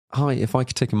Hi, if I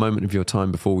could take a moment of your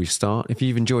time before we start, if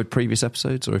you've enjoyed previous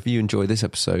episodes or if you enjoy this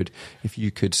episode, if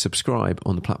you could subscribe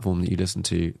on the platform that you listen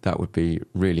to, that would be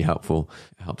really helpful.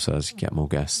 It helps us get more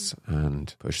guests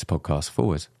and push the podcast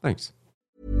forward. Thanks.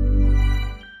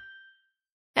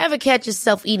 Ever catch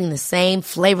yourself eating the same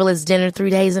flavorless dinner 3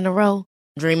 days in a row?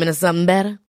 Dreaming of something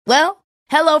better? Well,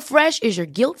 HelloFresh is your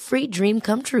guilt-free dream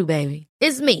come true, baby.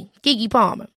 It's me, Keke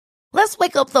Palmer. Let's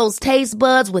wake up those taste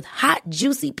buds with hot,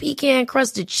 juicy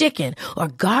pecan-crusted chicken or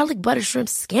garlic butter shrimp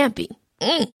scampi.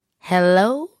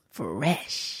 Hello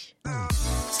Fresh.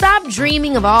 Stop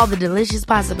dreaming of all the delicious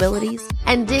possibilities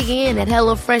and dig in at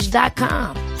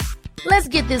HelloFresh.com. Let's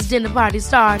get this dinner party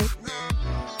started.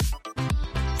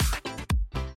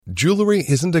 Jewelry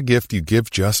isn't a gift you give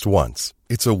just once.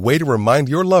 It's a way to remind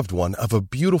your loved one of a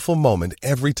beautiful moment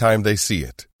every time they see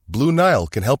it. Blue Nile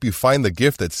can help you find the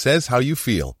gift that says how you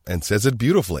feel and says it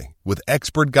beautifully, with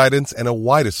expert guidance and a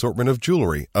wide assortment of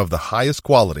jewelry of the highest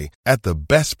quality at the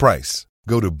best price.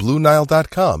 Go to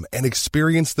BlueNile.com and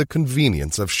experience the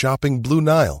convenience of shopping Blue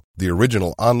Nile, the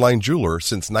original online jeweler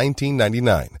since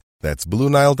 1999. That's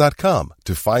BlueNile.com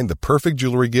to find the perfect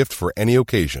jewelry gift for any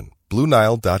occasion.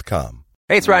 BlueNile.com.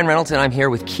 Hey, it's Ryan Reynolds, and I'm here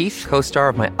with Keith, co-star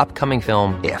of my upcoming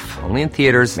film, If, only in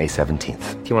theaters May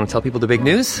 17th. Do you want to tell people the big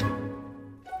news?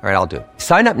 All right, I'll do it.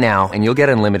 Sign up now and you'll get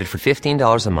unlimited for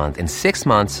 $15 a month and 6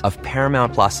 months of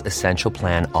Paramount Plus Essential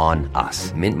Plan on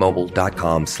us.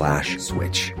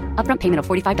 MintMobile.com/switch. Upfront payment of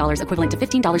 $45 equivalent to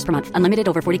 $15 per month. Unlimited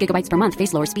over 40 gigabytes per month.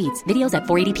 Face lower speeds. Videos at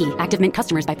 480p. Active Mint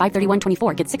customers by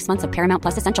 531.24 get 6 months of Paramount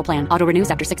Plus Essential Plan. Auto renews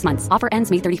after 6 months. Offer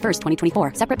ends May 31st,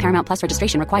 2024. Separate Paramount Plus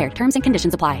registration required. Terms and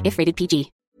conditions apply if rated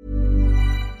PG.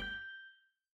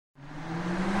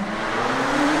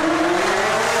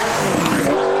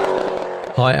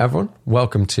 Hi everyone,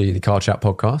 welcome to the Car Chat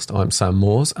podcast. I'm Sam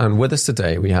Moores, and with us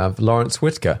today we have Lawrence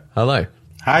Whitaker. Hello.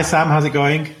 Hi Sam, how's it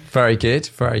going? Very good,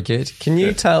 very good. Can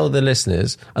you tell the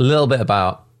listeners a little bit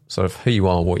about sort of who you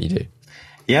are and what you do?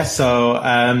 Yes, so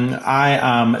I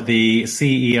am the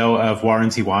CEO of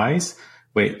WarrantyWise,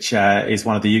 which is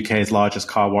one of the UK's largest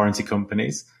car warranty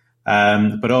companies.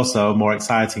 But also, more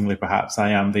excitingly perhaps,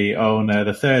 I am the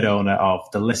third owner of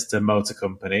the Lister Motor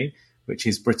Company, which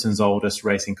is Britain's oldest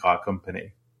racing car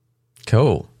company.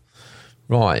 Cool.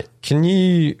 Right.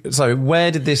 So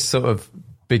where did this sort of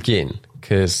begin?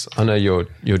 Because I know your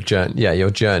journey. Yeah,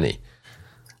 your journey.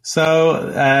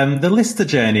 So the Lister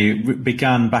journey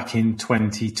began back in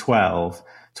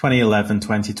 2011,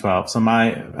 2012. So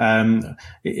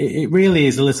it really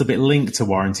is a little bit linked to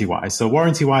WarrantyWise. So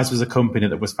WarrantyWise was a company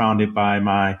that was founded by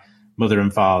my mother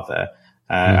and father.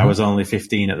 I was only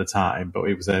 15 at the time, but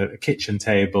it was a kitchen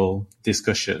table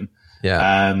discussion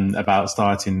about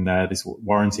starting this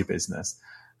warranty business.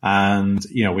 And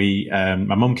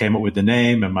my mum came up with the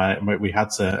name, and we had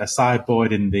a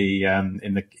sideboard in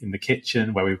the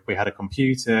kitchen where we had a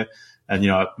computer, and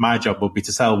my job would be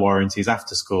to sell warranties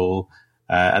after school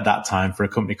at that time for a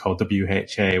company called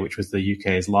WHA, which was the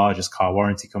UK's largest car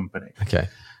warranty company. Okay.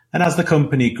 And as the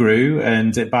company grew,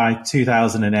 and by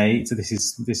 2008, this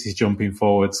is jumping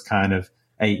forwards kind of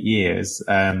 8 years,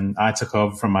 I took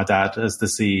over from my dad as the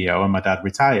CEO, and my dad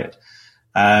retired.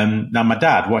 Now my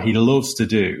dad, what he loves to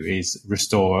do is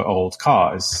restore old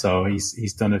cars. So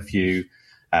he's done a few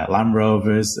Land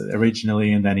Rovers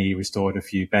originally, and then he restored a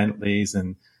few Bentleys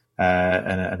and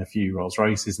a few Rolls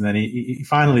Royces, and then he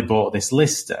finally bought this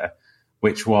Lister,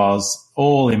 which was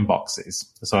all in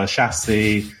boxes. So a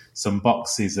chassis, some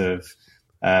boxes of,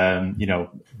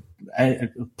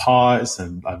 parts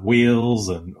and wheels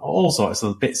and all sorts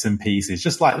of bits and pieces,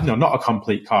 just like, not a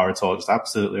complete car at all, just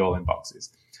absolutely all in boxes.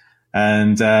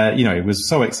 And, he was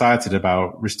so excited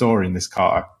about restoring this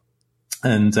car.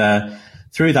 And,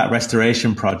 through that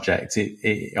restoration project,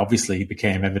 it obviously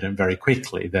became evident very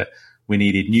quickly that we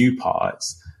needed new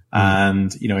parts.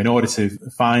 And, in order to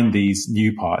find these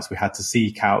new parts, we had to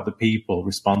seek out the people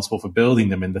responsible for building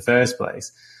them in the first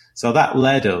place. So that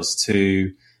led us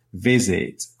to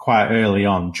visit quite early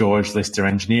on George Lister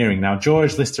Engineering. Now,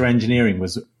 George Lister Engineering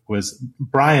was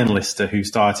Brian Lister, who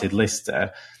started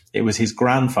Lister. It was his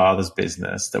grandfather's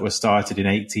business that was started in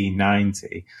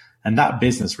 1890. And that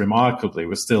business, remarkably,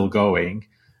 was still going.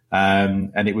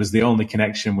 And it was the only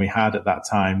connection we had at that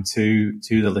time to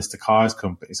the Lister Cars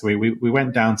company. So we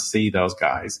went down to see those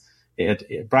guys.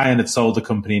 Brian had sold the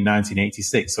company in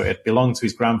 1986. So it had belonged to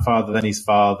his grandfather, then his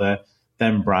father,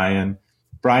 then Brian.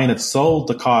 Brian had sold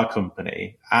the car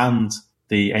company and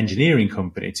the engineering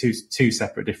company to two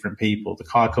separate different people. The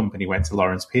car company went to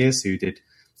Lawrence Pierce, who did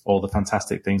all the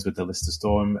fantastic things with the Lister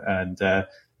Storm and the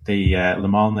Le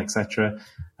Mans, etc.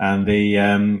 And the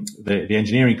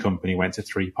engineering company went to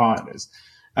three partners.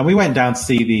 And we went down to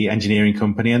see the engineering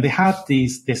company, and they had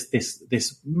this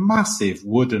massive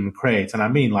wooden crate. And I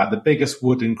mean, like the biggest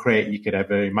wooden crate you could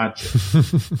ever imagine.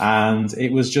 And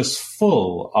it was just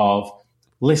full of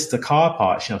Lister car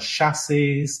parts,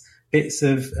 chassis, bits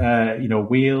of,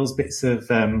 wheels, bits of,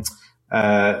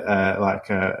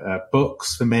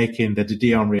 books for making the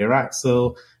Dion rear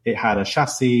axle. It had a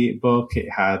chassis book. It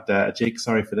had a jig,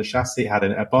 for the chassis. It had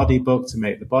a body book to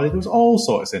make the body. There was all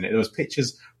sorts in it. There was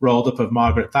pictures rolled up of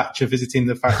Margaret Thatcher visiting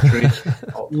the factory,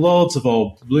 loads of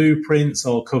old blueprints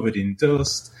all covered in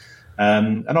dust.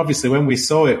 And obviously when we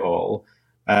saw it all,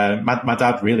 my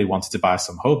dad really wanted to buy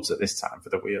some hubs at this time for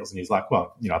the wheels. And he's like,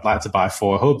 well, I'd like to buy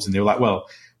 4 hubs. And they were like, well,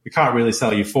 we can't really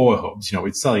sell you 4 hubs.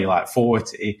 We'd sell you like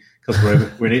 40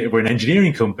 because we're an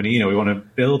engineering company. We want to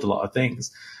build a lot of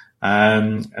things.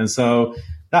 And so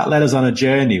that led us on a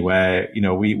journey where,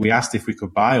 we asked if we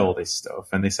could buy all this stuff.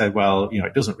 And they said, well,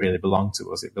 it doesn't really belong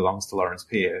to us. It belongs to Lawrence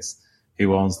Pierce,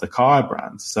 who owns the car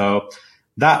brand. So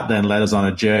that then led us on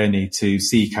a journey to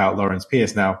seek out Lawrence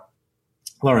Pierce. Now,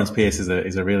 Lawrence Pierce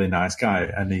is a really nice guy,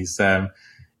 and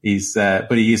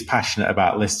but he is passionate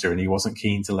about Lister, and he wasn't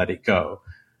keen to let it go.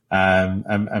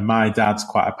 And my dad's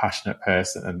quite a passionate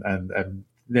person, and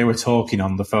they were talking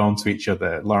on the phone to each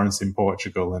other, Lawrence in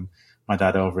Portugal and my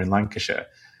dad over in Lancashire,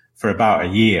 for about a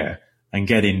year and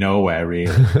getting nowhere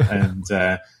really. And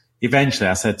eventually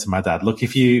I said to my dad, look,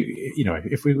 if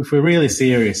we're really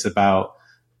serious about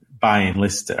buying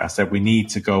Lister, I said, we need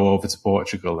to go over to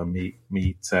Portugal and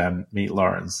meet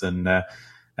Lawrence and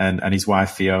his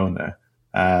wife Fiona.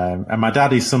 And my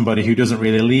dad is somebody who doesn't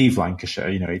really leave Lancashire.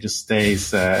 He just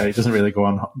stays, he doesn't really go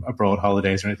on abroad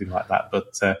holidays or anything like that.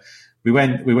 But, we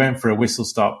went for a whistle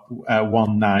stop,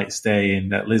 one night stay in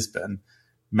Lisbon,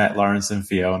 met Lawrence and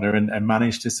Fiona and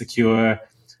managed to secure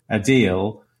a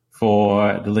deal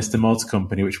for the Lister Motor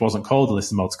Company, which wasn't called the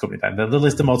Lister Motor Company then. The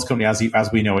Lister Motor Company,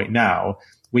 as we know it now,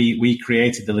 we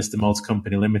created the Lister Motor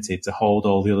Company Limited to hold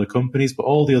all the other companies, but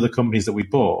all the other companies that we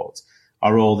bought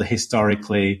are all the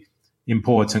historically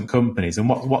important companies. And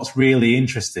what's really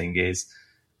interesting is,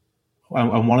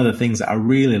 and one of the things that I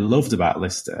really loved about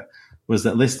Lister was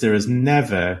that Lister has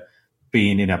never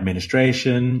been in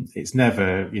administration. It's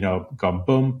never, gone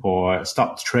bump or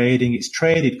stopped trading. It's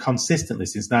traded consistently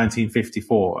since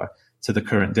 1954 to the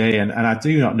current day. And I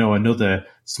do not know another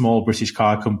small British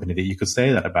car company that you could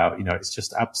say that about. It's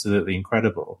just absolutely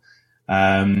incredible.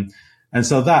 And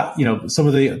so that, some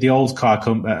of the old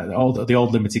the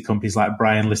old limited companies like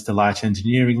Brian Lister Light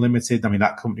Engineering Limited,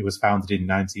 that company was founded in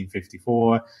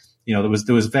 1954. There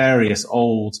was various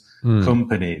old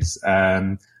companies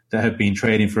that had been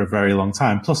trading for a very long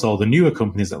time, plus all the newer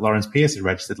companies that Lawrence Pierce had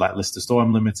registered, like Lister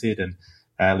Storm Limited and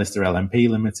Lister LMP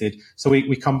Limited. So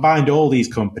we combined all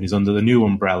these companies under the new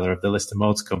umbrella of the Lister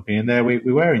Motor Company. And there we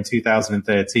were in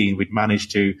 2013. We'd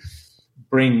managed to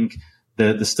bring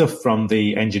the stuff from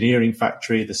the engineering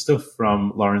factory, the stuff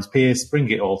from Lawrence Pierce, bring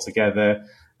it all together.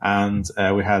 And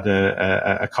we had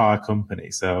a car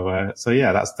company. So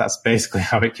yeah, that's basically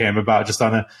how it came about. Just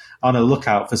on a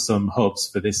lookout for some hubs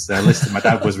for this Lister my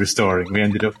dad was restoring. We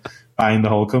ended up buying the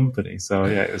whole company. So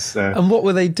yeah, it was. And what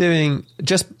were they doing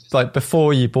just like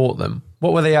before you bought them?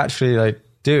 What were they actually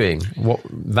doing? What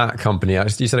that company?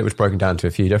 You said it was broken down to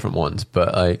a few different ones,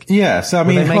 but yeah. So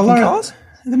were they making cars?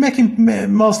 They're making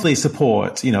mostly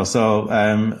support, So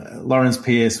Lawrence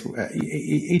Pierce,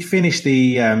 he'd finished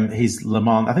his Le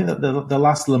Mans. I think that the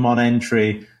last Le Mans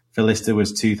entry for Lister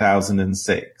was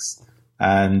 2006,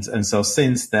 and so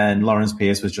since then, Lawrence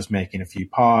Pierce was just making a few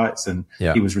parts, and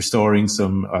he was restoring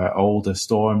some older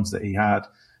Storms that he had,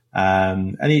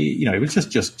 and he was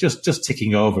just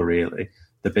ticking over really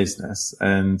the business.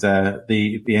 And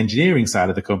the engineering side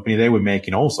of the company, they were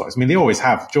making all sorts. They always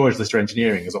have. George Lister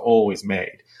Engineering has always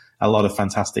made a lot of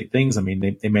fantastic things. They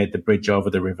made the bridge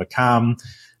over the River Cam.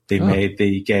 They made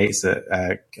the gates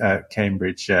at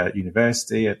Cambridge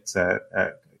University, at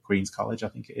Queen's College, I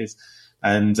think it is.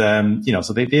 And,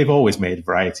 so they've always made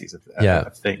varieties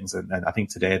of things. And I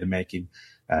think today they're making,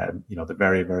 they're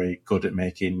very, very good at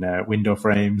making window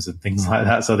frames and things like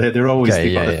that. So they're always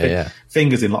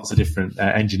fingers in lots of different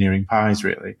engineering pies,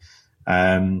 really.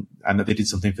 And they did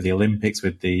something for the Olympics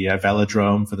with the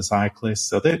velodrome for the cyclists.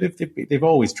 So they've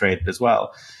always traded as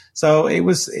well. So it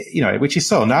was, which is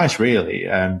so nice, really,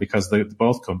 because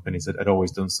both companies had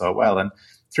always done so well. And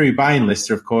through buying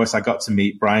Lister, of course, I got to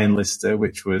meet Brian Lister,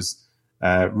 which was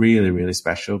really, really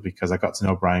special because I got to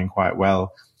know Brian quite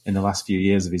well in the last few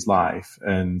years of his life.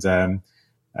 And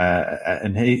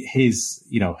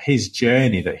his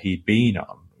journey that he'd been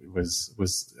on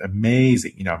was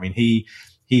amazing. He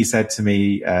he said to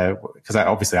me, because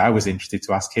obviously I was interested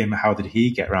to ask him, how did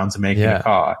he get around to making a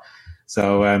car?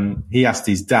 So he asked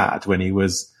his dad when I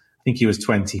think he was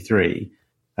 23.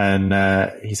 And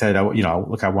he said,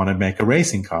 look, I want to make a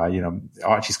racing car.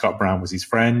 Archie Scott Brown was his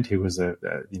friend, who was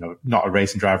not a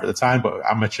racing driver at the time, but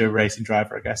amateur racing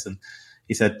driver, I guess. And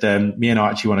he said, me and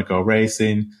Archie want to go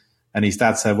racing. And his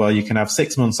dad said, well, you can have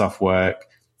 6 months off work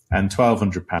and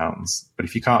 £1,200. But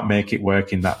if you can't make it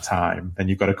work in that time, then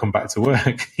you've got to come back to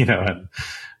work,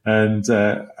 And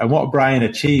what Brian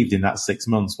achieved in that 6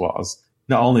 months was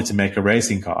not only to make a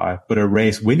racing car, but a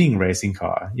winning racing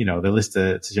car. The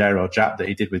Lister Tejero Jap that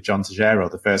he did with John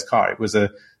Tejero, the first car, it was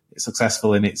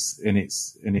successful in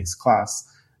its class.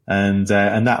 And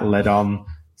that led on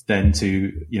then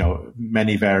to,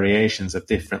 many variations of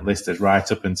different Listers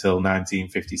right up until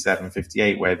 1957,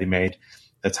 58, where they made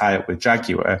the tie-up with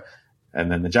Jaguar,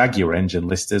 and then the Jaguar engine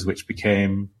Listers, which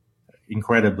became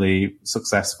incredibly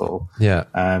successful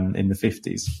in the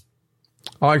 50s.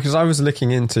 Because I was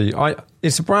looking into,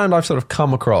 it's a brand I've sort of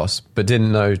come across but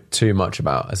didn't know too much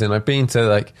about. As in, I've been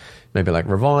to maybe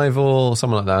Revival or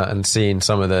something like that, and seen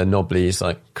some of the Nobblies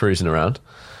cruising around.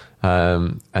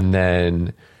 And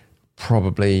then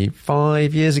probably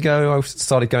 5 years ago, I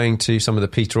started going to some of the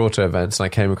Peter Auto events, and I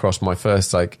came across my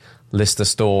first Lister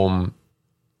Storm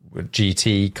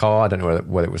GT car. I don't know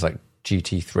whether it was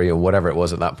GT3 or whatever it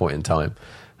was at that point in time.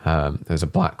 There was a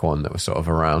black one that was sort of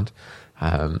around.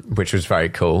 Which was very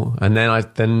cool. And then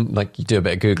you do a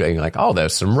bit of Googling,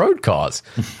 there's some road cars.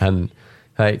 And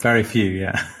very few,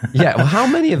 yeah. Yeah. Well, how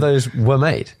many of those were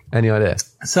made? Any idea?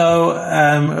 So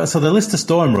the Lister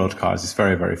Storm road cars is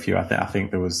very, very few. I think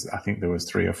there was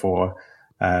 3 or 4,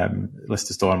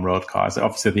 Lister Storm road cars.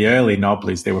 Obviously the early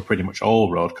Nobblies, they were pretty much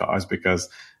all road cars, because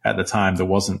at the time there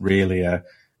wasn't really a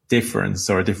difference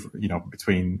or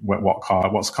between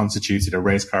what's constituted a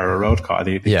race car or a road car.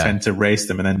 They tend to race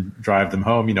them and then drive them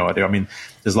home. I mean,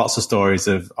 there's lots of stories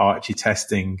of Archie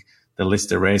testing the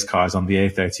Lister race cars on the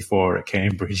A34 at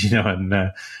Cambridge, and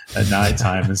at night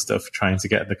time and stuff, trying to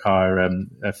get the car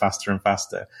faster and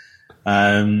faster.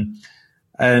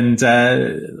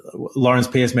 Lawrence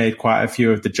Pierce made quite a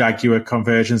few of the Jaguar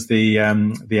conversions, the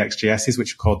XJSs,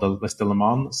 which are called the Lister Le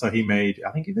Mans. So he made,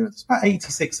 I think there's about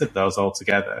 86 of those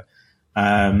altogether.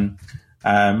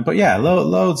 But yeah,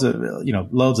 loads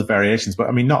of variations, but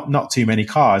I mean, not too many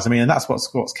cars. I mean, and that's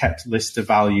what's kept Lister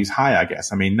values high, I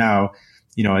guess. I mean, now,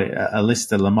 a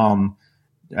Lister Le Mans,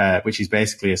 which is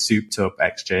basically a souped up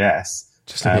XJS.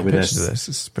 Just looking at pictures of this,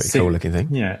 it's a pretty cool looking thing.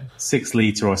 Yeah, 6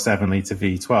 litre or 7 litre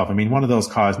V12. I mean, one of those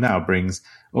cars now brings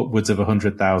upwards of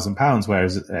 £100,000,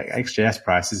 whereas XJS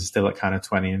prices are still at kind of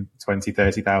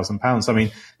 £30,000. So, I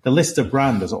mean, the Lister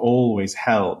brand has always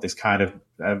held this kind of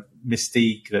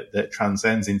mystique that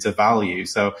transcends into value.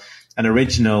 So, an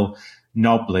original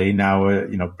Nobly now,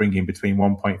 bringing between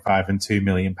 1.5 and £2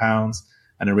 million.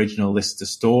 An original Lister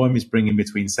Storm is bringing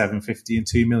between £750 and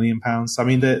 £2 million. So, I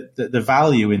mean, the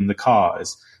value in the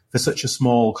cars for such a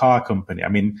small car company. I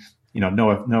mean,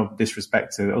 no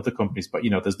disrespect to other companies, but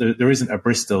there isn't a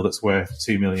Bristol that's worth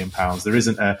 £2 million. There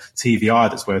isn't a TVR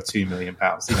that's worth £2 million.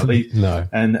 No.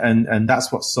 And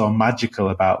that's what's so magical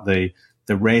about the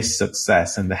race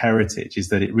success and the heritage, is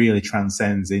that it really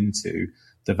transcends into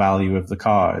the value of the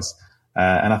cars.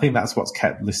 And I think that's what's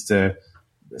kept Lister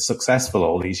successful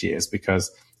all these years, because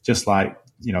just like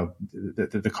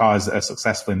the cars that are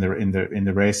successful in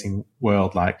the racing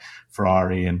world, like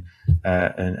Ferrari and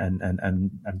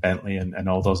Bentley and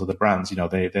all those other brands,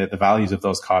 the values of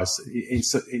those cars,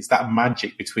 it's that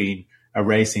magic between a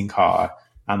racing car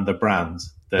and the brand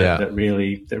that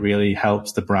really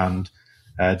helps the brand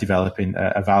develop in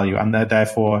a value, and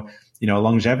therefore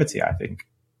longevity, I think.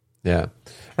 Yeah.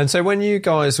 And so when you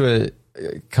guys were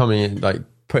coming in,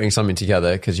 putting something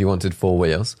together because you wanted 4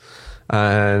 wheels,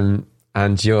 and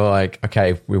you're like,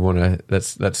 okay, we want to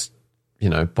let's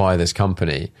buy this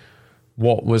company.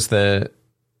 What was the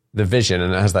vision,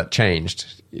 and has that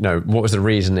changed? What was the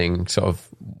reasoning? Sort of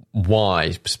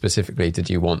why specifically did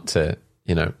you want to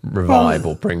revive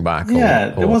or bring back?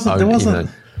 There wasn't.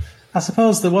 I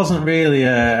suppose there wasn't really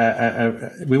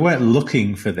we weren't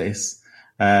looking for this.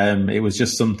 It was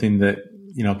just something that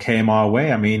came our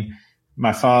way. I mean,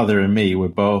 my father and me were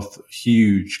both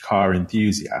huge car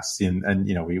enthusiasts, and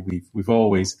we've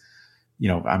always,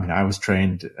 I mean, I was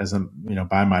trained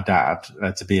by my dad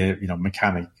to be a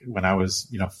mechanic when I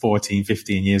was 14,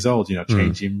 15 years old,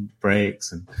 changing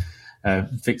brakes and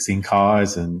fixing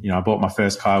cars, and I bought my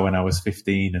first car when I was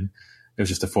 15, and it was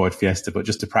just a Ford Fiesta, but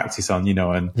just to practice on,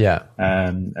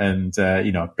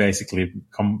 basically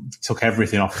took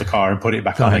everything off the car and put it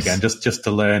back on again, just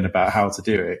to learn about how to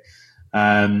do it.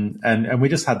 And we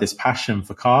just had this passion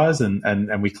for cars,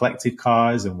 and we collected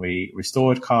cars, and we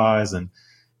restored cars, and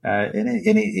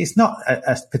it's not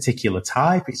a particular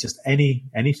type. It's just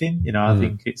anything, you know. I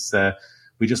think it's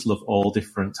we just love all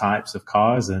different types of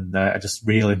cars, and are just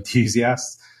real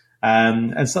enthusiasts.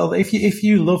 And so if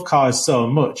you love cars so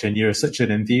much and you're such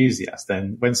an enthusiast,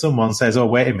 then when someone says, "Oh,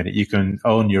 wait a minute, you can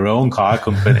own your own car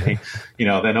company," you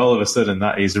know, then all of a sudden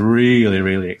that is really,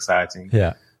 really exciting.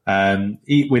 Yeah. And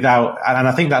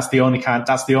I think that's the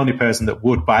only person that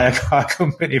would buy a car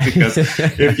company, because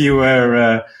if you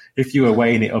were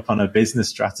weighing it up on a business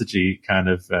strategy kind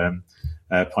of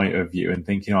point of view and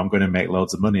thinking, I'm going to make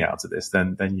loads of money out of this,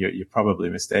 then you're probably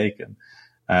mistaken.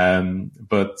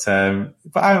 But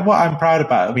what I'm proud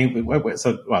about, I mean,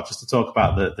 just to talk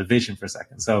about the vision for a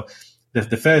second. So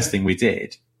the first thing we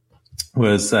did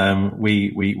was the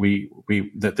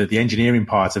engineering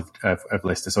part of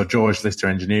Lister, so George Lister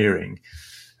Engineering.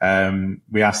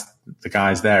 We asked the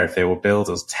guys there if they would build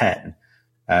us 10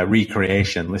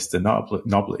 recreation Lister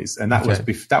Nobblies, and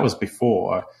that was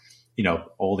before, you know,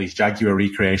 all these Jaguar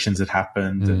recreations had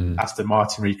happened and Aston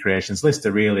Martin recreations.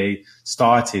 Lister really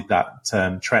started that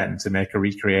trend to make a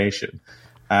recreation,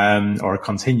 or a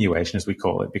continuation, as we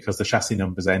call it, because the chassis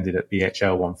numbers ended at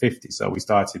BHL 150. So we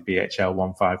started BHL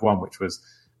 151, which was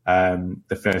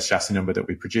the first chassis number that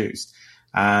we produced.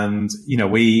 And, you know,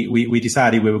 we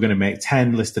decided we were going to make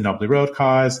 10 Lister Knobbly road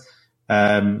cars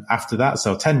after that.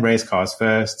 So 10 race cars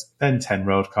first, then 10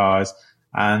 road cars.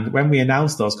 And when we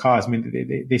announced those cars, I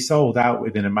mean, they sold out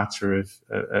within a matter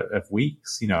of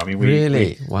weeks. You know, I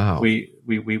mean, Wow. We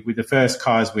the first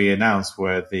cars we announced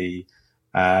were the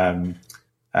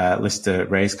Lister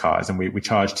race cars, and we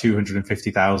charged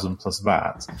 250,000 plus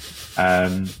VAT,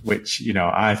 which, you know,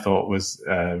 I thought was,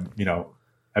 you know,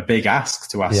 a big ask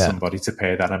to ask somebody to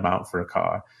pay that amount for a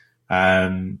car.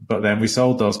 But then we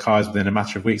sold those cars within a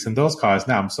matter of weeks, and those cars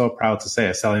now, I'm so proud to say,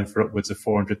 are selling for upwards of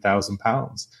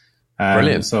 £400,000.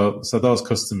 Brilliant. So those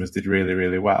customers did really,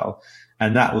 really well.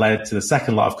 And that led to the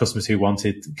second lot of customers who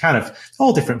wanted kind of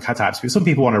all different types. Some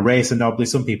people want to race a Knobbly,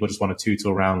 some people just want to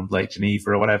tootle around Lake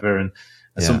Geneva or whatever, and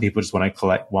some people just want to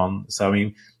collect one. So, I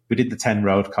mean, we did the 10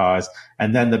 road cars,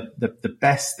 and then the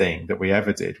best thing that we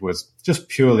ever did was just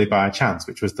purely by chance,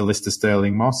 which was the Lister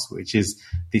Stirling Moss, which is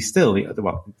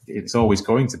it's always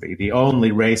going to be the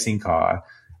only racing car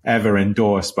ever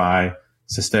endorsed by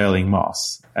Sir Stirling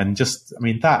Moss. And just, I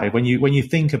mean, that when you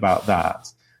think about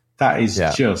that is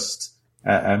just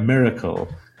a miracle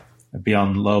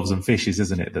beyond loaves and fishes,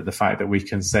 isn't it? That the fact that we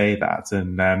can say that,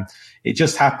 and it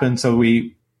just happened. So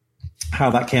how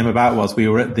that came about was we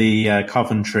were at the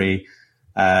Coventry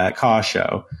car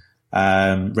show,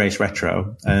 Race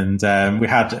Retro, and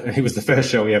it was the first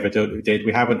show we ever did.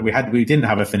 We didn't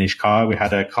have a finished car. We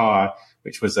had a car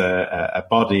which was a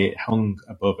body hung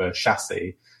above a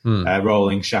chassis, a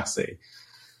rolling chassis.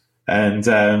 And,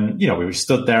 you know, we were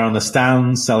stood there on the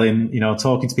stand selling, you know,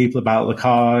 talking to people about the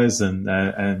cars and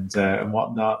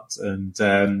whatnot.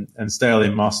 And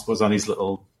Stirling Moss was on his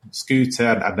little scooter.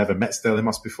 I'd never met Stirling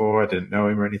Moss before. I didn't know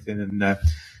him or anything. And,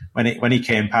 when he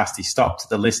came past, he stopped at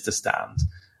the Lister stand,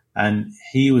 and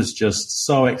he was just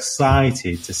so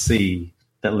excited to see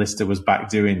that Lister was back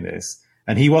doing this.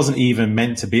 And he wasn't even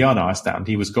meant to be on our stand.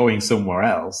 He was going somewhere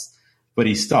else. But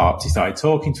he stopped. He started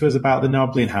talking to us about the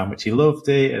Knobbly and how much he loved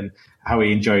it and how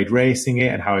he enjoyed racing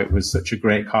it and how it was such a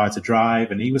great car to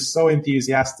drive. And he was so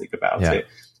enthusiastic about it.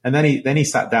 And then he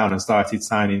sat down and started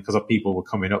signing, because people were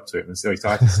coming up to him. And so he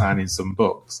started signing some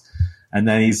books. And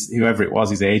then whoever it was,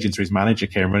 his agent or his manager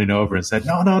came running over and said,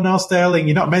 no, Stirling,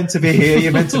 you're not meant to be here.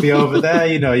 You're meant to be over there.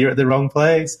 You know, you're at the wrong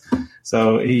place.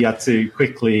 So he had to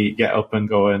quickly get up and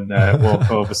go and walk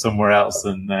over somewhere else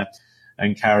and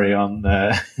carry on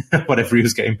whatever he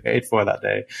was getting paid for that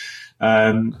day.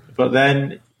 But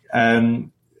then,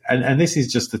 and this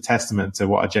is just a testament to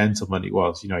what a gentleman he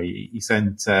was. You know, he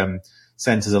sent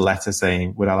us a letter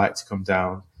saying, would I like to come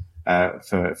down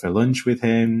for lunch with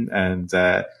him? And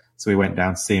so we went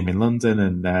down to see him in London,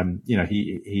 and you know,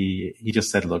 he just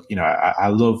said, look, you know, I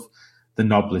love the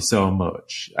Knobbly so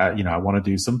much. You know, I want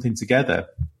to do something together.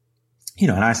 You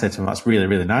know, and I said to him, that's really,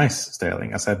 really nice,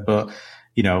 Stirling. I said, but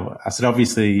you know, I said,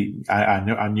 obviously,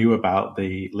 I knew about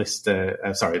the Lister,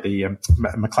 the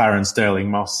McLaren Stirling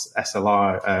Moss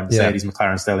SLR, Mercedes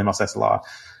McLaren Stirling Moss SLR.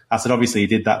 I said, obviously, he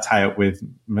did that tie up with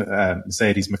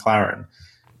Mercedes McLaren.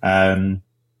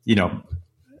 You know,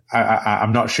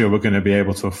 I'm not sure we're going to be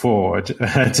able to afford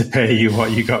to pay you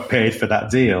what you got paid for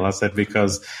that deal. I said,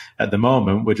 because at the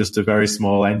moment we're just a very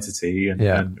small entity,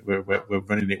 and we're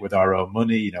running it with our own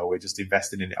money. You know, we're just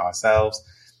investing in it ourselves.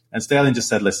 And Stirling just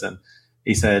said, listen.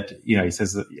 He said, you know, he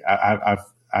says,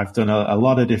 I've done a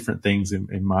lot of different things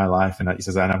in my life. And he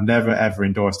says, and I've never, ever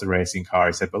endorsed a racing car.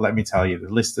 He said, but let me tell you, the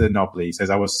Lister Nobly, he says,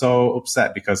 I was so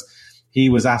upset because he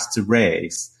was asked to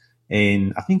race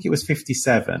in, I think it was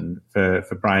 57 for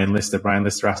Brian Lister. Brian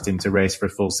Lister asked him to race for a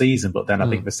full season, but then I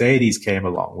think Mercedes came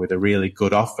along with a really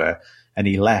good offer and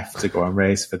he left to go and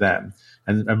race for them.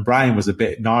 And Brian was a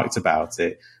bit narked about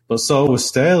it, but so was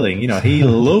Sterling. You know, he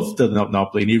loved the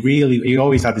Nobly, and he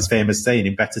always had this famous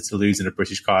saying, better to lose in a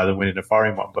British car than win in a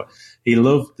foreign one. But he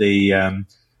loved the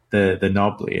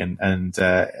Nobly and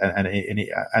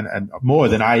more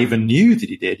than I even knew that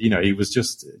he did. You know, he was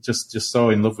just so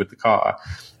in love with the car.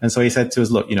 And so he said to us,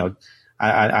 look, you know,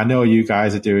 I know you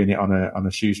guys are doing it on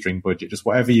a shoestring budget, just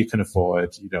whatever you can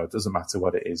afford, you know, it doesn't matter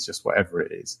what it is, just whatever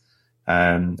it is.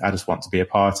 I just want to be a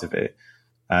part of it.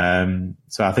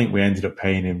 So I think we ended up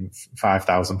paying him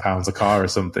 £5,000 a car or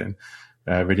something,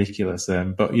 ridiculous.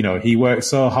 But you know, he worked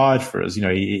so hard for us. You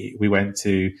know, we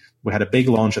had a big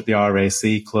launch at the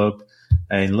RAC Club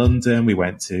in London. We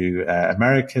went to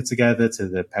America together to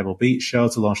the Pebble Beach show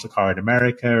to launch the car in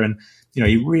America. And, you know,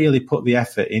 he really put the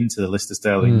effort into the Lister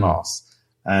Stirling Moss.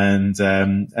 And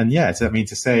yeah, I mean,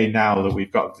 to say now that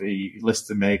we've got the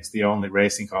Lister makes the only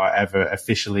racing car ever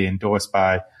officially endorsed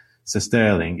by Sir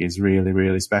Stirling is really,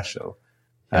 really special.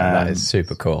 Yeah, that is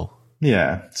super cool.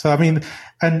 Yeah. So, I mean,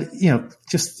 and, you know,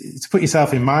 just to put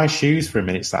yourself in my shoes for a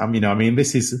minute, Sam, you know, I mean,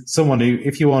 this is someone who,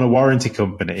 if you own a warranty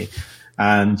company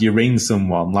and you ring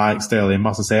someone like Stirling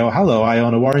Moss and say, oh, hello, I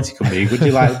own a warranty company. Would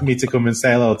you like me to come and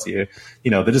say hello to you? You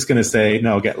know, they're just going to say,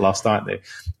 no, get lost, aren't they?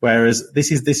 Whereas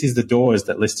this is the doors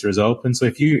that Lister has opened. So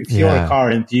if you're a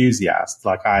car enthusiast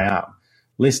like I am,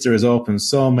 Lister has opened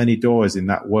so many doors in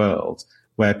that world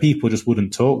where people just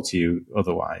wouldn't talk to you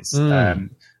otherwise.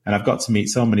 And I've got to meet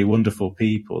so many wonderful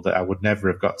people that I would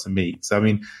never have got to meet. So, I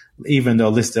mean, even though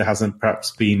Lister hasn't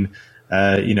perhaps been,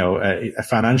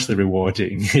 financially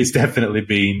rewarding, it's definitely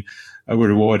been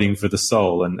rewarding for the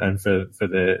soul and for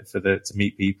to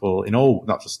meet people in all,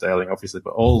 not just Stirling, obviously,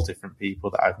 but all different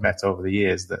people that I've met over the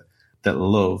years that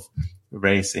love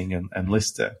racing and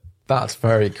Lister. That's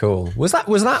very cool. Was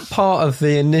that part of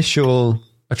the initial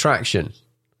attraction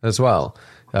as well?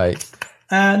 Like,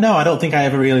 no, I don't think I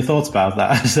ever really thought about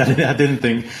that. I didn't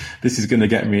think this is going to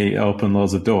get me open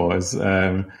loads of doors.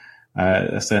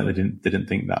 I certainly didn't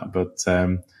think that, but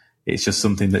it's just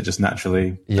something that just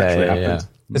naturally happened. Yeah.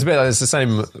 It's a bit like, it's the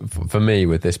same for me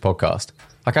with this podcast.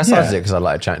 Like, I started it because I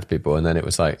like to chat to people, and then it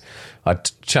was like I'd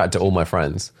chat to all my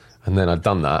friends, and then I'd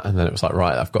done that, and then it was like,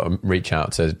 right, I've got to reach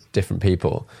out to different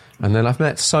people, and then I've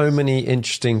met so many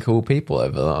interesting, cool people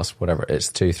over the last, whatever it is,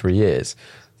 2-3 years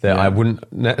that I wouldn't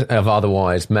have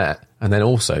otherwise met, and then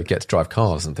also get to drive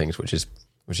cars and things, which is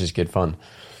good fun.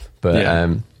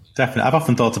 But definitely, I've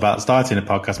often thought about starting a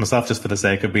podcast myself just for the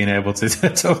sake of being able to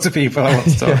talk to people I want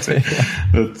to talk to.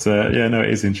 But it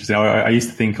is interesting. I used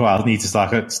to think, I'll need to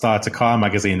start a car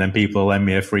magazine, then people lend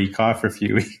me a free car for a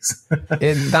few weeks.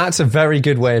 That's a very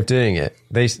good way of doing it.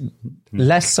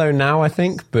 Less so now, I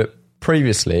think, but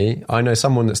previously, I know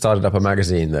someone that started up a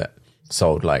magazine that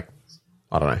sold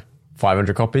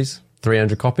 500 copies,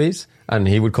 300 copies, and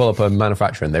he would call up a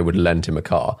manufacturer and they would lend him a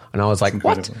car. And I was like,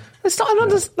 what? It's not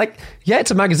another, it's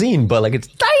a magazine, but it's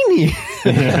tiny.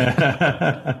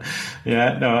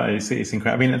 It's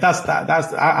incredible. I mean,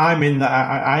 I'm in that.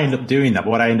 I end up doing that, but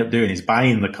what I end up doing is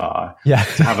buying the car to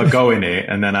have a go in it,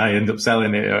 and then I end up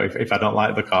selling it if I don't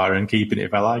like the car and keeping it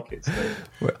if I like it. So.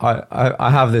 I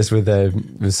have this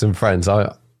with some friends.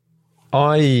 I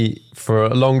for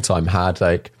a long time had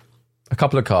a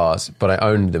couple of cars, but I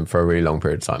owned them for a really long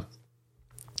period of time.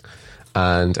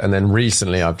 And then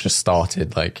recently I've just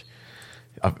started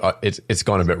it's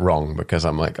gone a bit wrong because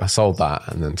I'm like, I sold that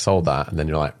and then sold that. And then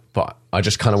you're like, but I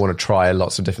just kind of want to try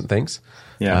lots of different things.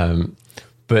 Yeah.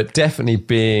 But definitely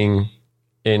being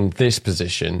in this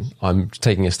position, I'm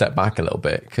taking a step back a little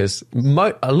bit because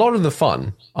a lot of the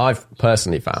fun I've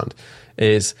personally found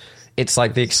is it's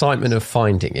like the excitement of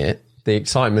finding it, the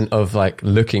excitement of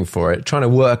looking for it, trying to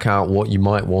work out what you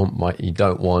might want, what you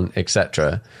don't want,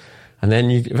 etc. And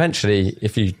then you eventually,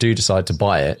 if you do decide to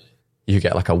buy it, you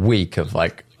get a week of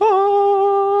and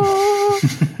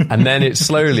then it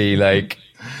slowly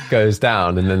goes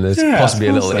down, and then there's possibly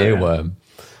a little earworm.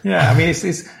 Yeah, I mean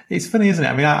it's funny, isn't it?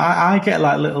 I mean, I get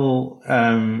little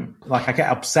I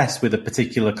get obsessed with a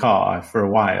particular car for a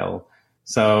while.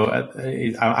 So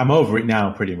I'm over it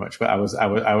now, pretty much. But I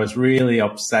was really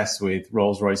obsessed with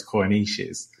Rolls-Royce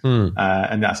Corniches,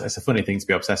 and it's a funny thing to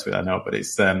be obsessed with, I know. But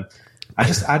it's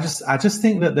I just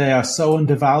think that they are so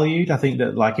undervalued. I think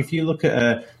that if you look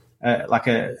at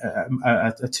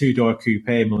a two-door coupe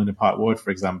Milliner Park Wood, for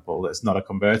example, that's not a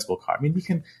convertible car. I mean,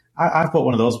 I've bought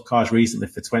one of those cars recently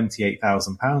for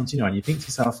 £28,000, and you think to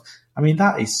yourself, I mean,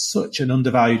 that is such an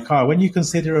undervalued car. When you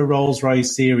consider a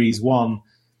Rolls-Royce Series 1,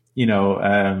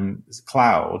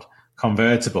 Cloud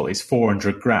convertible is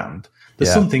 400 grand.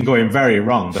 There's something going very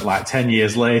wrong that like 10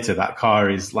 years later, that car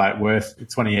is like worth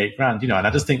 28 grand, and I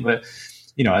just think that,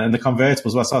 and the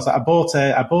convertibles, well, so I bought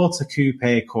a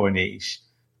coupe Corniche,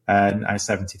 and I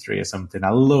 73 or something. I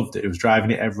loved it. I was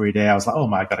driving it every day. I was like, oh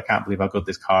my God, I can't believe how good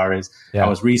this car is. Yeah. I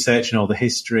was researching all the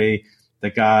history. The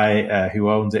guy who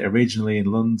owned it originally in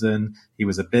London, he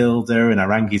was a builder, and I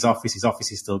rang his office. His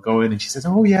office is still going. And she says,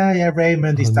 oh yeah,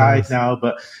 Raymond, he's died now.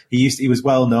 But he was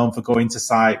well known for going to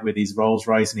site with his Rolls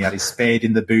Royce, and he had his spade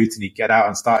in the boot, and he'd get out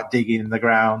and start digging in the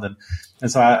ground.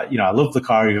 And so I loved the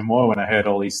car even more when I heard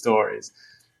all these stories.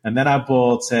 And then I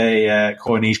bought a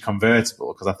Corniche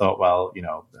convertible because I thought, well,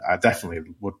 I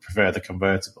definitely would prefer the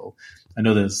convertible.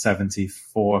 Another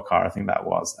 74 car, I think that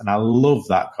was. And I love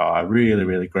that car. Really,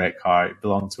 really great car. It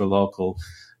belonged to a local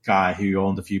guy who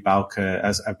owned a few Bowker,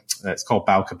 it's called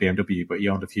Bowker BMW, but he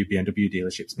owned a few BMW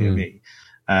dealerships near me.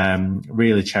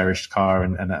 Really cherished car,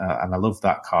 and I love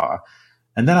that car.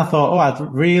 And then I thought, I'd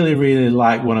really, really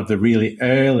like one of the really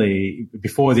early,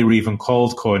 before they were even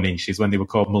called Corniches, when they were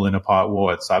called Mulliner Park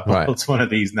Ward. So I bought one of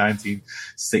these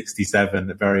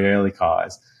 1967 very early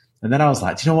cars. And then I was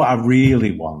like, do you know what I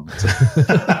really want?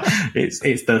 It's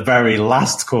the very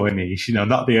last Corniche,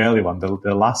 not the early one,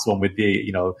 the last one with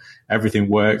the, everything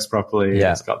works properly.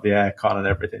 Yeah. It's got the aircon and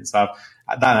everything. So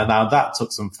that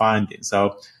took some finding.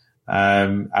 So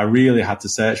I really had to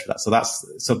search for that. So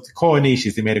the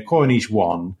Corniches, they made a Corniche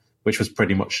 1, which was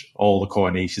pretty much all the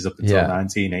Corniches up until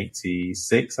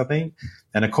 1986, I think.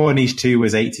 And a Corniche 2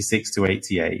 was 86 to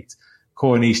 88.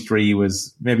 Corniche 3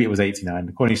 was, maybe it was 89.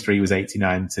 The Corniche 3 was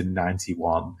 89 to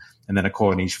 91. And then a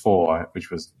Corniche 4, which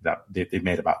was that they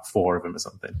made about 4 of them or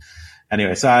something.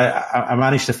 Anyway, so I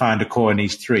managed to find a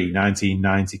Corniche 3,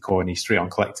 1990 Corniche 3 on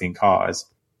Collecting Cars.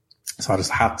 So I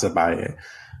just had to buy it.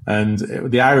 And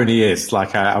the irony is,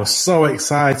 like, I was so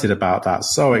excited about that,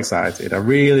 so excited. I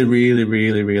really, really,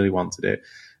 really, really wanted it.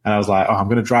 And I was like, I'm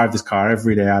going to drive this car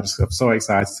every day. I'm so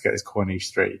excited to get this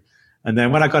Corniche 3. And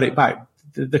then when I got it back,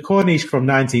 the Corniche from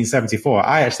 1974,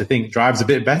 I actually think drives a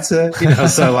bit better,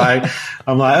 so like,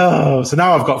 I'm like, so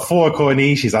now I've got 4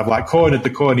 Corniches. I've like cornered the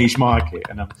Corniche market,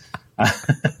 and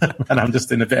I'm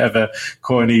just in a bit of a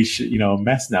Corniche,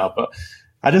 mess now. But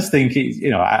I just think,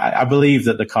 I believe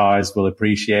that the cars will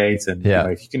appreciate, and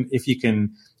if you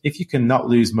can not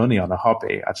lose money on a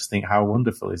hobby, I just think how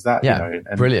wonderful is that? Yeah, and,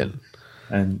 brilliant.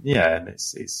 And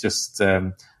it's just,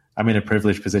 I'm in a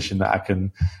privileged position that I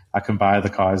can buy the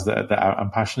cars that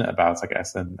I'm passionate about, I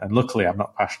guess. And luckily I'm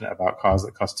not passionate about cars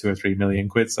that cost 2 or 3 million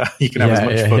quid. So you can have as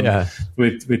much fun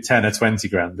with 10 or 20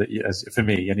 grand for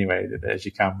me anyway, as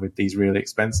you can with these really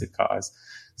expensive cars.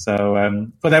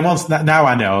 So, but then now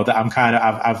I know that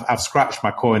I've scratched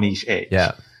my Corniche itch.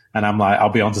 Yeah. And I'm like, I'll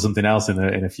be onto something else in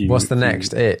a few. What's the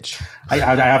next itch? I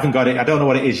haven't got it. I don't know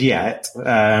what it is yet.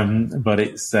 But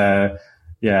it's,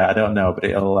 I don't know,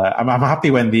 but I'm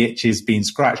happy when the itch is being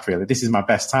scratched, really. This is my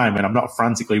best time, and I'm not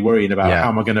frantically worrying about how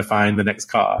am I going to find the next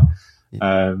car.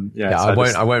 I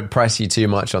won't press you too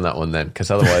much on that one then, because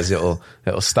otherwise it'll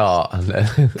start. And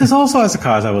there's all sorts of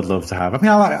cars I would love to have. I mean,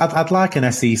 I'd like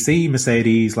an SEC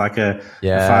Mercedes, like a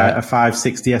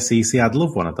 560 SEC. I'd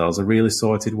love one of those, a really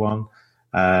sorted one.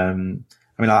 I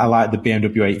I like the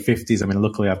BMW 850s. I mean,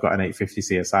 luckily I've got an 850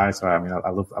 CSI, so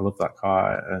I love that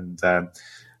car. And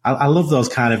I love those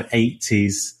kind of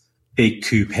 80s big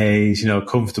coupes,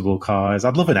 comfortable cars.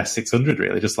 I'd love an S600,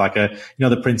 really, just like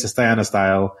the Princess Diana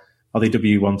style, or the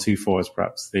W124s,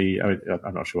 perhaps.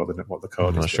 I'm not sure what the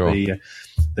code is. Sure.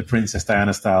 The Princess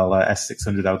Diana style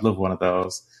S600, I would love one of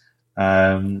those.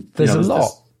 There's a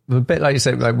lot, a bit like you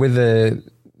said, like with the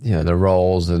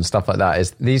Rolls and stuff like that.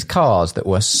 Is these cars that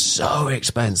were so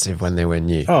expensive when they were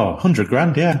new? Oh, 100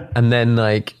 grand, yeah. And then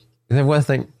they're worth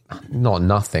not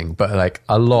nothing, but like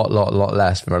a lot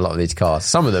less for a lot of these cars.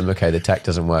 Some of them, okay, the tech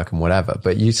doesn't work and whatever,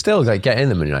 but you still get in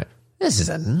them and you're like, this is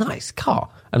a nice car.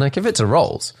 And like, if it's a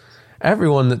Rolls,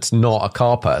 everyone that's not a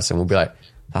car person will be like,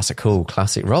 that's a cool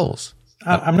classic Rolls.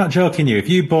 I'm not joking you. If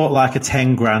you bought like a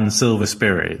 10 grand Silver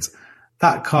Spirit,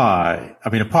 that car, I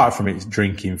mean, apart from its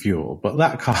drinking fuel, but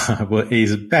that car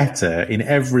is better in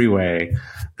every way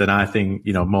than I think,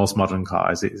 most modern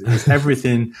cars. It's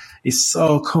everything is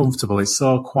so comfortable. It's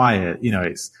so quiet.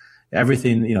 It's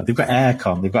everything, they've got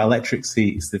aircon, they've got electric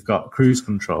seats, they've got cruise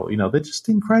control. They're just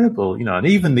incredible, and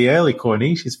even the early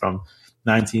Corniches from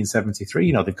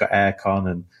 1973, they've got aircon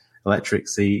and electric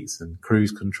seats and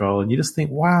cruise control. And you just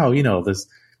think, wow,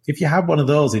 if you had one of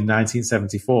those in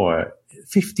 1974,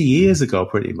 50 years ago,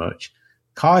 pretty much,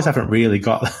 cars haven't really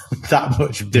got that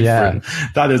much different.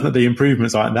 The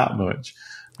improvements aren't that much.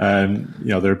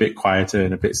 They're a bit quieter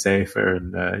and a bit safer,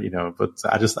 and but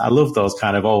I love those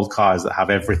kind of old cars that have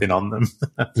everything on them.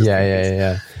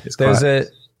 There's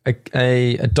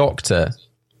a doctor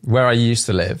where I used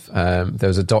to live. There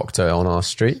was a doctor on our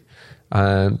street,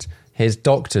 and his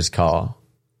doctor's car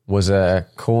was a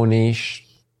Corniche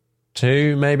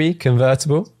 2, maybe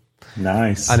convertible.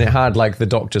 Nice. And it had like the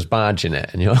doctor's badge in it,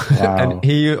 and wow. And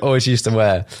he always used to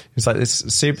wear. He was like this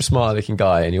super smart looking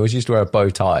guy, and he always used to wear a bow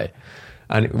tie.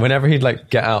 And whenever he'd like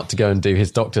get out to go and do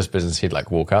his doctor's business, he'd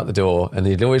like walk out the door, and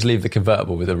he'd always leave the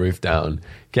convertible with the roof down,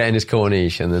 get in his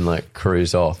Corniche, and then like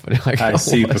cruise off. And like, that's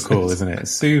super cool, isn't it?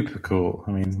 Super cool.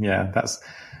 I mean, that's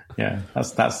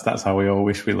how we all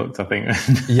wish we looked, I think.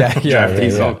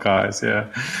 These old cars, So,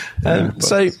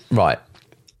 right,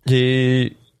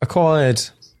 you acquired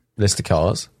Lister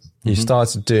cars. You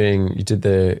you did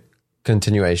the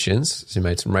continuations. So you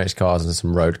made some race cars and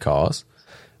some road cars,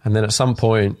 and then at some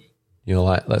point, you're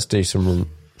like, let's do some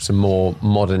more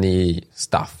modern-y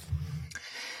stuff.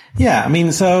 Yeah, I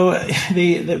mean, so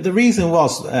the reason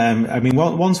was,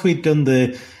 once we'd done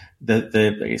the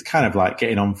it's kind of like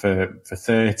getting on for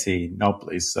 30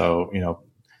 Nobblies. So,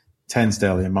 10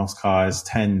 Stirling Moss cars,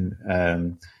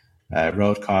 10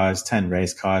 road cars, 10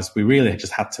 race cars. We really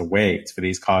just had to wait for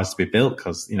these cars to be built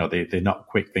because, they're not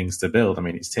quick things to build. I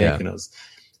mean, it's taken us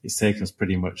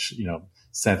pretty much,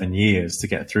 7 years to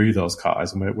get through those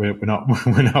cars, and we're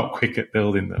not quick at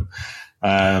building them.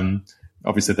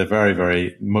 Obviously, they're very,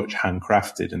 very much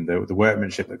handcrafted, and the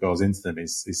workmanship that goes into them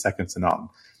is second to none.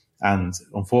 And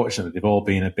unfortunately, they've all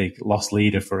been a big loss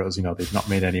leader for us. They've not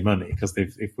made any money because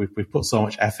we've put so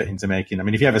much effort into making. I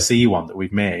mean, if you ever see one that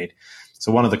we've made,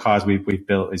 so one of the cars we've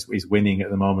built is winning at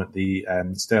the moment the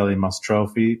Stirling Moss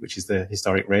Trophy, which is the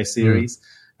historic race series.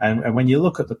 And when you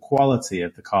look at the quality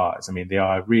of the cars, I mean, they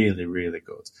are really, really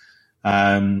good.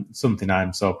 Something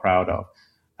I'm so proud of.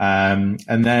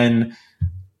 And then,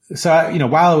 so,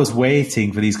 while I was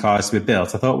waiting for these cars to be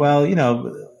built, I thought, well,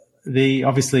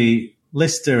 obviously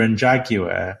Lister and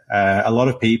Jaguar, a lot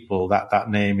of people, that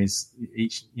name is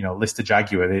each, Lister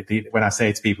Jaguar. When I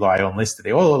say to people I own Lister,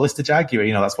 they, Lister Jaguar,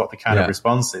 that's what the kind of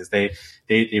response is. They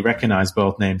recognize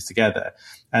both names together.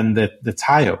 And the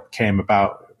tie-up came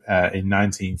about in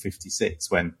 1956,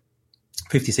 when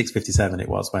 57 it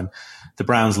was, when the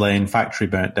Browns Lane factory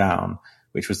burnt down,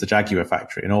 which was the Jaguar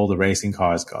factory, and all the racing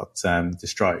cars got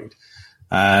destroyed.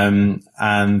 William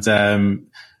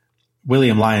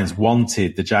Lyons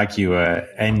wanted the Jaguar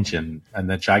engine and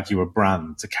the Jaguar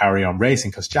brand to carry on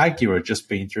racing because Jaguar had just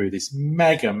been through this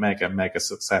mega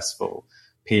successful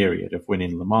period of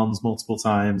winning Le Mans multiple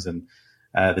times, and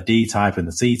the D-Type and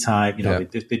the C-Type,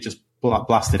 they just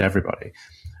blasted everybody.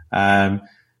 And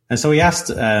so he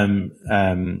asked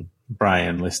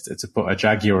Brian Lister to put a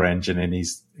Jaguar engine in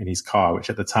his car, which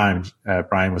at the time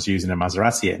Brian was using a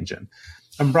Maserati engine.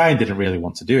 And Brian didn't really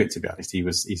want to do it, to be honest. He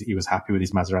was happy with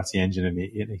his Maserati engine, and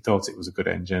he thought it was a good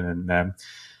engine.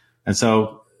 And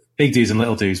so Big Dudes and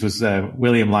Little Dudes was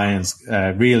William Lyons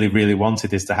really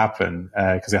wanted this to happen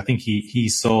because I think he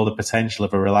saw the potential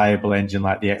of a reliable engine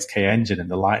like the XK engine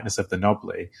and the lightness of the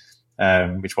Nobly.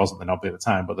 Which wasn't the Nobby at the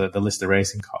time, but the Lister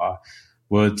racing car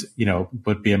would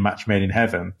be a match made in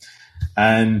heaven.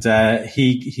 And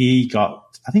he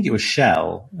got, I think it was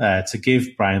Shell, to give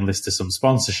Brian Lister some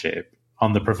sponsorship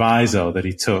on the proviso that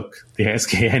he took the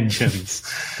XK engines.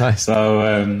 Nice.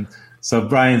 So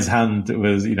Brian's hand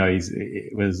was,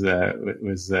 was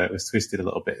twisted a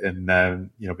little bit, and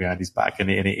behind his back, and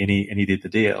he did the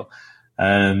deal.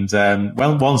 And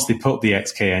once they put the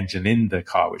XK engine in the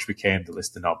car, which became the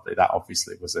Lister Nobly, that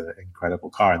obviously was an incredible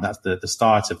car. And that's the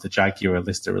start of the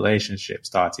Jaguar-Lister relationship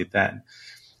started then.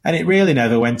 And it really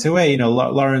never went away.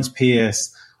 Lawrence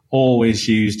Pierce always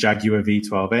used Jaguar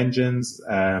V12 engines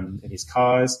in his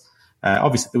cars.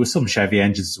 Obviously, there were some Chevy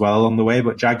engines as well along the way,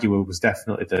 but Jaguar was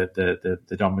definitely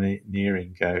the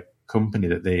domineering company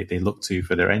that they looked to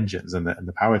for their engines and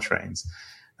the powertrains.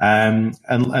 And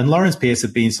Lawrence Pierce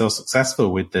had been so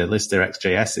successful with the Lister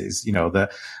XJSs,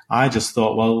 that I just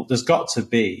thought, well, there's got to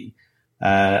be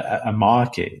a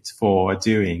market for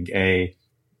doing a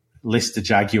Lister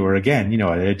Jaguar again,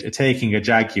 taking a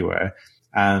Jaguar,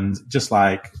 and just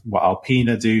like what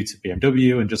Alpina do to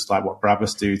BMW and just like what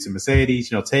Brabus do to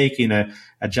Mercedes, taking a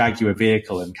Jaguar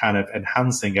vehicle and kind of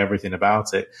enhancing everything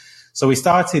about it. So we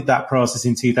started that process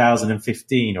in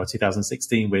 2015 or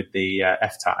 2016 with the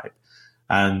F-Type.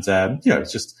 And,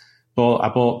 it's just I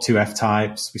bought 2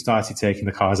 F-Types. We started taking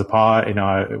the cars apart in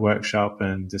our workshop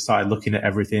and just started looking at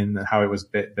everything and how it was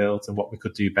built and what we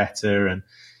could do better. And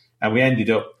we ended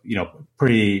up,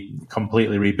 pretty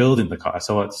completely rebuilding the car.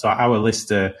 So our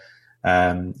Lister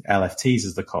LFTs,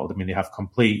 as they're called, I mean, they have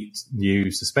complete new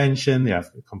suspension, they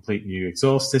have complete new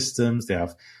exhaust systems, they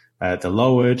have they're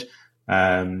lowered.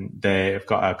 They've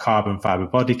got a carbon fiber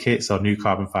body kit, so new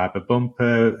carbon fiber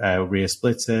bumper, rear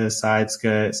splitter, side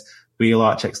skirts, wheel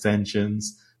arch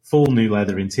extensions, full new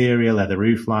leather interior, leather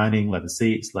roof lining, leather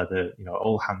seats, leather,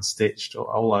 all hand stitched,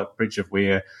 all bridge of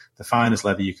wear, the finest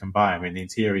leather you can buy. I mean, the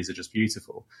interiors are just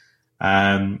beautiful.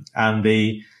 And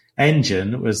the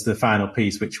engine was the final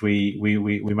piece, which we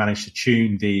managed to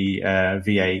tune the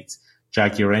V8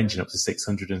 Jaguar engine up to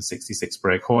 666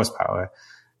 brake horsepower.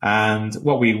 And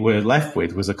what we were left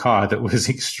with was a car that was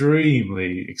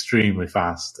extremely, extremely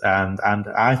fast. And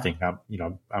I think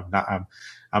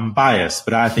I'm biased,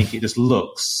 but I think it just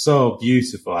looks so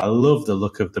beautiful. I love the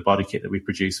look of the body kit that we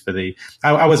produced for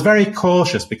I was very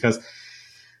cautious because,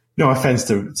 no offense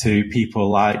to people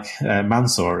like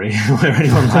Mansouri or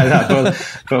anyone like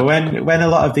that, but when a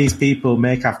lot of these people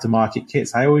make aftermarket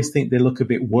kits, I always think they look a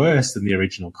bit worse than the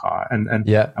original car.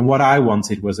 And what I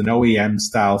wanted was an OEM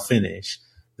style finish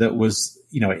that was,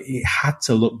 it had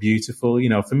to look beautiful.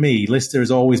 For me, Lister has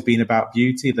always been about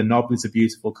beauty. The Nobly is a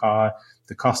beautiful car.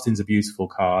 The Costin's a beautiful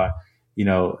car.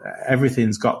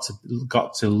 Everything's got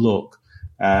to look,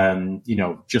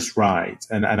 just right.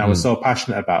 And I was so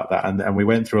passionate about that. And we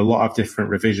went through a lot of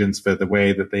different revisions for the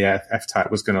way that the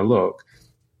F-Type was going to look.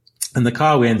 And the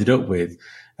car we ended up with,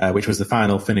 which was the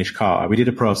final finished car, we did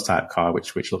a prototype car,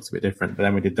 which looked a bit different, but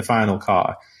then we did the final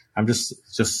car. I'm just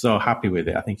so happy with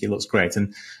it. I think it looks great.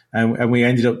 And we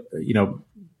ended up,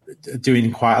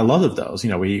 doing quite a lot of those.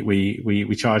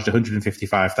 We charged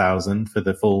 155,000 for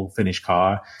the full finished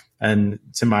car. And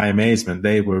to my amazement,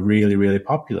 they were really, really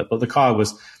popular. But the car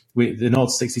the 0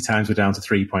 to 60 times were down to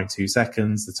 3.2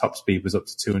 seconds. The top speed was up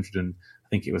to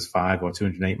 5 or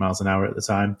 208 miles an hour at the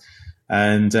time.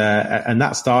 And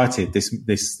that started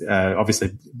this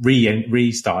obviously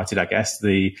restarted, I guess,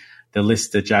 the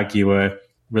Lister Jaguar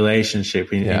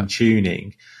relationship in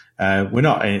tuning. We're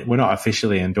not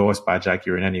officially endorsed by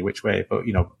Jaguar in any which way,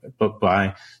 but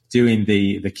by doing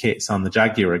the kits on the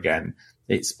Jaguar again,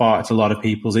 it sparked a lot of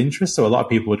people's interest. So a lot of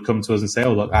people would come to us and say,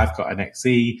 "Oh, look, I've got an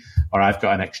XE, or I've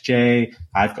got an XJ,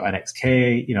 I've got an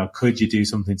XK. Could you do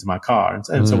something to my car?"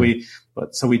 And so we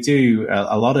do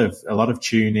a lot of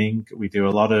tuning. We do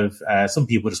a lot of some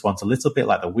people just want a little bit,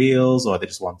 like the wheels, or they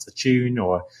just want to tune,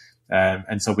 or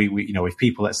and so we if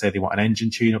people, let's say they want an engine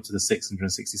tune up to the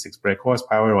 666 brake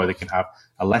horsepower, or they can have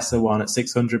a lesser one at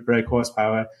 600 brake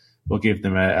horsepower, we'll give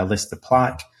them a Lister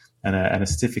plaque and a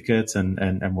certificate, and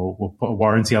we'll put a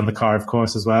warranty on the car, of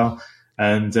course, as well.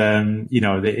 And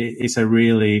it's a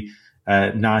really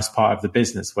nice part of the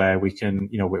business where we can,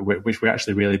 which we're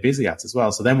actually really busy at as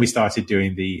well. So then we started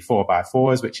doing the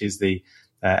 4x4s, which is the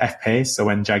F-Pace. So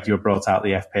when Jaguar brought out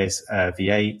the F-Pace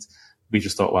V8, we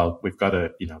just thought, well, we've got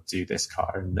to, do this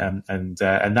car. And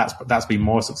that's been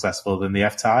more successful than the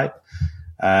F-Type.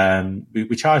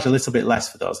 We charged a little bit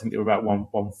less for those. I think they were about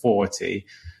 140.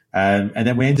 And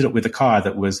then we ended up with a car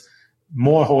that was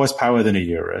more horsepower than a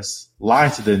Urus,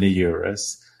 lighter than a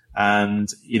Urus, and,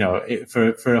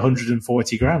 for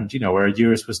 140 grand, where a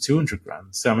Urus was 200 grand.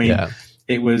 So, I mean,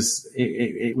 it was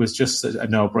just a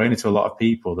no-brainer to a lot of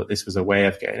people that this was a way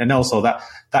of getting, and also that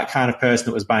kind of person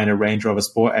that was buying a Range Rover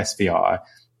Sport SVR,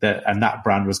 and that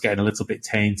brand was getting a little bit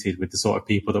tainted with the sort of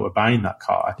people that were buying that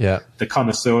car. Yeah. The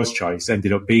connoisseur's choice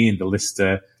ended up being the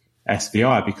Lister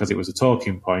SVR because it was a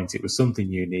talking point. It was something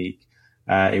unique.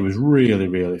 It was really,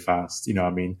 really fast.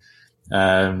 We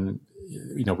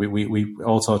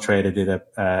Auto Trader did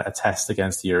a test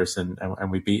against the Urus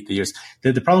and we beat the Urus.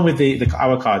 The problem with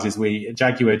our cars is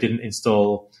Jaguar didn't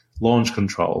install launch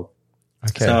control.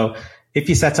 Okay. So if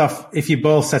you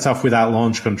both set off without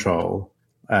launch control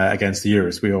against the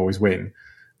Urus, we always win.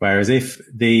 Whereas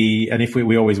we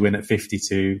always win at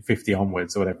 50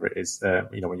 onwards or whatever it is,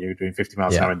 when you're doing 50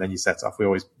 miles an hour and then you set off, we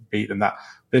always beat them that.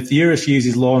 But if the Urus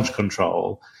uses launch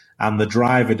control and the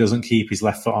driver doesn't keep his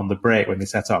left foot on the brake when they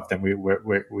set off, then we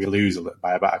lose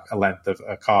by about a length of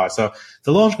a car. So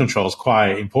the launch control is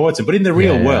quite important. But in the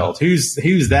real world, who's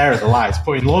there at the lights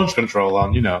putting launch control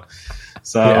on,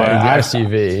 So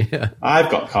SUV. I've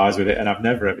got cars with it, and I've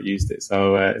never ever used it.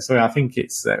 So I think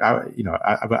it's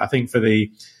I think for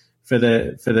the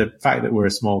fact that we're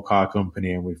a small car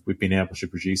company and we've been able to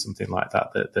produce something like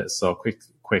that's so quick.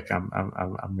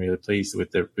 I'm really pleased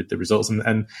with the results,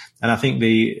 and I think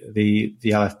the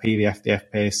LFP, the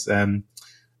F-Pace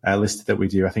listed that we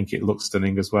do. I think it looks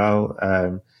stunning as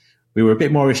well. We were a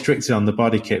bit more restricted on the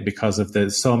body kit because of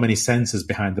there's so many sensors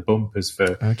behind the bumpers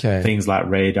for things like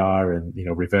radar and,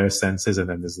 reverse sensors. And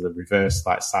then there's the reverse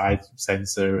like side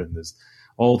sensor, and there's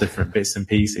all different bits and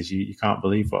pieces. You can't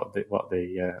believe and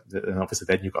obviously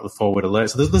then you've got the forward alert.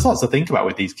 So there's lots to think about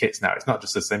with these kits now. It's not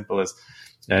just as simple as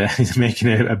making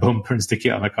a bumper and stick it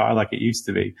on a car like it used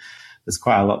to be. There's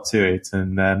quite a lot to it.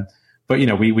 And, but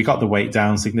we got the weight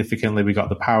down significantly. We got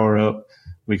the power up.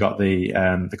 We got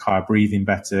the car breathing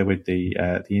better with the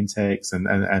intakes and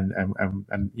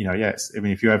yes. I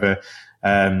mean, if you ever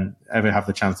have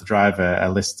the chance to drive a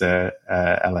Lister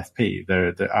LFP,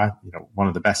 they're one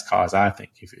of the best cars, I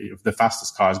think. If the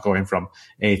fastest car is going from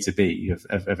A to B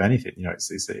of anything,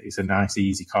 it's a nice,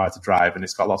 easy car to drive, and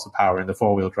it's got lots of power in the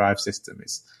 4-wheel drive system.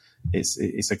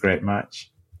 It's a great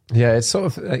match. Yeah, it's sort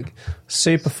of like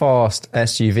super fast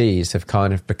SUVs have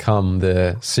kind of become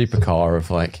the supercar of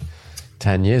like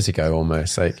 10 years ago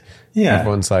almost. Like,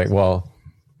 everyone's like, well,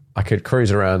 I could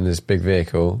cruise around this big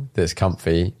vehicle that's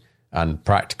comfy and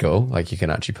practical, like you can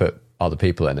actually put other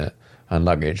people in it and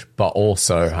luggage, but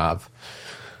also have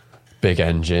big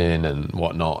engine and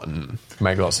whatnot and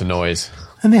make lots of noise.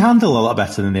 And they handle a lot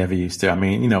better than they ever used to. I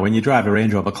mean, when you drive a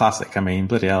Range Rover Classic, I mean,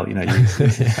 bloody hell,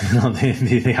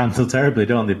 they handle terribly,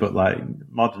 don't they? But like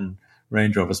modern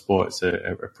Range Rover Sports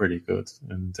are pretty good.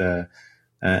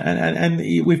 And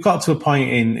we've got to a point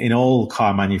in all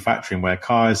car manufacturing where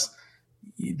cars,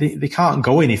 they can't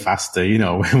go any faster.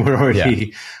 We're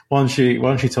already, once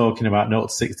you're talking about 0 to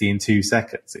 60 in 2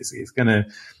 seconds, it's gonna,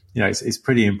 it's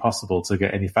pretty impossible to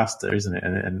get any faster, isn't it?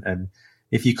 And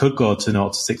if you could go to 0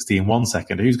 to 60 in 1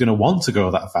 second, who's going to want to go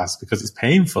that fast? Because it's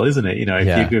painful, isn't it?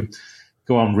 If you could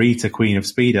go on Rita, Queen of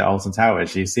Speed at Alton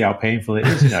Towers, you see how painful it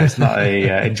is. It's not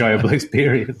a enjoyable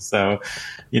experience. So,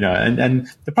 and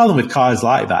the problem with cars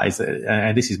like that is that,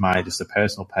 and this is just a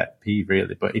personal pet peeve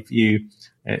really, but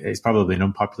it's probably an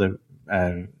unpopular,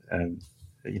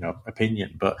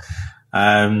 opinion, but,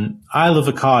 I love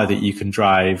a car that you can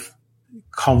drive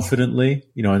confidently,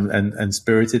 and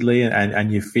spiritedly,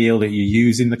 and you feel that you're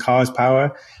using the car's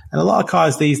power. And a lot of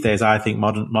cars these days, I think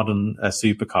modern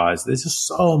supercars, there's just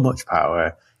so much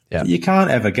power. Yeah. You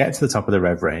can't ever get to the top of the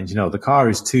rev range. The car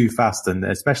is too fast, and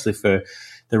especially for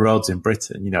the roads in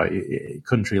Britain,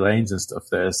 country lanes and stuff,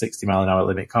 there are 60 mile an hour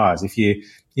limit cars. If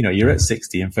you're at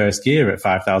 60 in first gear at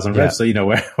 5,000 revs, so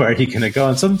where are you going to go?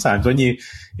 And sometimes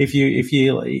if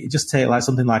you just take like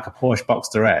something like a Porsche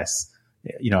Boxster S,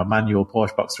 a manual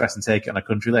Porsche Boxster S and take it on a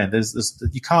country lane,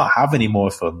 you can't have any more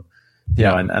fun.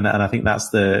 And I think that's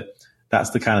the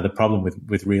kind of the problem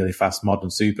with really fast modern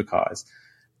supercars.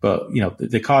 But,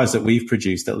 the cars that we've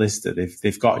produced at Lister,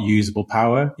 they've got usable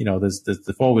power. There's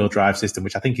the 4-wheel drive system,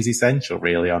 which I think is essential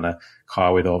really on a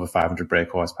car with over 500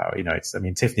 brake horsepower.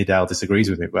 Tiffany Dell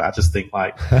disagrees with me, but I just think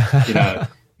like,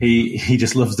 he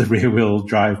just loves the rear wheel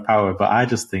drive power. But I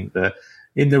just think that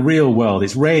in the real world,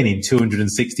 it's raining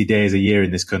 260 days a year in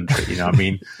this country.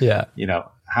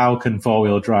 How can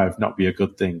 4-wheel drive not be a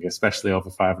good thing, especially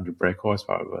over 500 brake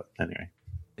horsepower? But anyway.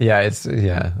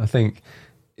 I think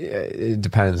it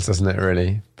depends, doesn't it,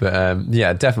 really? But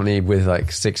definitely with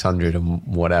like 600 and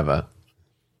whatever,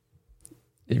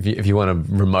 if you want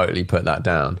to remotely put that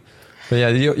down. But yeah,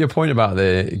 your point about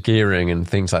the gearing and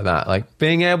things like that, like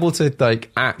being able to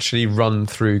like actually run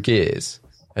through gears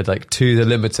at like to the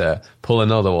limiter, pull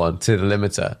another one to the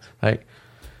limiter, like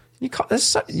you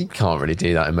can't really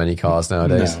do that in many cars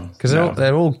nowadays because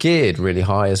they're all geared really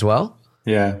high as well.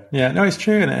 No, it's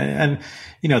true, and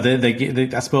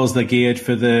I suppose they're geared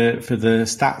for the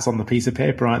stats on the piece of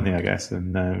paper, aren't they? I guess,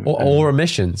 or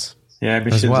emissions. Yeah,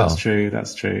 emissions. Well.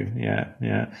 That's true.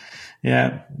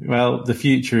 Yeah. Well, the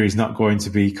future is not going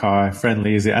to be car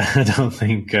friendly, is it? I don't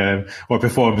think, or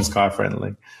performance car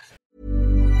friendly.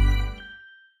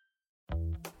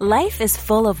 Life is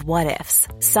full of what ifs.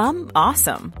 Some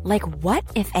awesome, like what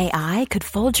if AI could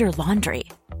fold your laundry?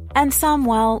 And some,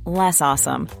 well, less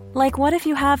awesome. Like what if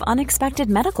you have unexpected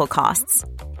medical costs?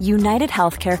 United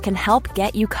Healthcare can help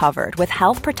get you covered with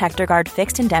Health Protector Guard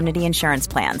fixed indemnity insurance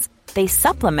plans. They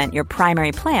supplement your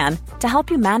primary plan to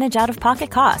help you manage out-of-pocket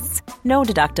costs. No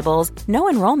deductibles, no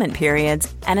enrollment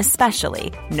periods, and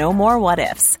especially no more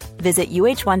what-ifs. Visit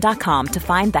UH1.com to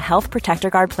find the Health Protector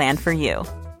Guard plan for you.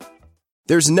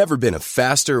 There's never been a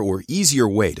faster or easier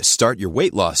way to start your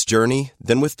weight loss journey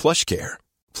than with PlushCare.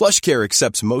 PlushCare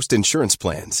accepts most insurance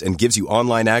plans and gives you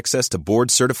online access to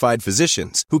board-certified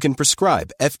physicians who can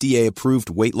prescribe FDA-approved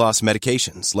weight loss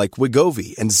medications like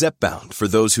Wegovy and Zepbound for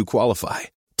those who qualify.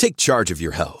 Take charge of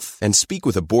your health and speak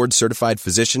with a board-certified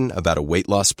physician about a weight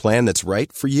loss plan that's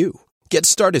right for you. Get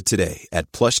started today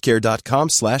at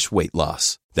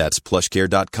plushcare.com/weight-loss. That's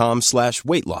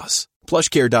plushcare.com/weight-loss.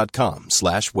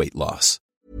 plushcare.com/weight-loss.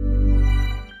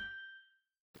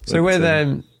 So with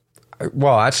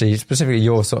well, actually, specifically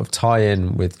your sort of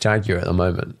tie-in with Jaguar at the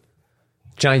moment.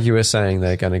 Jaguar saying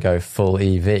they're going to go full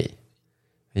EV.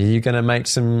 Are you going to make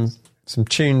some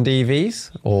tuned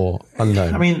EVs or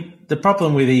unknown? I mean, the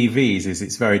problem with EVs is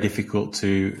it's very difficult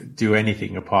to do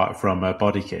anything apart from a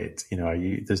body kit. You know,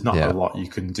 there's not a lot you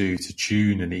can do to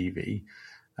tune an EV.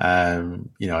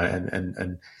 You know,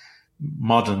 and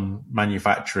modern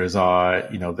manufacturers are,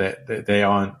 you know, they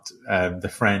aren't the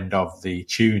friend of the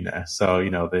tuner. So, you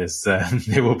know, there's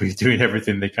they will be doing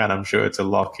everything they can, I'm sure, to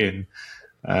lock in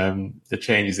the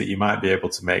changes that you might be able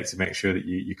to make sure that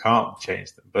you can't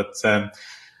change them. But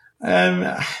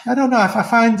I don't know.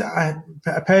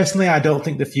 Personally, I don't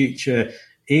think the future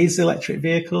is electric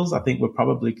vehicles. I think we're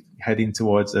probably heading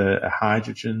towards a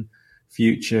hydrogen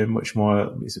future, much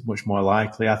more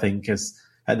likely. I think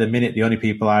at the minute, the only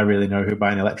people I really know who are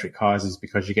buying electric cars is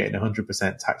because you're getting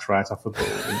 100% tax write-off in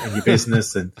your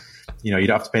business, and you know you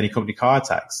don't have to pay any company car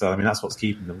tax. So I mean, that's what's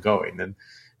keeping them going. And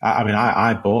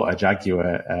I bought a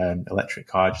Jaguar electric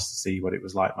car just to see what it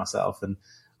was like myself, and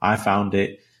I found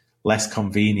it less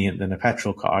convenient than a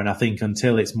petrol car. And I think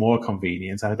until it's more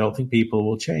convenient, I don't think people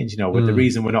will change. You know, the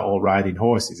reason we're not all riding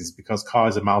horses is because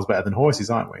cars are miles better than horses,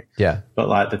 aren't we? Yeah. But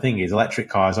like the thing is, electric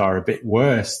cars are a bit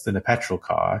worse than a petrol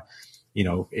car, you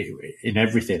know, in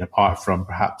everything apart from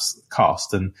perhaps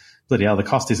cost. And bloody hell, the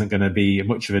cost isn't going to be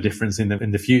much of a difference in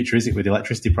the future, is it? With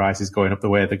electricity prices going up the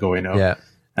way they're going up. Yeah.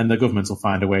 And the government will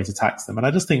find a way to tax them. And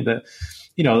I just think that,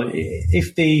 you know,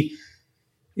 if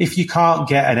you can't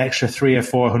get an extra 300 or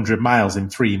 400 miles in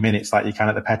 3 minutes like you can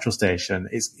at the petrol station,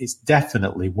 it's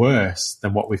definitely worse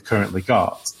than what we've currently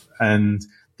got. And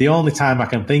the only time I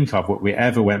can think of what we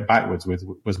ever went backwards with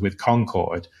was with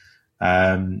Concorde.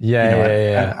 And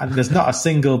there's not a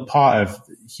single part of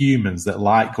humans that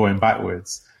like going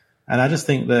backwards. And I just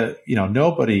think that, you know,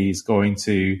 nobody's going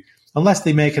to, unless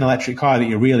they make an electric car that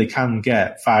you really can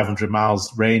get 500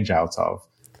 miles range out of,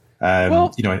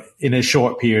 you know, in a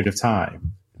short period of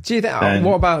time. Do you think,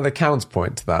 what about the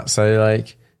counterpoint to that? So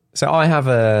I have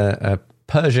a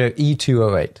Peugeot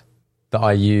E208 that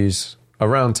I use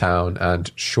around town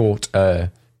and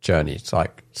shorter journeys,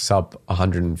 like sub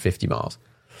 150 miles.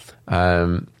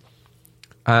 And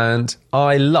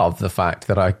I love the fact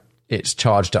that it's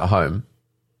charged at home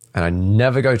and I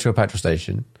never go to a petrol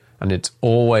station and it's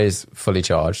always fully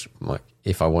charged, like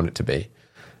if I want it to be.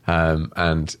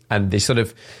 And they sort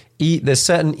of, there's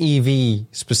certain EV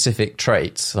specific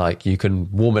traits, like you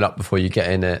can warm it up before you get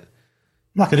in it.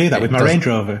 I can do that with my Range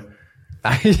Rover.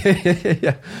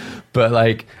 Yeah.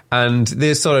 But and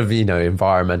there's sort of, you know,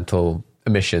 environmental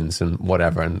emissions and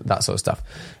whatever and that sort of stuff.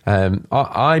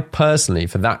 I personally,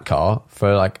 for that car,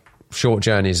 for like short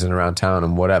journeys and around town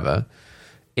and whatever,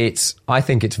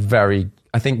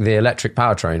 I think the electric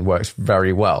powertrain works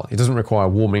very well. It doesn't require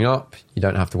warming up. You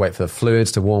don't have to wait for the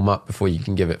fluids to warm up before you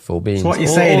can give it full beans. So what you're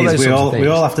saying is we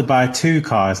all have to buy 2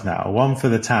 cars now, one for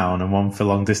the town and one for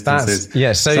long distances.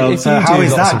 So how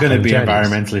is that going to be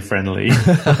environmentally friendly?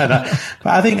 But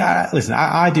I think, listen,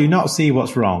 I do not see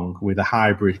what's wrong with a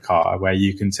hybrid car where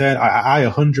you can turn. I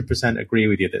 100% agree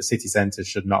with you that city centres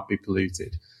should not be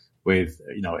polluted with,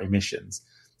 you know, emissions.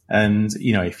 And,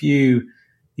 you know,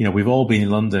 you know, we've all been in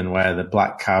London where the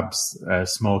black cabs are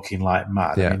smoking like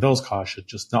mad. Yeah. I mean, those cars should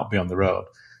just not be on the road.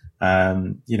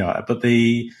 You know, but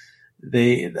a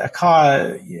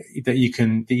car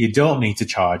that you don't need to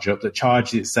charge up, that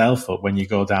charges itself up when you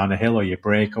go down a hill or you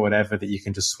brake or whatever, that you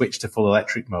can just switch to full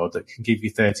electric mode, that can give you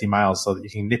 30 miles so that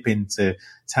you can nip into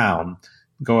town,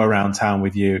 go around town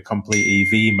with your complete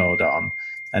EV mode on,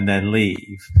 and then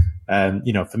leave.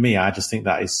 You know, for me, I just think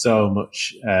that is so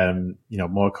much, you know,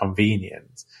 more convenient,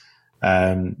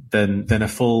 than a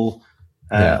full,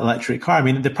 electric car. I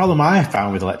mean, the problem I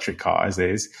found with electric cars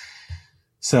is,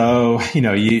 so, you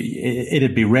know,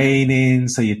 it'd be raining.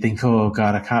 So you'd think, oh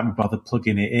God, I can't be bothered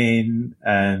plugging it in.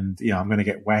 And, you know, I'm going to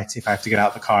get wet if I have to get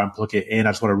out the car and plug it in. I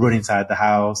just want to run inside the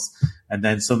house. And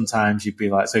then sometimes you'd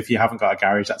be like, so if you haven't got a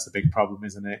garage, that's a big problem,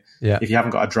 isn't it? Yeah. If you haven't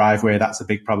got a driveway, that's a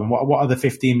big problem. What are the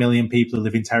 15 million people who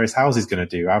live in terrace houses going to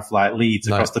do? Have like leads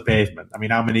across the pavement? I mean,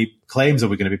 how many claims are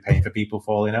we going to be paying for people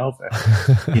falling over?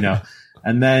 You know?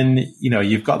 And then, you know,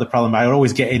 you've got the problem. I would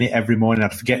always get in it every morning.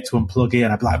 I'd forget to unplug it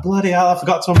and I'd be like, bloody hell, I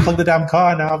forgot to unplug the damn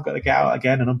car. Now I've got to get out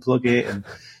again and unplug it. And,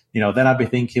 you know, then I'd be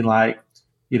thinking like,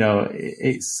 you know,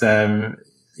 it's,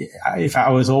 if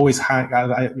I was always,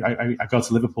 I go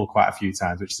to Liverpool quite a few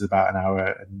times, which is about an hour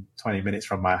and 20 minutes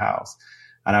from my house.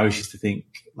 And I always used to think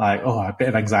like, oh, a bit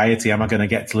of anxiety. Am I going to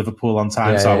get to Liverpool on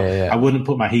time? I wouldn't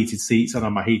put my heated seats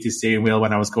on my heated steering wheel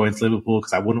when I was going to Liverpool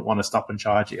because I wouldn't want to stop and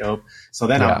charge it up. So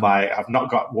then I'm like, I've not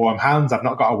got warm hands. I've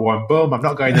not got a warm bum. I'm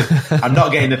not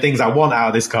getting the things I want out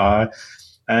of this car.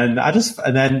 And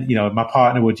then, you know, my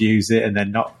partner would use it and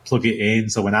then not plug it in.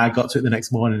 So when I got to it the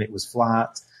next morning, it was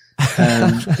flat.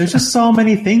 There's just so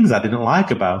many things I didn't like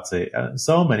about it.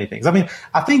 So many things. I mean,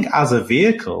 I think as a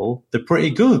vehicle, they're pretty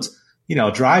good. You know,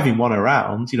 driving one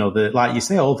around, you know, like you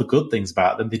say, all the good things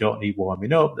about them. They don't need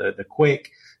warming up. They're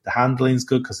quick. The handling's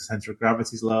good because the center of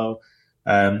gravity is low.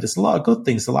 There's a lot of good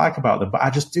things to like about them, but I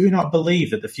just do not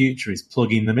believe that the future is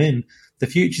plugging them in. The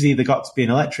future's either got to be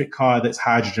an electric car that's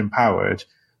hydrogen powered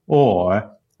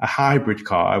or a hybrid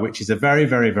car, which is a very,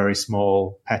 very, very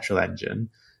small petrol engine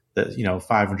that, you know,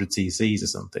 500 cc's or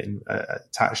something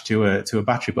attached to a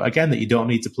battery. But again, that you don't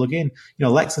need to plug in. You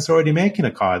know, Lexus are already making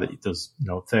a car that does, you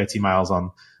know, 30 miles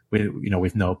on with, you know,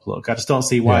 with no plug. I just don't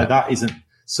see why that isn't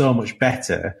so much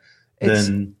better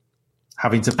than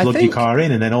having to plug your car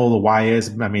in and then all the wires.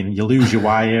 I mean, you lose your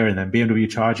wire and then BMW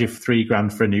charge you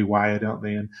 $3,000 for a new wire, don't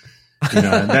they? And, you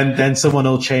know, and then someone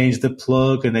will change the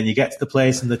plug and then you get to the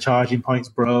place and the charging point's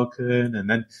broken and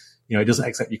then, you know, it doesn't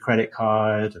accept your credit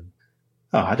card and,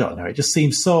 I don't know. It just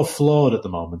seems so flawed at the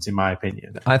moment, in my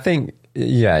opinion. I think,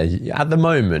 at the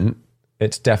moment,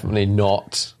 it's definitely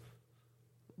not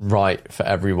right for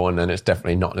everyone, and it's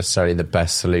definitely not necessarily the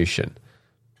best solution.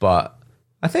 But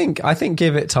I think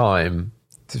give it time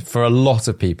for a lot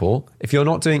of people. If you're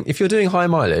doing high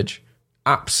mileage,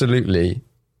 absolutely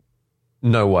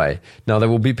no way. Now there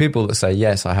will be people that say,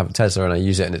 yes, I have a Tesla and I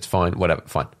use it and it's fine, whatever,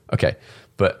 fine, okay.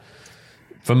 But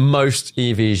for most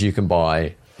EVs you can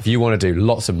buy, if you want to do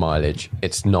lots of mileage,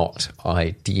 it's not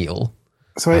ideal.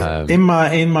 So in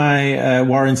my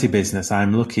warranty business,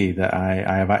 I'm lucky that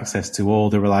I have access to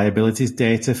all the reliabilities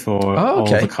data for all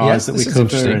the cars that we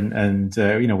cover, and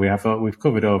you know, we've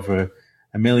covered over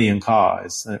 1 million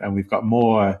cars, and we've got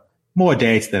more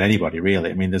data than anybody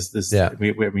really. I mean,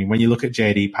 I mean, when you look at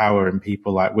JD Power and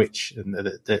people like Which and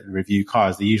that review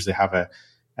cars, they usually have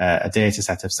a data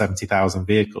set of 70,000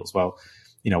 vehicles. Well,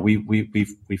 you know,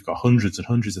 we've got hundreds and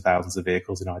hundreds of thousands of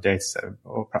vehicles in our data set,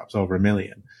 or perhaps over 1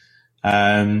 million.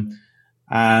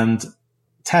 And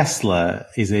Tesla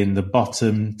is in the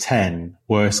bottom 10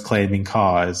 worst claiming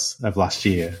cars of last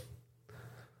year.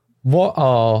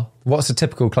 What's a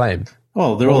typical claim?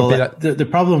 Well, they're all the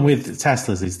problem with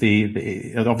Teslas is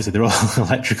obviously they're all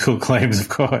electrical claims, of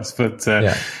course, but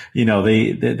you know,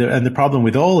 the problem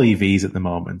with all EVs at the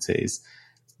moment is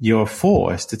you're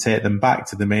forced to take them back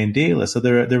to the main dealer. So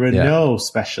there are no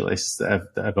specialists that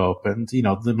have opened. You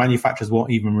know, the manufacturers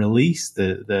won't even release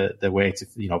the way to,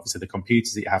 you know, obviously the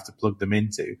computers that you have to plug them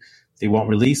into. They won't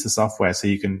release the software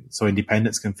so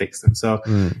independents can fix them. So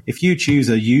if you choose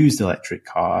a used electric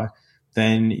car,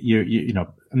 then you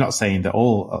know, I'm not saying that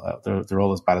they're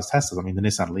all as bad as Teslas. I mean, the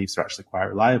Nissan Leafs are actually quite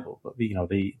reliable, but you know,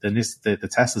 the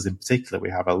Teslas in particular, we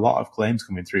have a lot of claims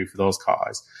coming through for those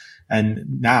cars.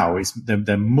 And now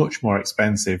they're much more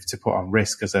expensive to put on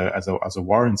risk as a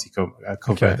warranty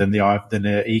cover than they are than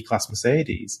an E-Class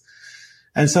Mercedes.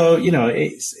 And so, you know,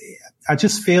 I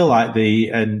just feel like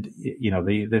the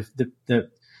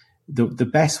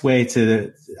best way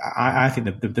I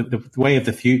think the way of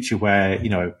the future where, you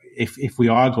know, if we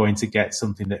are going to get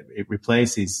something that it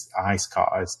replaces ICE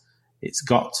cars, it's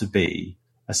got to be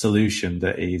a solution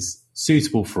that is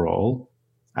suitable for all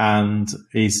and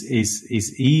is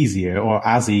easier or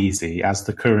as easy as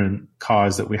the current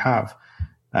cars that we have.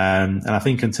 And I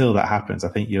think until that happens, I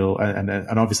think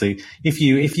and obviously if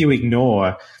you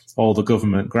ignore all the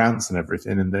government grants and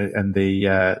everything and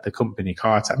the company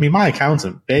car tax. I mean, my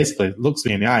accountant basically looks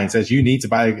me in the eye and says, you need to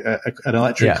buy an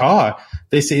electric car.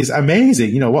 This is amazing.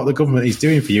 You know, what the government is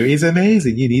doing for you is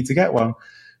amazing. You need to get one.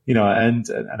 You know, and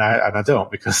I don't,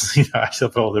 because, you know, I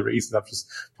for all the reasons I've just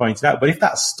pointed out. But if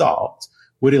that stopped,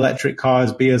 would electric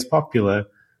cars be as popular?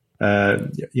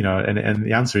 You know, and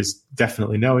the answer is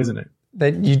definitely no, isn't it?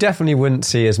 You definitely wouldn't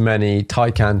see as many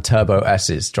Taycan Turbo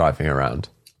S's driving around.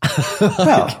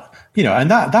 Well, you know, and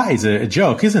that is a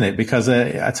joke, isn't it? Because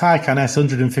a Taycan S,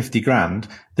 150 grand,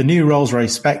 the new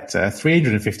Rolls-Royce Spectre,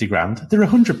 350 grand, they're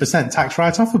 100% tax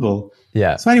write-offable.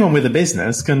 Yeah. So anyone with a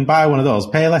business can buy one of those,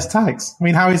 pay less tax. I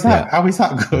mean, how is that? Yeah. How is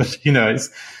that good? You know,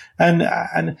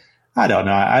 and I don't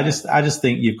know. I just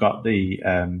think you've got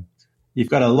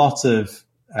a lot of,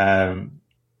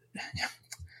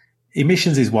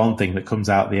 emissions is one thing that comes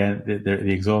out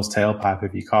the exhaust tailpipe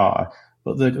of your car.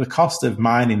 But the cost of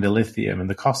mining the lithium and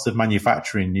the cost of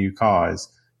manufacturing new cars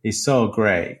is so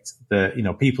great that, you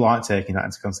know, people aren't taking that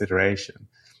into consideration.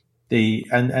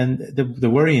 the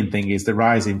worrying thing is the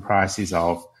rising prices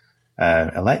of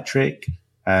electric,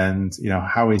 and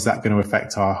how is that going to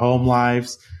affect our home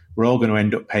lives? We're all going to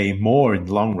end up paying more in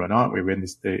the long run, aren't we? When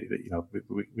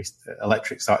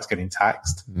electric starts getting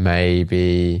taxed.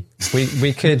 Maybe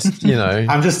we could,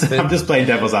 I'm just playing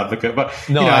devil's advocate, but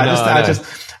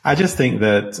I just think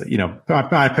that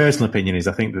my personal opinion is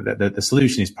I think that the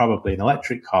solution is probably an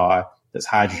electric car that's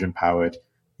hydrogen powered.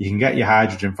 You can get your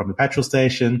hydrogen from the petrol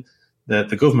station.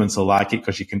 The governments will like it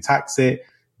because you can tax it.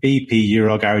 BP,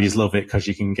 Euro garages love it because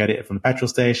you can get it from the petrol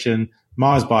station.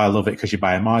 Mars Bar love it because you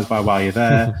buy a Mars Bar while you're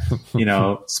there.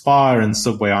 Spar and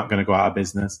Subway aren't going to go out of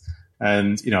business.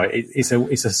 And,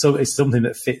 it's something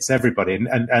that fits everybody.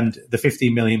 And the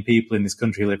 15 million people in this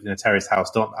country who live in a terrace house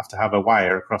don't have to have a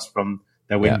wire across from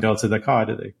their window to their car,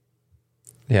 do they?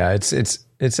 Yeah, it's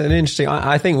an interesting,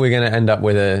 I think we're going to end up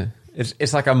with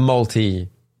it's like a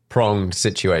multi-pronged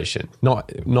situation,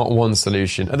 not one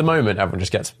solution. At the moment, everyone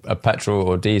just gets a petrol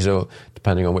or diesel,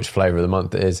 depending on which flavour of the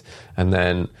month it is, and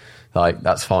then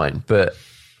that's fine. But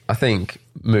I think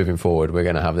moving forward, we're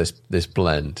going to have this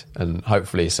blend and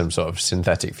hopefully some sort of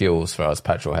synthetic fuels for us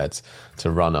petrol heads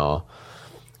to run our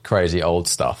crazy old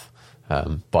stuff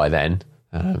by then.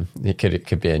 It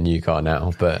could be a new car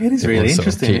now, but it is really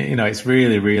interesting. It's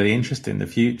really, really interesting, the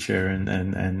future and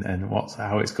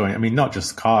how it's going. I mean, not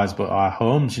just cars, but our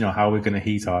homes, how we're going to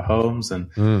heat our homes and,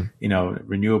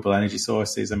 renewable energy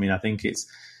sources. I mean, I think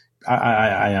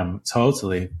I am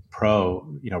totally pro,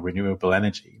 renewable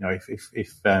energy. If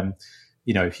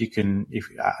you can,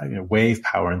 wave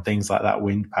power and things like that,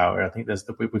 wind power, I think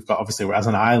we've got, obviously, as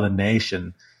an island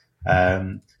nation,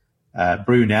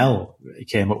 Brunel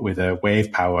came up with a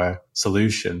wave power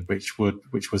solution, which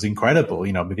was incredible.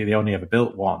 Maybe they only ever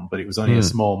built one, but it was only a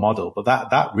small model, but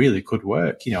that really could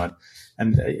work,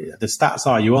 and the stats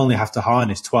are you only have to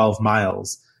harness 12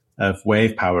 miles of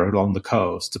wave power along the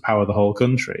coast to power the whole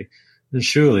country. And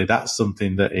surely that's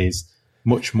something that is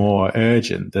much more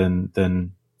urgent than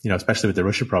especially with the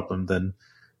Russia problem, than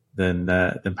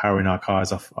powering our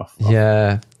cars off.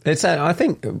 Yeah, it's. I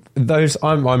think those.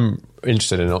 I'm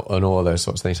interested in all of those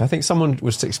sorts of things. I think someone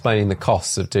was explaining the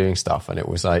costs of doing stuff, and it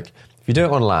was like, if you do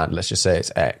it on land, let's just say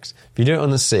it's X. If you do it on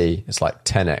the sea, it's like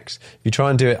 10X. If you try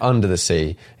and do it under the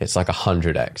sea, it's like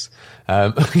 100X,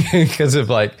 because of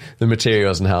the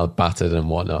materials and how battered and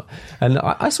whatnot. And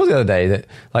I saw the other day that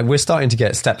we're starting to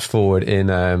get steps forward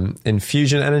in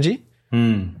fusion energy,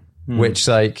 which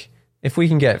if we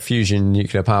can get fusion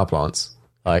nuclear power plants,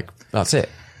 that's it.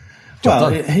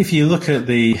 Well, if you look at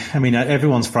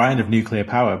everyone's frightened of nuclear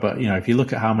power, but, if you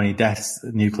look at how many deaths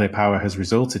nuclear power has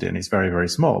resulted in, it's very, very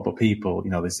small. But people,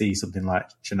 they see something like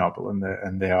Chernobyl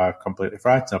and they are completely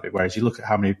frightened of it. Whereas you look at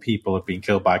how many people have been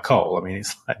killed by coal.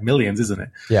 it's like millions, isn't it?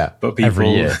 Yeah. But people,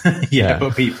 every year.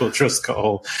 But people trust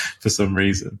coal for some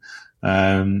reason.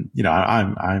 I'm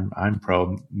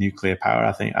pro nuclear power.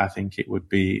 I think it would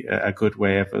be a good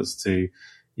way of us to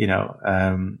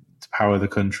to power the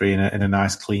country in a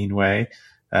nice, clean way.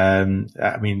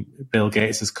 Bill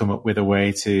Gates has come up with a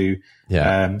way to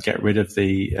get rid of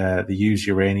the used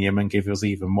uranium and give us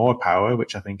even more power,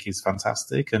 which I think is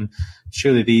fantastic. And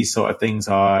surely these sort of things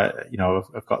are,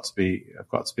 have got to be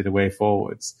the way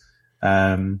forwards.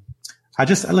 I'm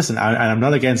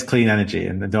not against clean energy,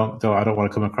 and I don't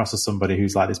want to come across as somebody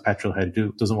who's like this petrol head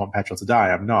who doesn't want petrol to die.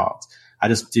 I'm not. I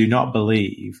just do not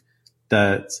believe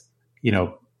that,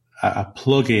 a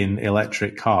plug-in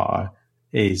electric car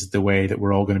is the way that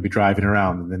we're all going to be driving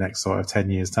around in the next sort of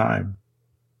 10 years' time.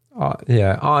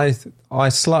 I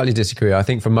slightly disagree. I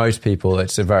think for most people,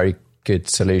 it's a very good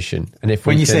solution. And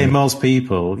when you say most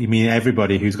people, you mean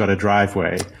everybody who's got a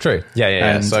driveway. True.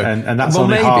 Yeah. And that's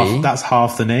that's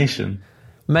half the nation.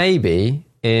 Maybe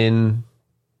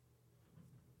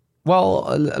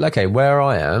where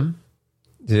I am,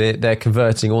 they're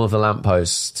converting all of the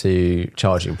lampposts to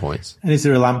charging points. And is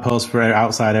there a lamppost for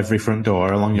outside every front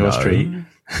door along your street?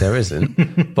 There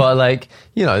isn't. But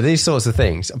these sorts of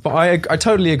things. But I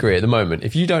totally agree at the moment.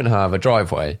 If you don't have a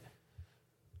driveway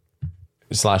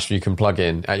 / you can plug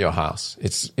in at your house,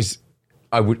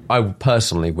 I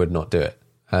personally would not do it.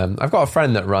 I've got a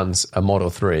friend that runs a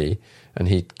Model 3 and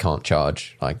he can't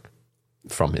charge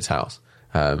from his house.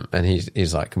 And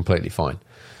he's completely fine.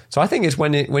 So I think it's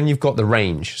when you've got the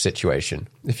range situation.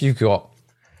 If you've got,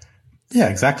 yeah,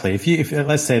 exactly. If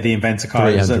let's say the Inventor car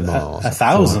is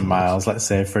 1,000 miles, let's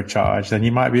say, for a charge, then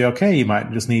you might be okay. You might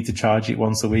just need to charge it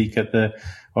once a week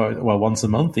once a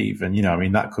month even.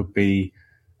 That could be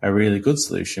a really good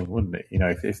solution, wouldn't it?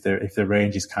 If the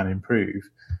ranges can improve.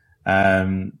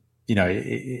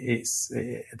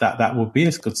 that would be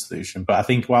a good solution. But I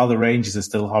think while the ranges are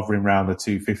still hovering around the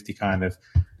 250 kind of,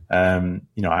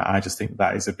 I just think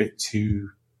that is a bit too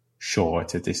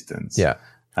short a distance. Yeah.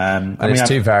 And it's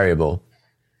too variable.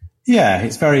 Yeah,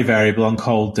 it's very variable on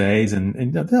cold days,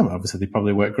 and obviously they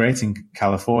probably work great in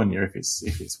California if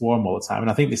it's warm all the time. And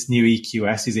I think this new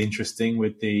EQS is interesting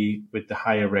with the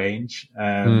higher range,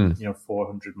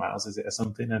 400 miles is it or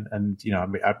something, and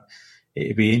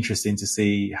it'd be interesting to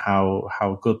see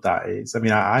how good that is. I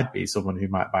mean, I'd be someone who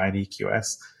might buy an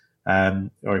EQS,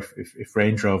 or if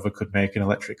Range Rover could make an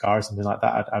electric car or something like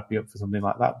that, I'd be up for something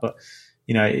like that. But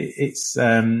it's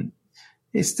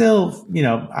still,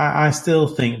 I still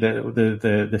think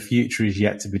that the future is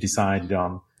yet to be decided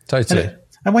on. Totally.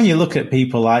 And when you look at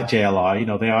people like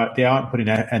JLR, they aren't putting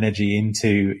energy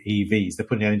into EVs; they're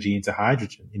putting energy into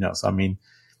hydrogen. So I mean,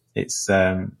 it's.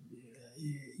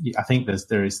 I think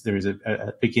there is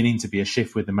a beginning to be a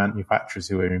shift with the manufacturers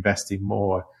who are investing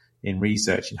more in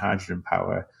research in hydrogen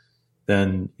power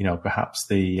than perhaps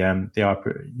they are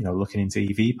looking into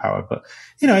EV power. But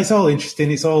it's all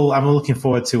interesting. I'm looking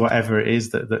forward to whatever it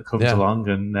is that comes along,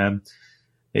 and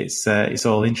it's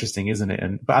all interesting, isn't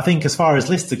it? But I think as far as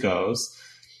Lister goes,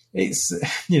 it's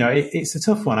a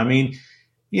tough one. I mean,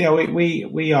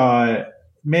 we are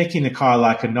making a car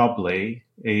like a Nobly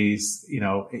is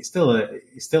it's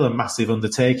still a massive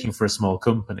undertaking for a small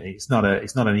company. It's not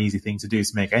an easy thing to do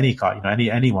to make any car.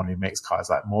 Anyone who makes cars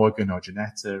like Morgan or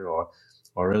Ginetta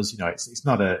or us, it's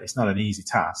not an easy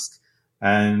task.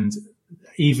 And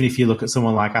even if you look at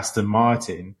someone like Aston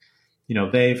Martin,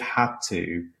 they've had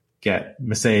to get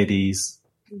Mercedes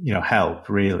help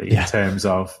really in terms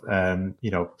of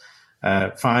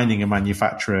finding a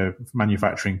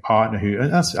manufacturing partner who,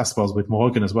 and I suppose with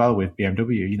Morgan as well, with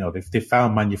BMW, they've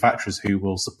found manufacturers who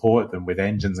will support them with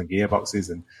engines and gearboxes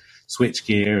and switch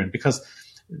gear. And because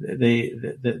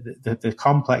the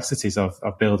complexities of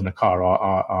building a car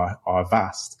are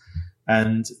vast,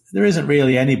 and there isn't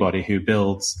really anybody who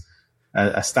builds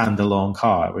a standalone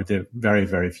car, with the very,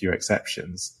 very few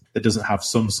exceptions, that doesn't have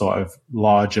some sort of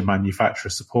larger manufacturer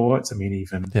support. I mean,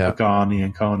 even Pagani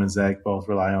and Koenigsegg both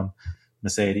rely on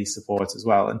Mercedes support as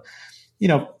well. And,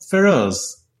 for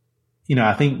us,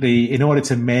 I think in order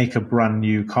to make a brand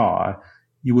new car,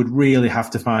 you would really have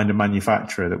to find a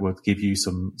manufacturer that would give you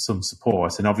some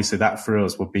support. And obviously that for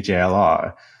us would be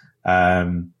JLR.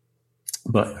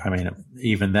 But I mean,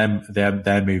 even them,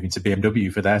 they're moving to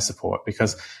BMW for their support,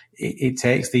 because it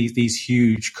takes these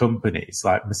huge companies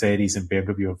like Mercedes and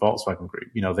BMW and Volkswagen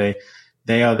Group.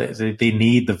 They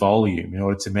need the volume in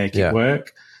order to make it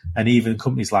work. And even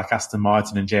companies like Aston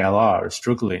Martin and JLR are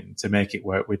struggling to make it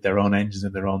work with their own engines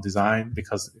and their own design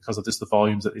because of just the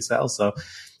volumes that they sell. So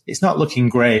it's not looking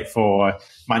great for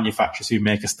manufacturers who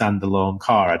make a standalone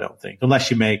car, I don't think,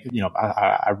 unless you make,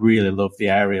 I really love the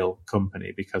Ariel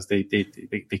company because they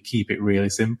keep it really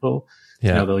simple.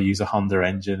 Yeah. They'll use a Honda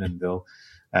engine and they'll,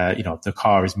 the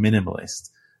car is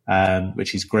minimalist,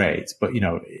 which is great. But,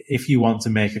 if you want to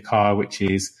make a car which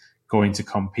is going to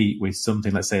compete with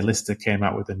something, let's say Lister came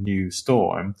out with a new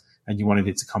Storm and you wanted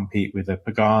it to compete with a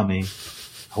Pagani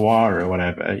Huayra or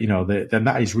whatever, then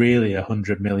that is really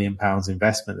 £100 million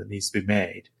investment that needs to be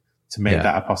made to make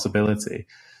that a possibility.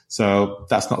 So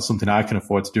that's not something I can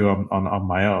afford to do on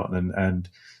my own. And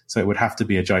so it would have to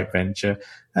be a joint venture.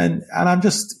 And I'm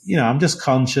just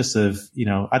conscious of,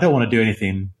 I don't want to do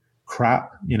anything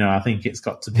crap. I think it's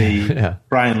got to be,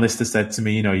 Brian Lister said to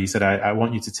me, he said, I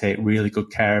want you to take really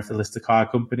good care of the Lister Car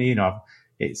Company.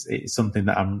 It's something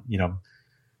that I'm,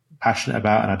 passionate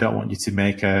about, and I don't want you to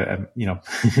make kind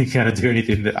of do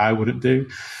anything that I wouldn't do.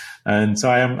 And so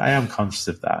I am conscious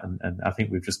of that. And I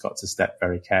think we've just got to step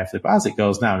very carefully. But as it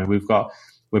goes now, I mean,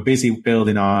 we're busy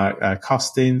building our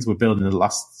costings. We're building the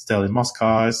last Stirling Moss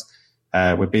cars.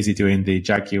 We're busy doing the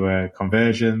Jaguar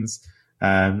conversions.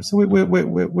 So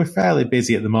we're fairly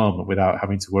busy at the moment without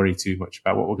having to worry too much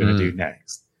about what we're going to do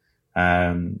next.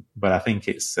 But I think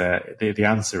it's the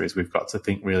answer is we've got to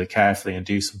think really carefully and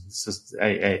do something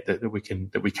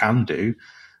that we can do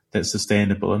that's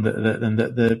sustainable and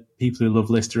that the people who love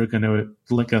Lister are going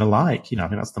to like. I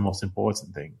think that's the most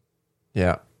important thing.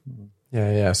 Yeah.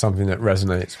 Something that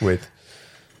resonates with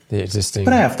the existing.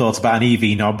 But I have thought about an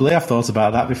EV Nobly. I've thought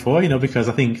about that before. Because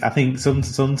I think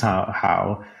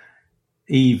somehow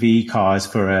EV cars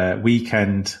for a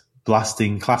weekend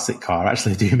blasting classic car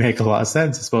actually do make a lot of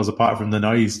sense, I suppose, apart from the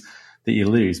noise that you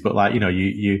lose. But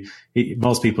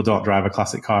most people don't drive a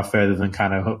classic car further than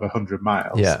kind of 100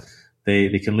 miles. Yeah.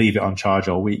 They can leave it on charge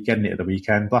all week, get in it at the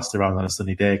weekend, blast around on a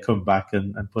sunny day, come back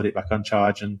and put it back on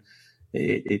charge. And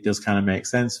it does kind of make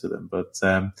sense for them. But,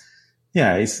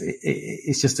 yeah,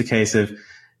 it's just a case of,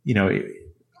 you know,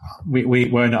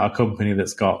 we're not a company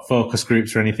that's got focus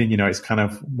groups or anything. You know, it's kind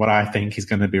of what I think is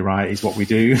going to be right is what we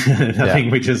do. I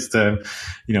think we just, you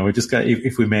know, we just got,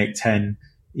 if we make 10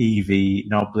 EV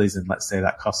Nobblies and let's say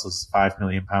that costs us £5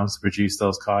 million to produce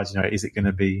those cars, you know, is it going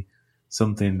to be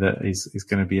something that is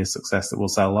going to be a success that we'll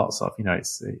sell lots of? You know,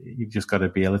 you've just got to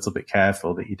be a little bit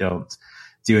careful that you don't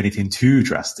do anything too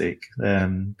drastic,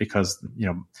 because, you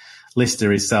know,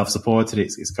 Lister is self-supported.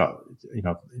 It's got, you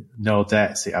know, no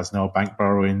debts. It has no bank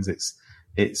borrowings.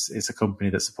 It's a company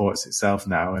that supports itself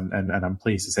now. And I'm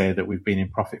pleased to say that we've been in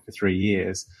profit for 3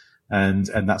 years, and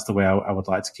that's the way I would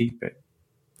like to keep it.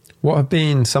 What have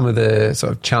been some of the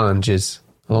sort of challenges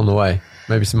along the way?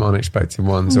 Maybe some unexpected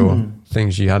ones or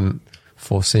things you hadn't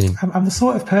foreseen. I'm the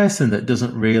sort of person that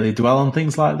doesn't really dwell on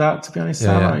things like that, to be honest.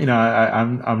 Yeah. You know,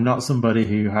 I'm not somebody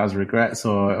who has regrets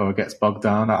or gets bogged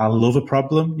down. I love a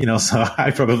problem, you know, so I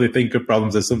probably think of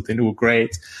problems as something, oh,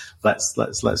 great, let's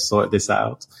sort this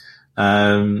out.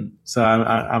 So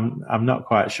I'm not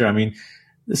quite sure. I mean,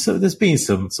 there's been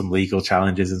some legal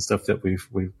challenges and stuff that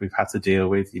we've had to deal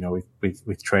with, you know,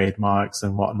 with trademarks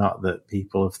and whatnot, that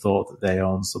people have thought that they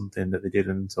own something that they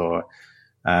didn't, or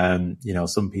you know,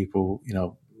 some people, you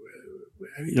know,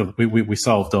 we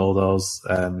solved all those,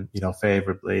 you know,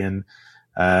 favorably. And,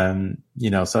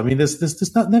 you know, so, I mean,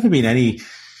 there's never been any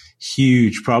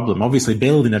huge problem. Obviously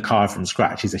building a car from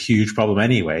scratch is a huge problem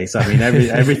anyway. So, I mean,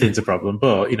 everything's a problem,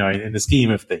 but, you know, in the scheme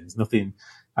of things, nothing,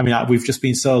 I mean, we've just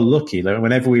been so lucky that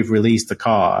whenever we've released a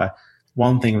car,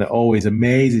 one thing that always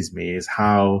amazes me is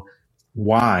how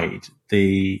wide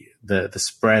the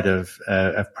spread of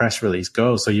press release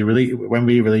goes. So when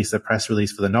we released a press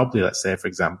release for the Nobly, let's say, for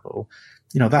example,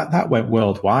 you know, that went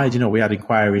worldwide. You know, we had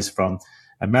inquiries from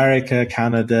America,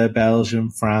 Canada,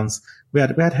 Belgium, France. We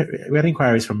had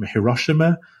inquiries from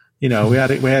Hiroshima. You know, we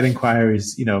had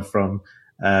inquiries, you know, from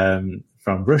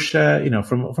Russia, you know,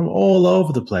 from all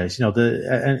over the place, you know,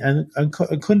 and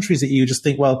countries that you just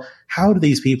think, well, how do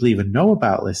these people even know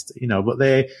about Lister? You know, but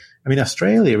I mean,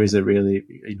 Australia is a really,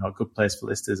 you know, a good place for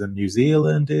Listers, and New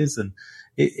Zealand is, and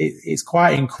it's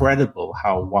quite incredible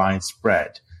how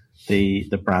widespread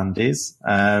the brand is.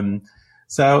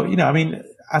 So, you know, I mean,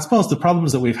 I suppose the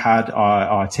problems that we've had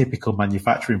are typical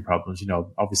manufacturing problems. You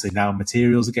know, obviously now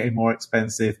materials are getting more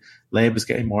expensive, labor's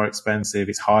getting more expensive.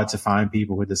 It's hard to find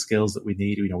people with the skills that we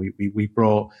need. You know, we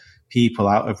brought people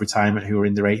out of retirement who were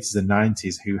in their 80s and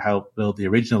 90s who helped build the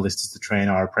original Listers to train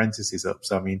our apprentices up.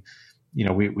 So, I mean, you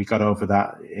know, we got over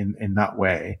that in that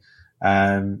way.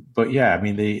 But yeah, I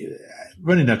mean,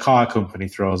 running a car company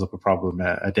throws up a problem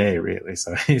a day, really.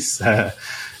 So it's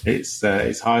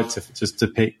hard to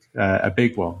pick a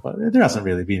big one, but there hasn't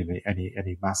really been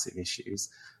any massive issues.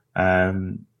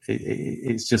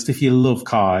 It's just, if you love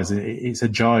cars, it's a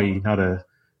joy, not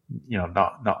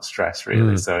stress,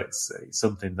 really. So it's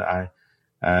something that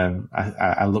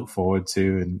I look forward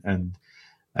to, and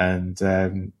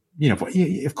you know, but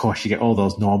of course you get all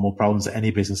those normal problems that any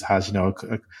business has. You know,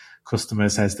 a customer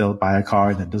says they'll buy a car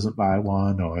and then doesn't buy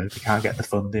one, or they can't get the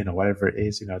funding, or whatever it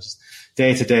is. You know, just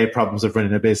day-to-day problems of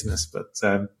running a business. But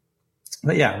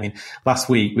yeah, I mean, last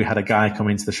week we had a guy come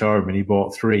into the showroom and he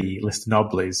bought 3 Lister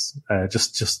Nobblies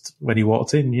just when he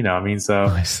walked in. You know, I mean, so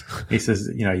nice. He says,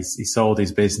 you know, he sold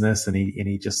his business, and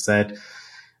he just said,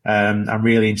 I'm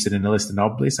really interested in a Lister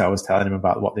Nobly. So I was telling him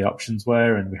about what the options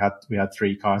were, and we had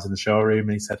 3 cars in the showroom,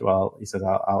 and he said,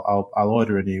 I'll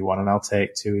order a new one and I'll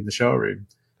take 2 in the showroom.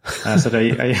 And I said,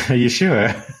 are you sure?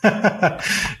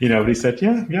 You know, but he said,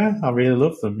 yeah, I really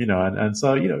love them, you know, and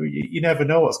so, you know, you never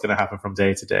know what's going to happen from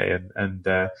day to day. And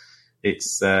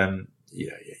it's,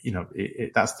 you know,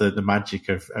 that's the magic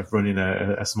of running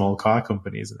a small car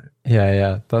company, isn't it?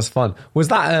 Yeah, that's fun. Was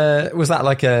that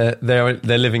like they're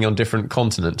living on different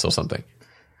continents or something?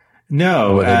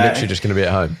 No, or they're literally just going to be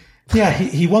at home. Yeah,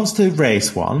 he wants to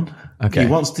race one. Okay, he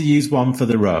wants to use one for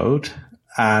the road,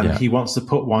 and he wants to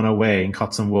put one away in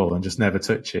cotton wool and just never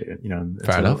touch it. You know,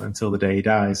 until the day he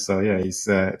dies. So yeah, he's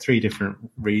 3 different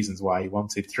reasons why he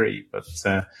wanted 3, but.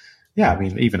 Yeah, I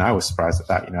mean, even I was surprised at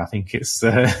that. You know, I think it's,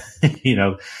 you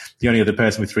know, the only other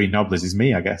person with 3 Nobblies is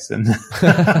me, I guess. And,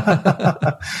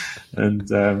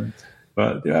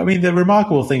 but I mean, the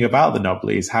remarkable thing about the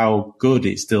Nobly is how good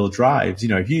it still drives. You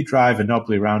know, if you drive a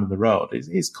Nobly around on the road,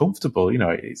 it's comfortable. You know,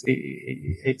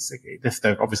 obviously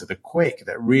they're quick.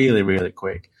 They're really, really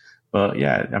quick. But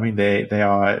yeah, I mean, they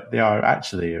are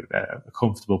actually a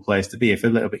comfortable place to be. If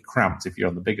they're a little bit cramped if you're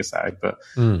on the bigger side, but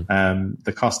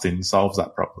the costing solves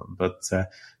that problem. But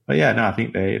yeah, no, I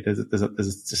think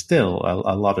there's still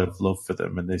a lot of love for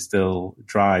them, and they still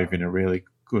drive in a really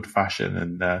good fashion.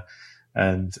 And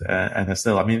and are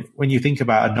still. I mean, when you think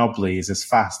about a Nobly is as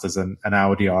fast as an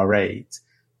Audi R8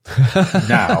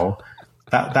 now.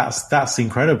 That's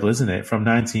incredible, isn't it? From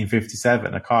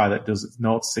 1957, a car that does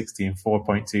 0 to 60 in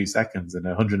 4.2 seconds and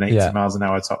 180 miles an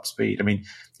hour top speed. I mean,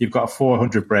 you've got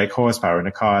 400 brake horsepower in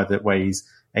a car that weighs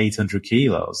 800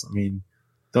 kilos. I mean,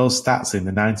 those stats in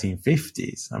the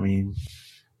 1950s. I mean,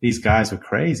 these guys were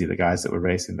crazy, the guys that were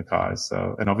racing the cars.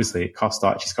 So, and obviously it cost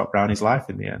Archie Scott Brown his life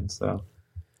in the end. So,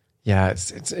 yeah,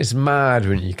 it's mad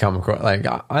when you come across, like,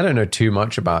 I don't know too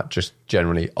much about just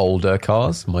generally older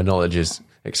cars. My knowledge is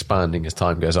expanding as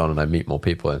time goes on and I meet more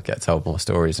people and get told more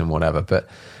stories and whatever. But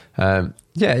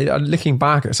looking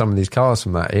back at some of these cars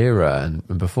from that era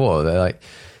and before,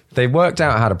 they worked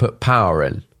out how to put power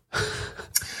in.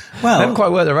 Well, they didn't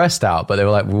quite work the rest out, but they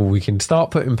were like, well, we can start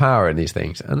putting power in these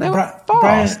things. And they were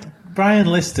fast. Brian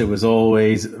Lister was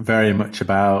always very much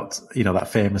about, that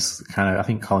famous kind of, I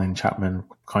think Colin Chapman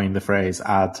coined the phrase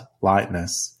add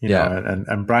lightness, know,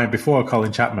 and Brian, before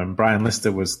Colin Chapman, Brian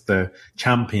Lister was the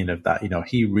champion of that.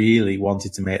 He really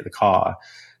wanted to make the car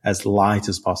as light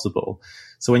as possible.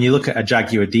 So when you look at a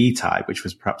Jaguar D-Type, which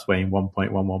was perhaps weighing 1.1,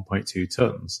 1.2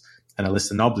 tons, and a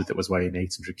Lister Nobly that was weighing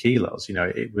 800 kilos,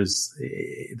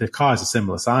 the cars are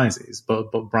similar sizes,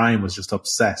 but Brian was just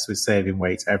obsessed with saving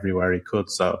weight everywhere he could.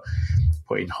 So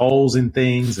putting holes in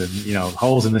things and,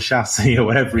 holes in the chassis or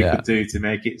whatever he could do to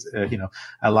make it,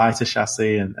 a lighter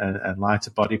chassis and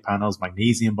lighter body panels,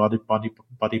 magnesium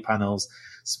body panels,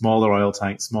 smaller oil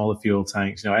tanks, smaller fuel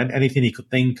tanks, and anything he could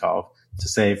think of to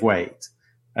save weight.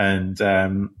 And,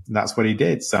 that's what he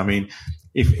did. So, I mean,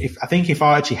 if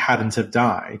Archie hadn't have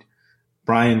died,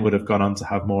 Brian would have gone on to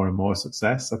have more and more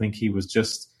success. I think he was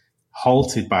just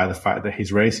halted by the fact that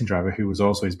his racing driver, who was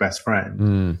also his best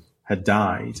friend, had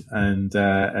died, and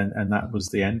that was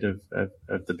the end of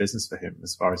the business for him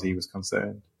as far as he was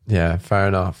concerned. Yeah, fair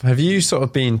enough. Have you sort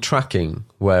of been tracking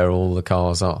where all the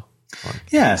cars are?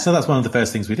 Yeah, so that's one of the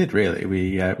first things we did. Really,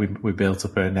 we built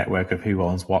up a network of who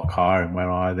owns what car and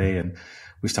where are they, and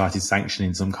we started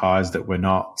sanctioning some cars that were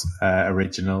not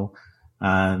original.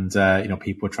 And,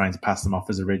 people were trying to pass them off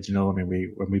as original. I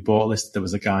mean, when we bought Lister, there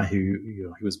was a guy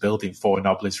who was building 4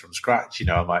 Noblys from scratch,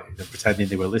 pretending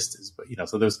they were Listers. But,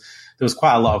 so there was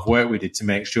quite a lot of work we did to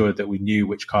make sure that we knew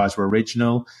which cars were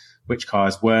original, which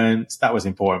cars weren't. That was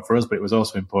important for us, but it was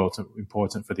also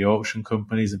important for the auction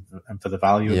companies and for the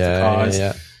value of the cars.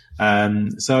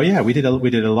 We did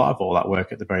a lot of all that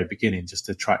work at the very beginning just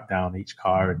to track down each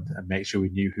car and make sure we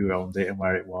knew who owned it and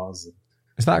where it was.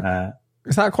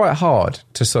 Is that quite hard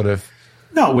to sort of...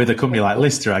 Not with a company like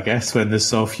Lister, I guess, when there's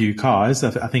so few cars.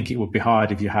 I think it would be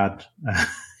hard if you had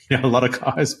a lot of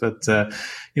cars. But,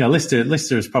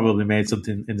 Lister has probably made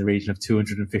something in the region of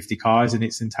 250 cars in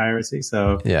its entirety.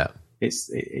 So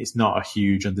it's not a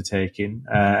huge undertaking.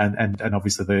 And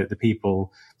obviously the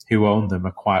people who own them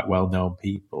are quite well-known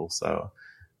people. So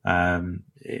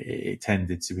it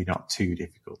tended to be not too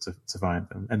difficult to find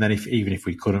them. And then even if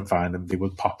we couldn't find them, they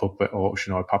would pop up at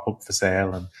auction or pop up for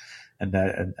sale. And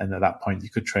at that point you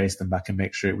could trace them back and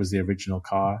make sure it was the original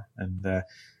car. And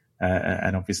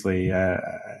obviously,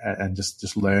 and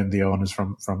just learn the owners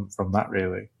from that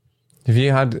really. Have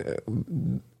you had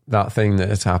that thing that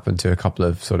has happened to a couple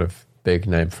of sort of big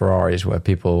name Ferraris where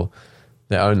people,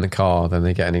 they own the car, then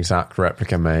they get an exact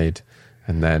replica made,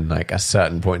 and then like at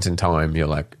certain points in time you're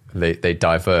like they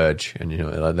diverge, and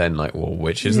then like, well,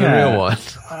 which is the real one?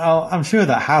 Well, I'm sure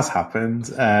that has happened.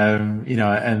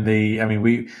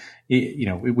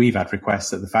 We've had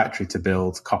requests at the factory to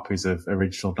build copies of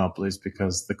original Noblys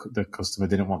because the customer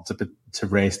didn't want to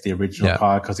race the original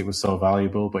car because it was so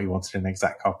valuable, but he wanted an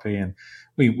exact copy. And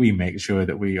we make sure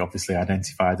that we obviously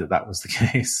identified that was the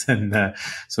case. And,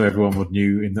 so everyone would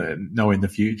know in the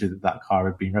future that car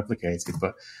had been replicated.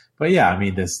 But yeah, I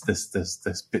mean, there's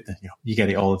bit, you get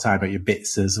it all the time at your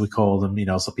bits, as we call them,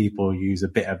 so people use a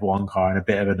bit of one car and a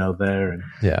bit of another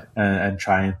and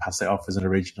try and pass it off as an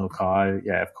original car.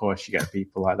 Yeah, of course you get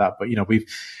people like that. But,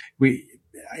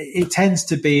 it tends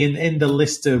to be in the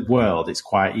Lister world, it's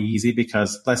quite easy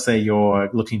because let's say you're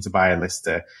looking to buy a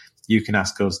Lister, you can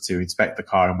ask us to inspect the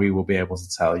car and we will be able to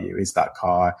tell you, is that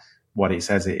car what it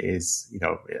says it is?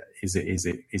 Is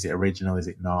it original? Is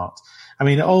it not? I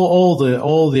mean, all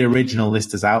the original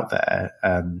Listers out there,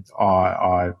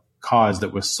 are cars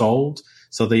that were sold.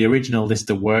 So the original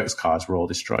Lister Works cars were all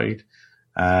destroyed.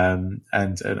 And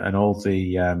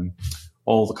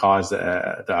all the cars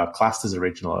that are classed as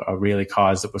original are really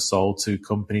cars that were sold to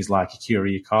companies like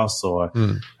Ecurie Cos or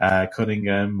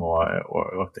Cunningham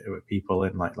or people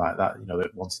in like that,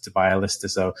 that wanted to buy a Lister.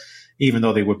 So even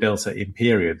though they were built in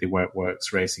period, they weren't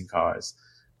Works racing cars.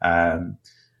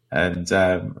 And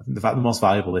the most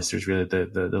valuable Lister is really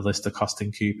the Lister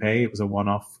Costin Coupe. It was a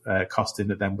one-off Costin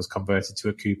that then was converted to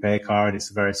a coupe car, and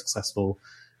it's a very successful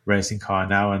racing car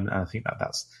now. And I think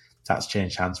that's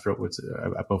changed hands for upwards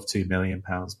above £2 million.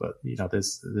 But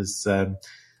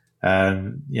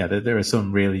there are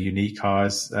some really unique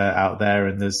cars out there,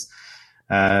 and there's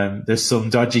some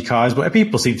dodgy cars, but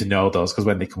people seem to know those because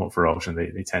when they come up for auction,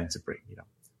 they tend to bring,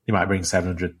 they might bring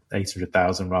 700,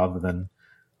 800,000 rather than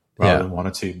 1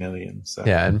 or 2 million. So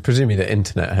yeah, and presumably the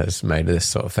internet has made this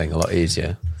sort of thing a lot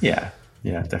easier. Yeah,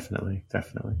 definitely.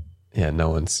 Yeah,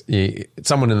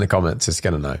 someone in the comments is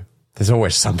going to know. There's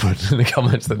always someone in the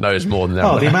comments that knows more than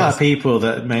everyone the else. amount of people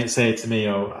that may say to me,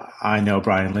 "Oh, I know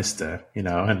Brian Lister,"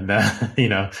 and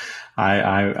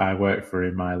I work for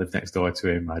him. I live next door to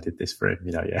him. I did this for him.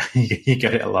 You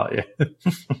get it a lot. Yeah.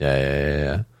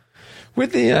 Yeah.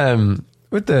 With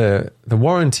the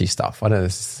warranty stuff, I know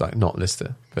this is like not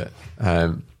Lister, but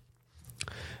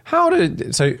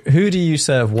who do you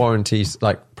serve warranties,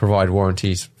 like provide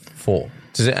warranties for?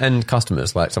 Does it end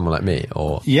customers like someone like me,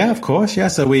 or? Yeah, of course. Yeah.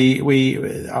 So we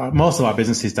most of our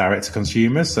business is direct to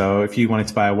consumer. So if you wanted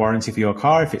to buy a warranty for your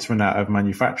car, if it's run out of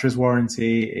manufacturer's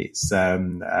warranty, it's,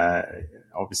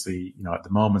 obviously, at the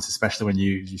moment, especially when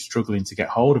you're struggling to get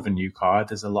hold of a new car,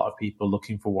 there's a lot of people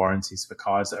looking for warranties for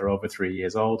cars that are over 3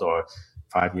 years old or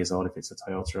 5 years old if it's a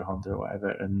Toyota or Honda or whatever.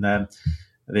 And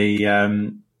they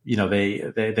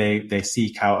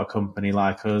seek out a company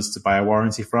like us to buy a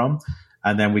warranty from.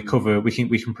 And then we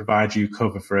can provide you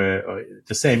cover for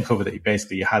the same cover that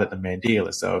you had at the main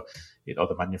dealer. So,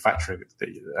 the manufacturer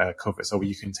cover. So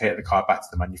you can take the car back to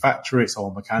the manufacturer. It's all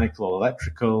mechanical, all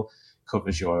electrical,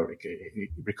 covers your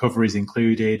recoveries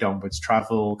included, onwards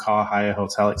travel, car hire,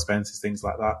 hotel expenses, things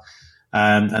like that.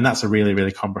 And that's a really,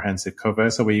 really comprehensive cover.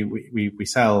 So we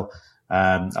sell,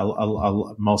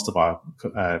 most of our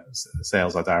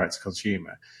sales are direct to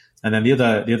consumer. And then the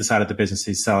other side of the business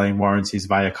is selling warranties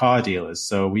via car dealers.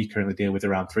 So we currently deal with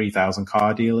around 3,000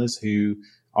 car dealers who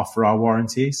offer our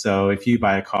warranty. So if you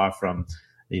buy a car from,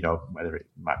 whether it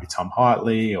might be Tom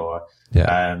Hartley or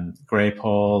Grey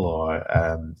Paul or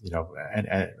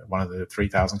one of the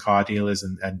 3,000 car dealers,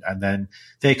 and then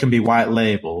they can be white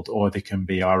labeled or they can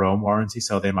be our own warranty.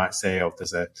 So they might say,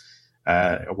 there's a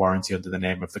warranty under the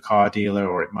name of the car dealer,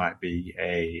 or it might be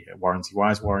a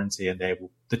warranty-wise warranty, and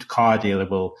the car dealer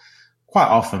will quite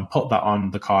often put that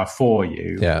on the car for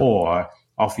you, or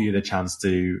offer you the chance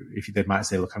to, they might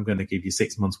say, look, I'm going to give you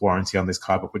 6 months warranty on this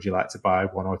car, but would you like to buy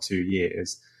 1 or 2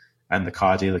 years? And the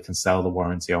car dealer can sell the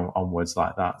warranty onwards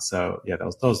like that. So yeah,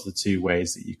 those are the two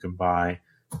ways that you can buy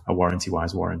a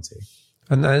warranty-wise warranty.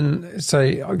 And then,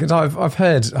 because I've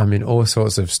heard, all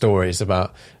sorts of stories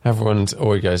about everyone's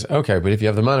always goes, okay, but if you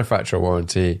have the manufacturer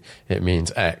warranty, it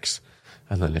means X.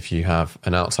 And then if you have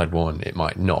an outside one, it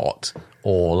might not.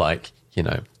 Or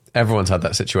everyone's had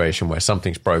that situation where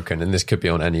something's broken, and this could be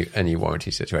on any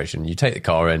warranty situation. You take the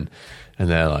car in and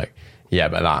they're like, yeah,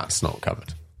 but that's not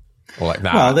covered. Or like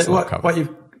that's not covered.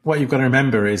 What you've got to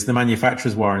remember is the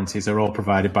manufacturer's warranties are all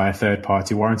provided by a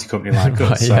third-party warranty company like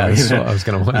us. That's what I was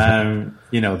going to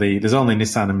wonder. There's only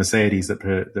Nissan and Mercedes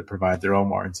that provide their own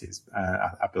warranties,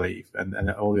 I believe, and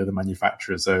all the other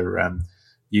manufacturers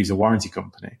use a warranty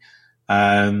company.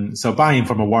 So buying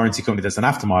from a warranty company that's an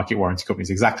aftermarket warranty company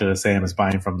is exactly the same as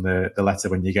buying from the letter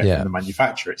when you get from the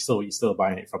manufacturer. You're still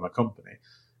buying it from a company.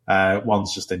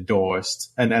 One's just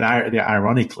endorsed, and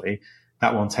ironically,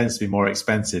 that one tends to be more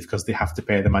expensive because they have to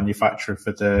pay the manufacturer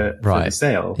for the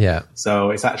sale. Yeah.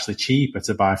 So it's actually cheaper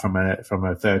to buy from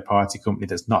a third party company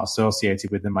that's not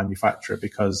associated with the manufacturer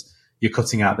because you're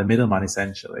cutting out the middleman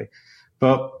essentially.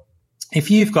 But if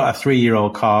you've got a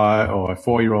 3-year-old car or a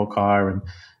 4-year-old car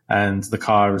and the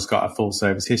car has got a full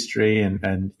service history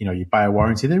and you buy a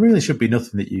warranty, there really should be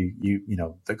nothing that you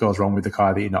that goes wrong with the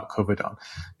car that you're not covered on.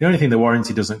 The only thing the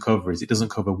warranty doesn't cover is it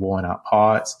doesn't cover worn out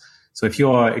parts. So if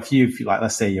you've like,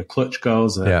 let's say your clutch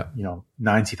goes at,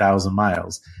 90,000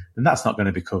 miles, then that's not going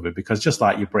to be covered because just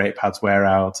like your brake pads wear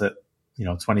out at,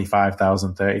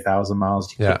 25,000, 30,000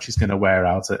 miles, your clutch is going to wear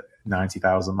out at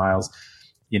 90,000 miles.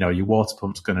 Your water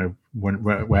pump's going to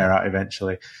wear out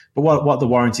eventually. But what the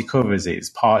warranty covers is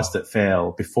parts that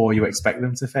fail before you expect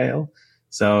them to fail.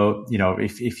 So,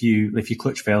 if your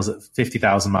clutch fails at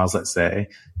 50,000 miles, let's say,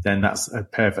 then that's a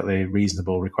perfectly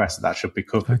reasonable request that should be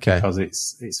covered because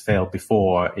it's failed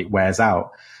before it wears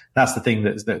out. That's the thing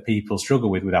that people struggle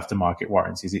with aftermarket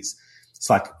warranties. It's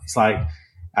like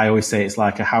I always say it's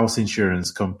like a house insurance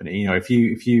company. If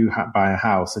you buy a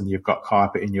house and you've got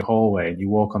carpet in your hallway and you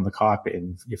walk on the carpet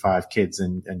and your 5 kids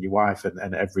and your wife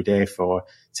and every day for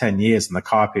 10 years and the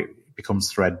carpet becomes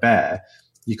threadbare,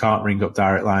 you can't ring up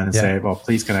Direct Line and say, well,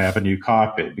 please can I have a new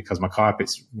carpet because my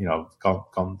carpet's,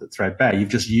 gone threadbare. You've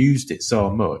just used it so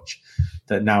much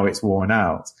that now it's worn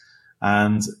out.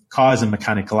 And cars and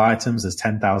mechanical items, there's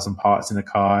 10,000 parts in a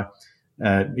car.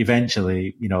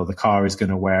 Eventually, the car is going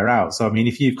to wear out. So, I mean,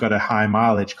 if you've got a high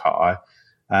mileage car,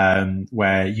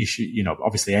 where you should,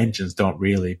 obviously engines don't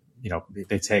really,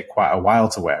 they take quite a while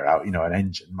to wear out. An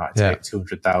engine might take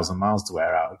 200,000 miles to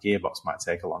wear out. A gearbox might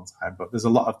take a long time, but there's a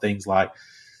lot of things like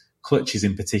clutches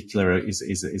in particular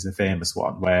is a famous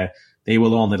one where they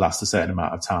will only last a certain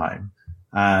amount of time.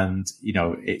 And,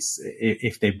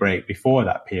 if they break before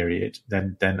that period,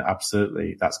 then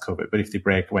absolutely that's covered. But if they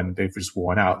break when they've just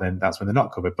worn out, then that's when they're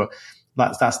not covered. But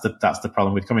that's the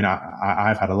problem with coming out.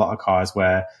 I've had a lot of cars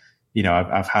where,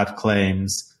 I've had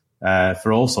claims,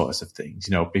 for all sorts of things,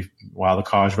 while the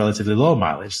car is relatively low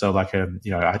mileage. So like,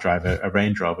 I drive a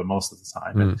Range Rover most of the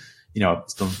time and,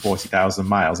 it's done 40,000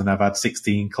 miles and I've had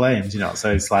 16 claims,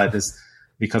 so it's like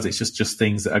because it's just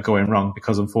things that are going wrong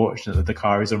because unfortunately the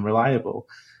car is unreliable.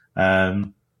 But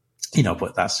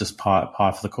that's just part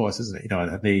of the course, isn't it?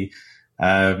 It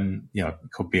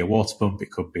could be a water pump. It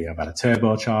could be, I've had a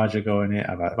turbocharger go in it.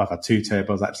 I've had two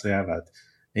turbos actually. I've had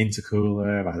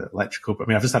intercooler, I've had electrical, but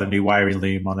I've just had a new wiring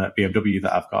loom on a BMW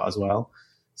that I've got as well.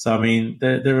 So,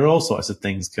 there are all sorts of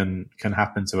things can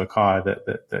happen to a car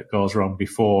that goes wrong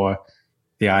before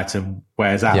the item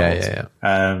wears out.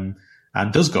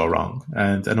 And does go wrong.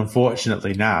 And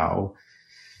unfortunately now,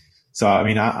 so,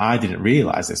 I didn't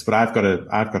realize this, but I've got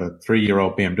a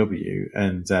 3-year-old BMW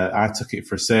and, I took it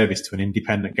for a service to an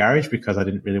independent garage because I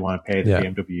didn't really want to pay the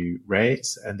BMW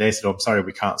rates. And they said, oh, I'm sorry,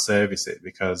 we can't service it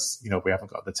because, we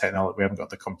haven't got the technology, we haven't got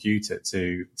the computer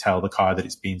to tell the car that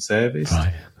it's been serviced.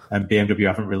 Right. And BMW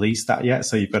haven't released that yet.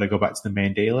 So you've got to go back to the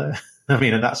main dealer.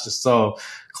 And that's just so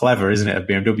clever, isn't it, of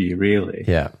BMW, really?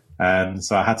 Yeah.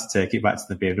 So I had to take it back to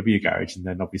the BMW garage and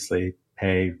then obviously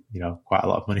pay, quite a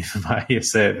lot of money for my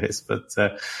service. But,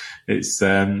 it's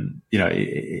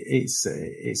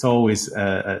always,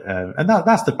 and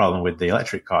that's the problem with the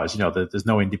electric cars. There's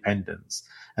no independence.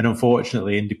 And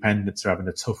unfortunately, independents are having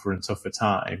a tougher and tougher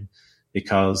time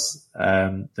because,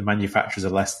 the manufacturers are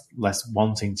less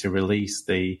wanting to release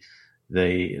the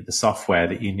software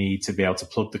that you need to be able to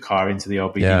plug the car into the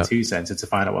OBD2 center to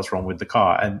find out what's wrong with the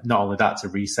car. And not only that, to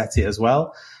reset it as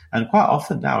well. And quite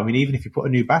often now, even if you put a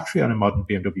new battery on a modern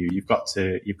BMW, you've got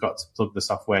to plug the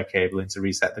software cable in to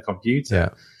reset the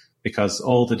computer because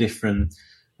all the different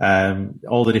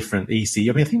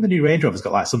ECU. I think the new Range Rover's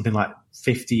got something like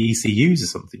 50 ECUs or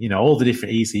something, all the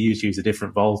different ECUs use a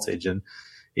different voltage. And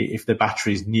if the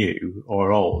battery's new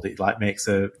or old, it makes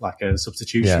a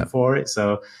substitution for it.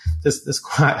 So there's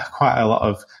quite a lot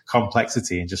of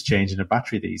complexity in just changing a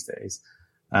battery these days.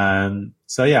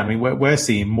 We're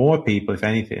seeing more people, if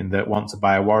anything, that want to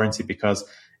buy a warranty because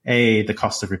the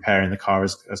cost of repairing the car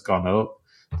has gone up.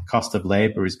 The cost of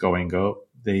labor is going up.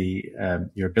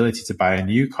 Your ability to buy a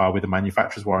new car with a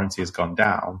manufacturer's warranty has gone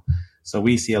down. So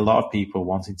we see a lot of people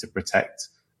wanting to protect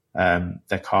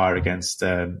their car against,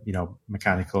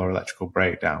 mechanical or electrical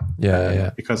breakdown.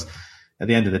 Because at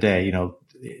the end of the day,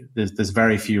 there's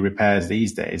very few repairs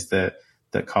these days that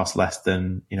cost less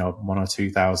than, £1,000 or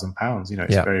 £2,000.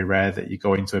 It's very rare that you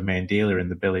go into a main dealer and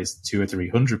the bill is £200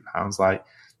 or £300 like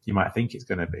you might think it's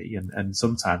going to be. And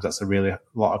sometimes that's a really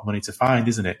lot of money to find,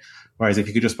 isn't it? Whereas if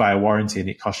you could just buy a warranty and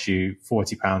it costs you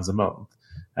 £40 a month,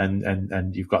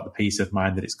 and you've got the peace of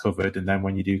mind that it's covered. And then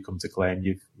when you do come to claim,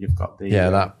 you've got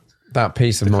the, that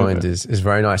peace of mind is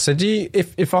very nice. So do you,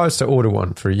 if I was to order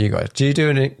one through you guys, do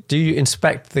you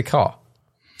inspect the car?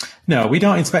 No, we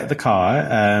don't inspect the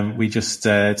car. We just,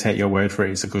 take your word for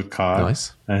it. It's a good car.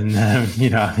 Nice. And, I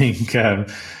think,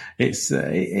 it's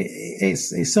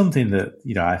something that,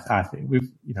 I think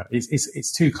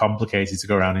it's too complicated to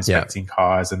go around inspecting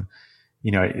cars and,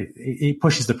 it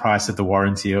pushes the price of the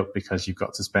warranty up because you've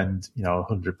got to spend,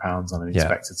 £100 on an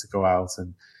inspector to go out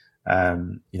and,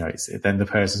 then the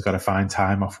person's got to find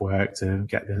time off work to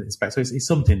get the inspector. It's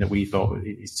something that we thought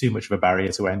is too much of a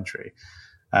barrier to entry.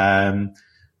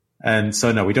 And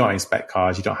so no, we don't inspect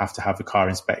cars. You don't have to have the car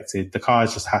inspected. The car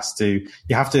just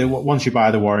once you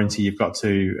buy the warranty, you've got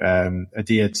to,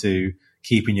 adhere to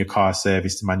keeping your car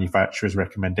serviced to manufacturer's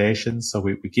recommendations. So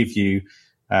we give you,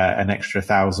 an extra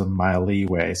 1,000-mile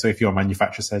leeway. So if your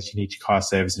manufacturer says you need your car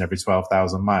servicing every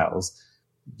 12,000 miles,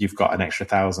 you've got an extra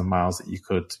 1,000 miles that you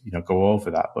could, go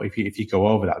over that. But if you go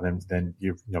over that, then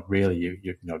you've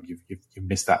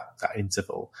missed that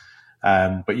interval.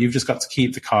 But you've just got to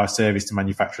keep the car serviced to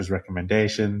manufacturer's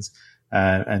recommendations.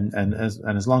 And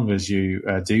as long as you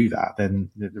do that, then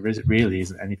there really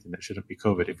isn't anything that shouldn't be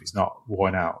covered if it's not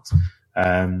worn out.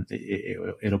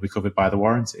 it'll be covered by the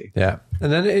warranty. Yeah.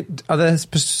 And then are there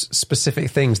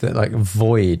specific things that like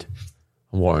void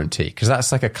warranty? Because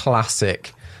that's like a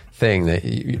classic thing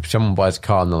that someone buys a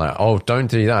car and they're like, oh, don't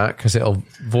do that because it'll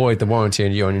void the warranty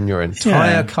on your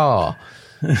entire car.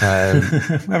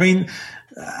 I mean,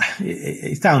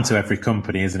 it's down to every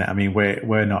company, isn't it? I mean,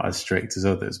 we're not as strict as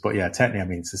others, but yeah, technically, I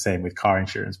mean, it's the same with car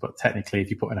insurance, but technically if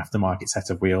you put an aftermarket set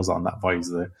of wheels on, that voids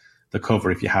the cover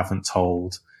if you haven't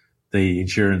told the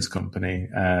insurance company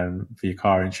for your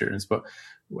car insurance. But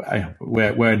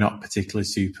we're not particularly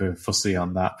super fussy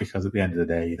on that, because at the end of the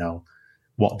day, you know,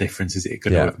 what difference is it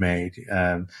going to have made?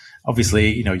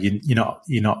 Obviously, you know,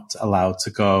 you're not allowed to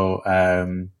go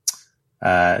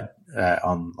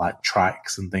on like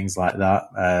tracks and things like that.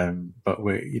 But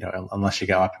we, you know, unless you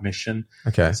get our permission.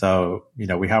 Okay. So, you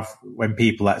know, we have, when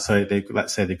people, let's say they've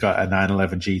got a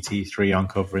 911 GT3 on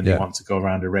cover and they want to go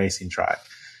around a racing track.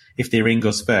 If they ring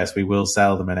us first, we will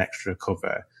sell them an extra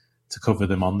cover to cover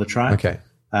them on the track. Okay.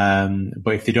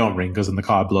 But if they don't ring us and the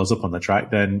car blows up on the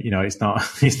track, then, you know, it's not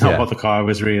what the car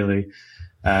was really,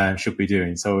 should be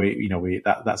doing. So,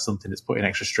 that's something that's putting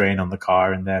extra strain on the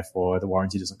car, and therefore the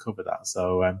warranty doesn't cover that.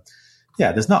 So,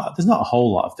 there's not a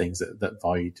whole lot of things that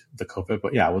void the cover,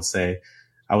 but yeah, I would say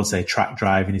track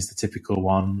driving is the typical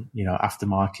one, you know,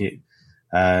 aftermarket,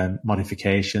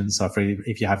 modifications. So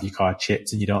if you have your car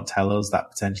chipped and you don't tell us,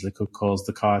 that potentially could cause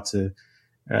the car to,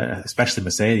 especially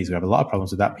Mercedes, we have a lot of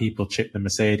problems with that. People chip the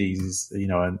Mercedes, you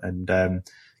know, and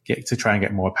get to try and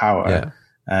get more power. Yeah.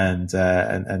 And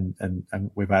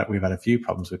we've had a few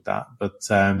problems with that. But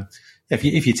if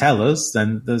you tell us,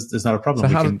 then there's not a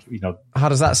problem. So how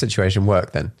does that situation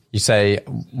work then? You say,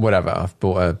 whatever, I've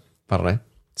bought a, I don't know,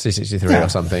 C63 or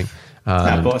something.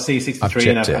 I bought a C63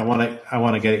 and I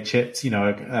want to get it chipped. You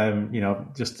know,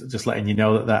 just letting you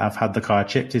know that I've had the car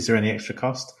chipped. Is there any extra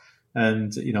cost?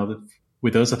 And you know,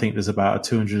 with us, I think there's about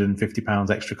a £250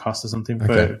 extra cost or something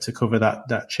to cover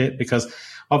that chip, because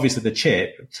obviously the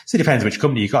chip. So it depends which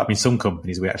company you got. I mean, some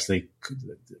companies we actually,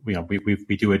 you know,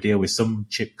 we do a deal with some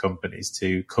chip companies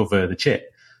to cover the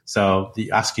chip. So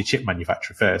you ask your chip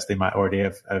manufacturer first. They might already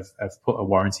have put a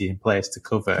warranty in place to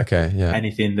cover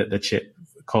anything that the chip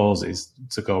causes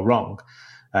to go wrong.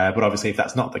 But obviously, if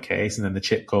that's not the case, and then the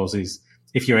chip causes,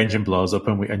 if your engine blows up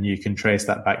and you can trace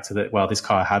that back to this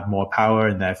car had more power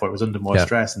and therefore it was under more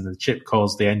stress, and the chip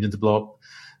caused the engine to blow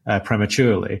up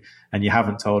prematurely, and you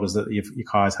haven't told us that your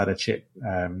car's had a chip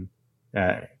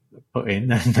put in,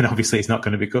 then obviously it's not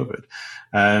going to be covered.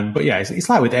 But yeah, it's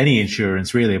like with any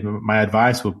insurance, really. My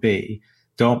advice would be,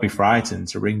 don't be frightened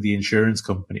to ring the insurance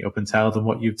company up and tell them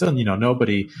what you've done. You know,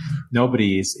 nobody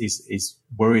is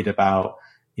worried about,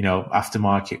 you know,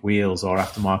 aftermarket wheels or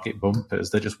aftermarket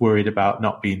bumpers. They're just worried about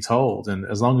not being told. And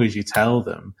as long as you tell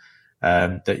them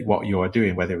that what you're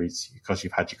doing, whether it's because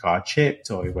you've had your car chipped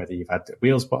or whether you've had the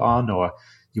wheels put on or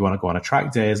you want to go on a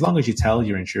track day, as long as you tell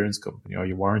your insurance company or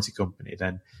your warranty company,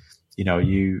 then, you know,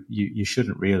 you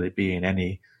shouldn't really be in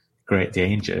any great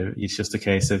danger. It's just a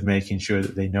case of making sure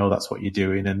that they know that's what you're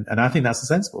doing. And I think that's a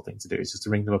sensible thing to do. It's just to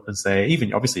ring them up and say,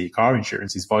 even obviously your car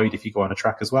insurance is void if you go on a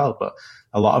track as well, but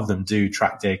a lot of them do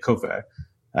track day cover,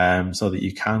 so that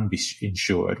you can be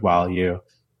insured while you're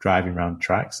driving around the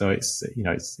track. So it's, you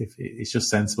know, it's just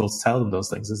sensible to tell them those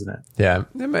things, isn't it? Yeah,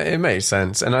 it makes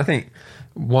sense. And I think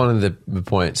one of the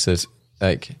points is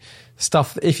like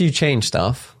stuff, if you change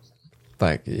stuff,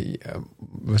 like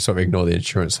we'll sort of ignore the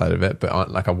insurance side of it, but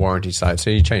on like a warranty side, so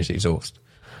you change the exhaust.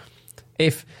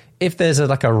 If there's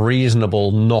a reasonable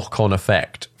knock-on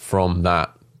effect from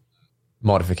that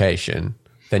modification,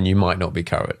 then you might not be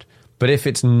covered. But if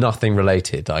it's nothing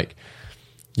related, like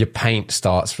your paint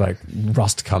starts, like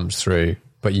rust comes through,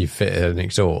 but you fit an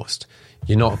exhaust,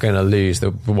 you're not going to lose the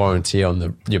warranty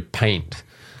on your paint.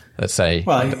 Let's say.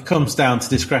 Well, it comes down to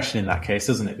discretion in that case,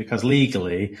 doesn't it? Because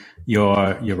legally,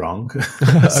 you're wrong.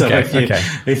 So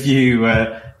if you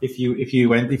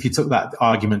took that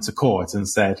argument to court and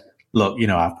said, look, you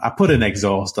know, I put an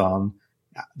exhaust on,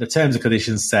 the terms and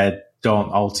conditions said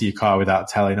don't alter your car without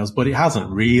telling us, but it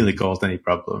hasn't really caused any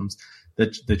problems.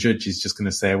 The judge is just going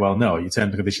to say, well, no, your terms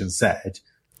and conditions said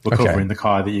we're covering the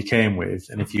car that you came with,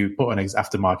 and if you put an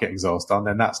aftermarket exhaust on,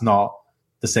 then that's not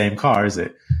the same car, is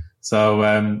it? So,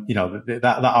 you know, that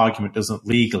argument doesn't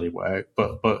legally work,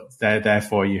 but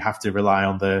therefore you have to rely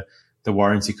on the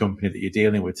warranty company that you're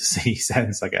dealing with to see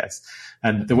sense, I guess.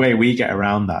 And the way we get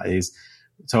around that is,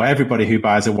 so everybody who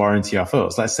buys a warranty off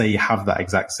us, let's say you have that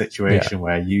exact situation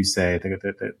where you say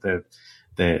the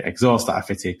exhaust that I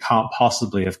fitted can't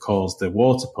possibly have caused the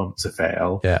water pump to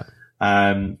fail. Yeah.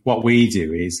 What we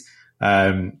do is,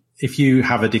 if you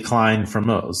have a decline from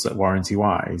us warranty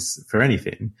wise for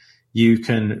anything, you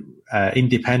can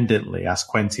independently ask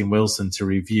Quentin Wilson to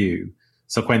review.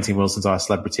 So Quentin Wilson's our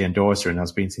celebrity endorser and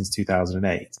has been since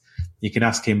 2008. You can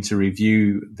ask him to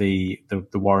review the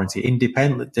warranty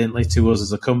independently to us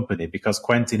as a company, because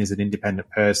Quentin is an independent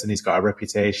person. He's got a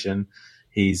reputation.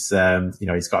 He's got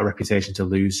a reputation to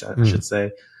lose, I should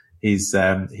say. He's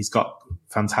got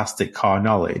fantastic car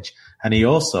knowledge, and he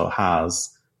also has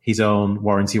his own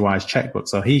warranty-wise checkbook.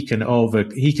 So he can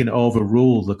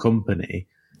overrule the company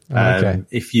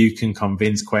if you can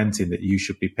convince Quentin that you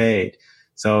should be paid.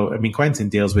 So, I mean, Quentin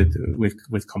deals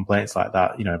with complaints like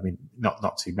that. You know, I mean,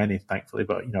 not too many, thankfully,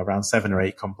 but, you know, around 7 or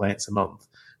 8 complaints a month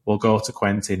will go to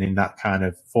Quentin in that kind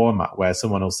of format where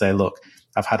someone will say, look,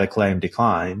 I've had a claim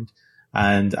declined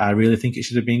and I really think it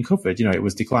should have been covered. You know, it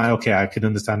was declined. Okay, I can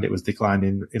understand it was declined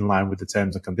in line with the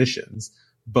terms and conditions,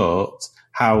 but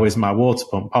how is my water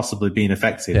pump possibly being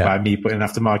affected by me putting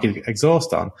aftermarket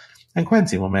exhaust on? And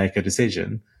Quentin will make a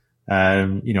decision,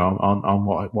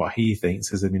 on what he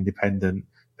thinks as an independent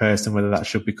person, whether that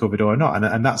should be covered or not.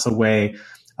 And that's a way.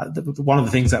 One of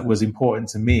the things that was important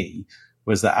to me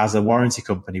was that as a warranty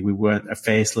company, we weren't a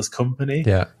faceless company.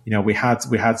 Yeah. You know, we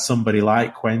had somebody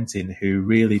like Quentin who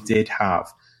really did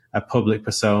have a public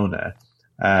persona,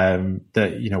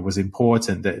 that, you know, was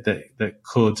important, that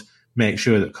could make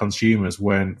sure that consumers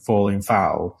weren't falling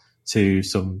foul to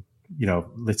some, you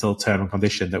know, little term and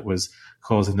condition that was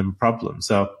causing them a problem.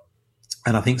 So,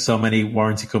 and I think so many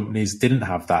warranty companies didn't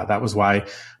have that. That was why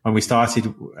when we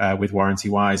started with Warranty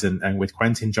Wise and with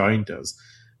Quentin joined us,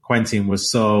 Quentin was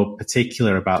so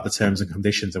particular about the terms and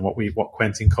conditions and what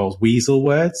Quentin calls weasel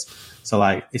words. So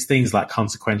like, it's things like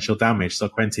consequential damage. So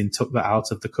Quentin took that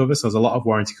out of the cover. So as a lot of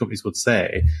warranty companies would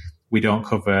say, we don't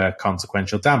cover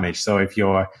consequential damage. So if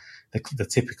you're the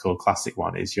typical classic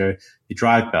one is your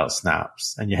drive belt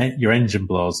snaps and your engine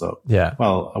blows up. Yeah.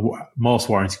 Well, most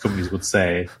warranty companies would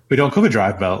say we don't cover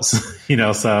drive belts, you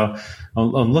know, so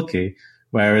unlucky.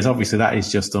 Whereas obviously that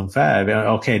is just unfair.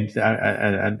 Okay.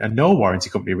 And no warranty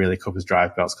company really covers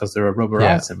drive belts because they're a rubber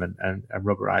item and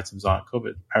rubber items aren't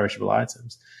covered, perishable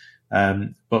items.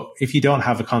 But if you don't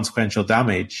have a consequential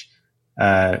damage,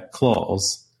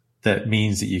 clause, that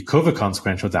means that you cover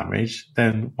consequential damage,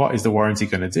 then what is the warranty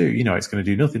going to do? You know, it's going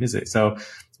to do nothing, is it? So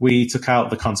we took out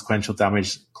the consequential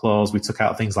damage clause. We took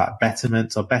out things like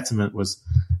betterment. So betterment was,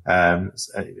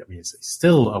 it's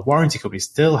still a warranty company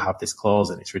still have this clause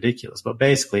and it's ridiculous. But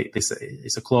basically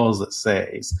it's a clause that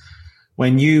says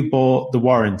when you bought the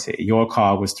warranty, your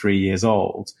car was 3 years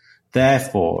old.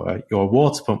 Therefore, your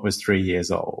water pump was 3 years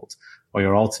old or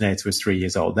your alternator was 3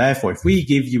 years old. Therefore, if we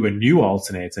give you a new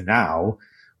alternator now,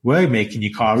 we're making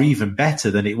your car even better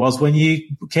than it was when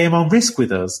you came on risk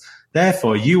with us.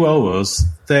 Therefore, you owe us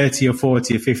 30 or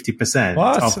 40 or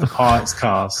 50% of the parts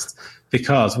cost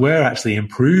because we're actually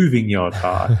improving your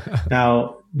car.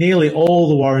 Now, nearly all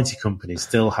the warranty companies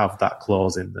still have that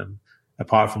clause in them,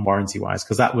 apart from Warranty Wise,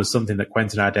 because that was something that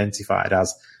Quentin identified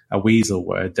as a weasel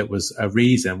word that was a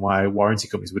reason why warranty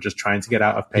companies were just trying to get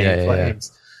out of paying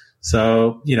claims.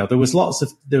 So, you know, there was lots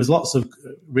of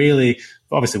really,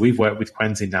 obviously we've worked with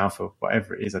Quentin now for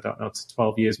whatever it is, I don't know,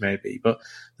 12 years maybe, but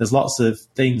there's lots of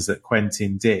things that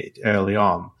Quentin did early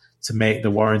on to make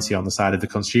the warranty on the side of the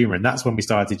consumer. And that's when we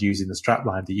started using the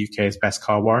strapline, the UK's best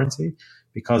car warranty,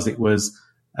 because it was,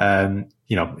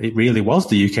 it really was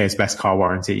the UK's best car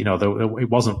warranty. You know,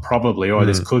 it wasn't probably, or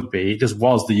this could be, it just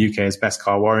was the UK's best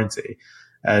car warranty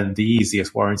and the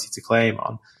easiest warranty to claim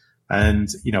on. And,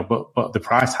 you know, but the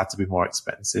price had to be more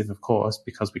expensive, of course,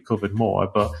 because we covered more.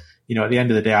 But, you know, at the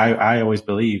end of the day, I always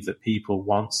believe that people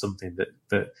want something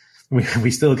that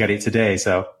we still get it today.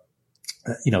 So,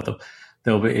 you know,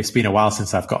 it's been a while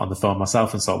since I've got on the phone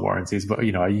myself and sold warranties, but,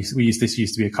 you know, this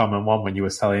used to be a common one when you were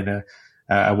selling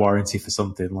a warranty for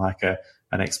something like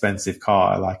an expensive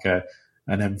car, like an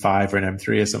M5 or an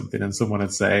M3 or something. And someone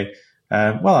would say,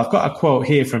 well, I've got a quote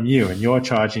here from you and you're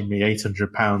charging me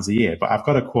 £800 a year, but I've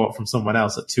got a quote from someone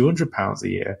else at £200 a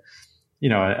year, you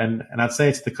know, and I'd say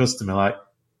to the customer, like,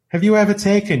 have you ever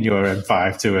taken your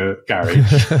M5 to a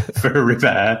garage for a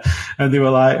repair? And they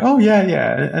were like, oh yeah.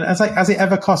 And I was like, has it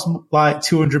ever cost like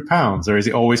 £200 or is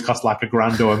it always cost like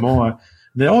 £1,000 or more? And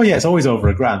they, oh yeah, it's always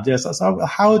over £1,000. Yes. So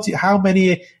how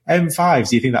many M5s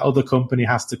do you think that other company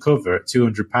has to cover at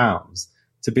 £200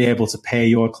 to be able to pay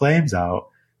your claims out?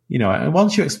 You know, and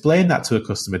once you explain that to a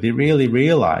customer, they really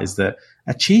realize that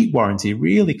a cheap warranty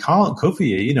really can't cover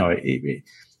you. You know,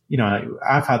 you know,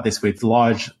 I've had this with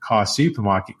large car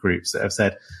supermarket groups that have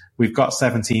said, we've got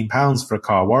 £17 for a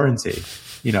car warranty,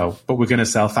 you know, but we're going to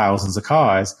sell thousands of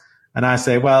cars. And I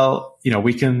say, well, you know,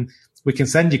 we can we can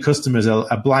send your customers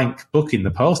a blank book in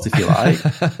the post if you like.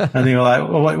 And they were like,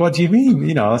 well, what do you mean?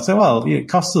 You know, I said, well, it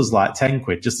costs us like 10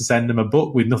 quid just to send them a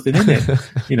book with nothing in it.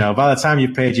 You know, by the time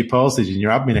you've paid your postage and your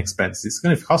admin expenses, it's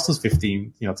going to cost us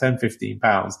 10, 15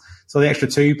 pounds. So the extra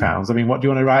 £2, I mean, what do you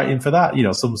want to write in for that? You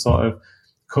know, some sort of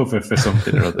cover for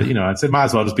something or other, you know, I'd say might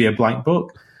as well just be a blank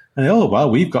book. And they, well,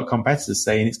 we've got competitors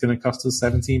saying it's going to cost us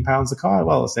 £17 a car.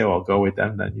 Well, I'll say, well, go with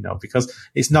them then, you know, because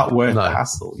it's not worth the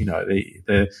hassle. You know,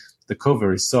 the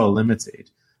cover is so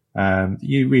limited.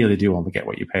 You really do want to get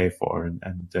what you pay for.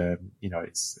 And you know,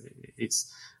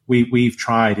 we've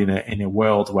tried in a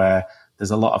world where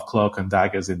there's a lot of cloak and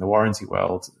daggers in the warranty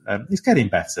world. It's getting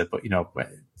better, but, you know,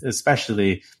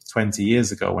 especially 20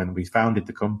 years ago when we founded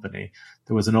the company,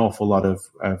 there was an awful lot of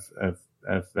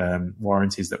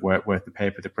warranties that weren't worth the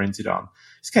paper they're printed on.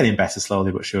 It's getting better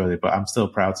slowly but surely, but I'm still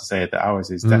proud to say that ours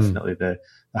is definitely the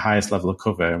highest level of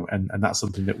cover, and that's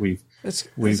something that we've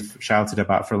shouted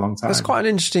about for a long time. That's quite an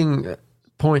interesting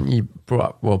point you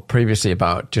brought up, previously,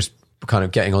 about just kind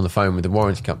of getting on the phone with the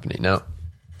warranty company. Now,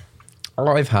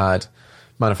 I've had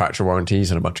manufacturer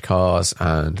warranties on a bunch of cars,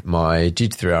 and my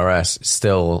GT3 RS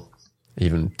still,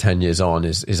 even 10 years on,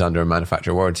 is under a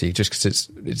manufacturer warranty just because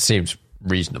it seems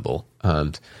reasonable,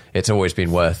 and it's always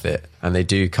been worth it, and they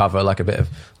do cover like a bit of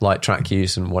light track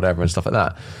use and whatever and stuff like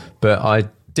that. But I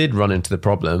did run into the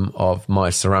problem of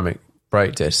my ceramic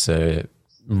brake discs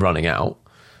running out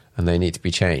and they need to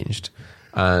be changed,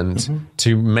 and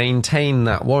to maintain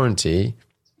that warranty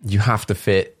you have to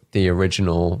fit the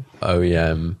original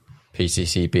OEM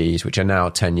PCCBs, which are now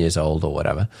 10 years old or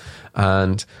whatever,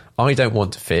 and I don't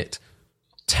want to fit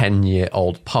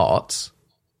 10-year-old parts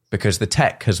because the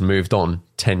tech has moved on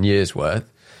 10 years worth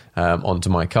onto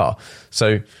my car.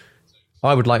 So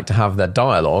I would like to have that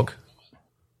dialogue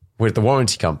with the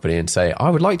warranty company and say, I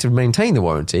would like to maintain the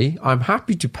warranty. I'm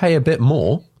happy to pay a bit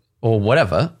more or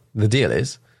whatever the deal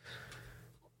is,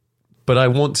 but I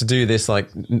want to do this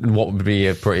like what would be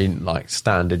a pretty like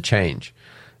standard change.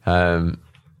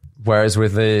 Whereas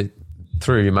with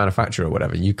through your manufacturer or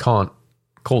whatever, you can't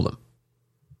call them.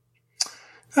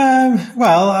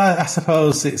 Well, I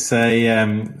suppose it's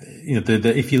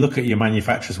if you look at your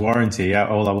manufacturer's warranty,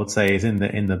 all I would say is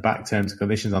in the back terms and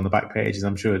conditions on the back pages,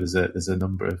 I'm sure there's a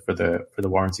number for the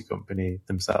warranty company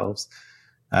themselves.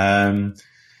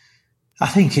 I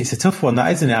think it's a tough one,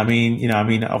 that, isn't it? I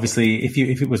mean, obviously, if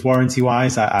it was warranty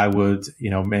wise, I would,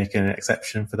 make an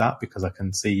exception for that because I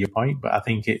can see your point. But I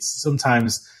think it's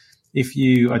sometimes, if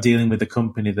you are dealing with a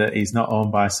company that is not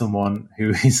owned by someone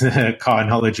who is car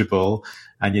knowledgeable,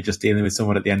 and you're just dealing with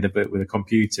someone at the end of it with a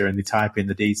computer and they type in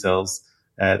the details,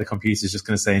 the computer's just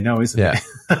going to say no, isn't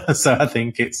it? So I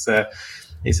think it's a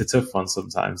tough one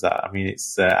sometimes. That, I mean,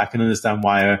 I can understand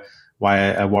why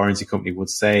a warranty company would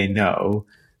say no,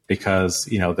 because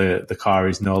the car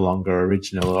is no longer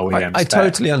original OEM. I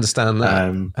totally understand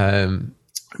that.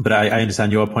 But I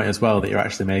understand your point as well, that you're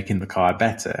actually making the car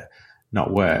better,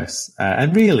 not worse.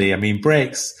 And really, I mean,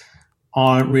 brakes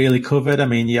aren't really covered. I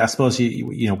mean, I suppose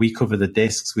we cover the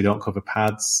discs, we don't cover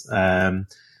pads. So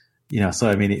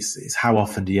I mean, it's how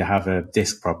often do you have a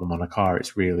disc problem on a car?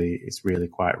 It's really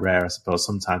quite rare, I suppose.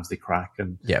 Sometimes they crack,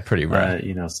 and pretty rare.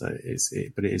 So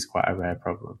but it is quite a rare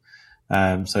problem.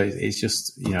 So it's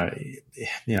just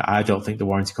I don't think the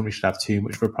warranty company should have too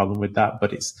much of a problem with that.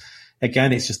 But it's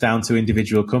just down to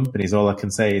individual companies. All I can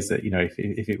say is that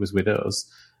if it was with us,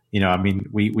 I mean,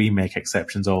 we make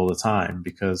exceptions all the time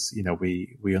because,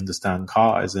 we understand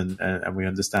cars and we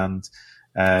understand,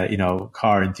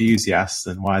 car enthusiasts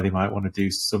and why they might want to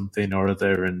do something or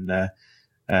other. And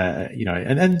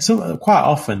so quite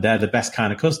often they're the best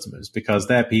kind of customers because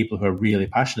they're people who are really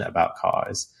passionate about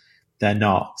cars. They're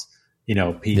not,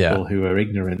 people who are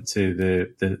ignorant to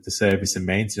the service and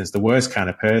maintenance. The worst kind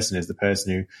of person is the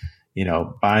person who,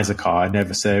 buys a car,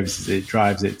 never services it,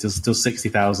 drives it, does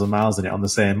 60,000 miles in it on the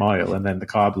same oil, and then the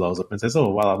car blows up and says, oh,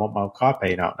 well, I want my car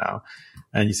paying out now.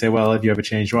 And you say, well, have you ever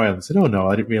changed your oil? And said, oh, no,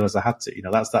 I didn't realize I had to.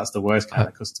 That's the worst kind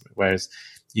of customer. Whereas,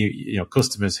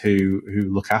 customers who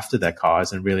look after their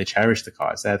cars and really cherish the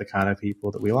cars, they're the kind of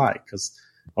people that we like because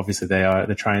obviously they're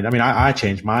trying. I mean, I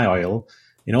change my oil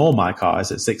in all my cars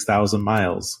at 6,000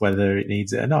 miles, whether it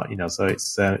needs it or not, so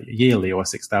it's yearly or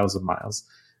 6,000 miles.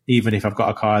 Even if I've got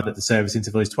a car that the service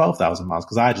interval is 12,000 miles,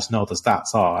 because I just know the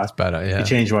stats are. That's better, yeah. You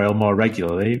change your oil more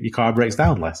regularly, your car breaks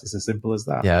down less. It's as simple as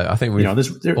that. Yeah, I think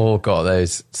we've all got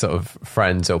those sort of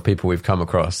friends or people we've come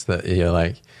across that you're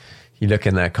like, you look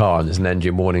in their car and there's an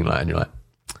engine warning light and you're like,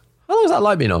 how long has that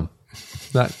light been on?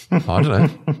 Like, I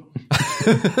don't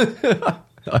know.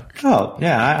 Oh,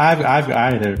 yeah.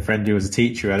 I had a friend who was a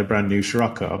teacher who had a brand new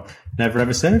Scirocco, never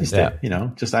ever serviced it. You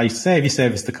know, just I used to say, have you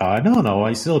serviced the car? No,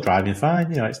 it's still driving fine.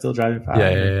 You know, it's still driving fine.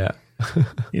 Yeah.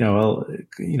 You know, well,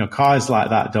 you know, cars like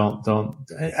that don't,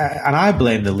 and I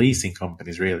blame the leasing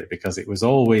companies really, because it was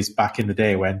always back in the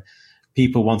day when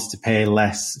people wanted to pay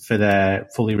less for their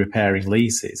fully repairing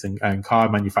leases, and car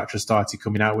manufacturers started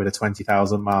coming out with a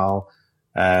 20,000 mile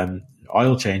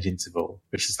oil change interval,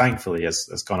 which is thankfully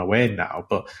has gone away now.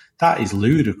 But that is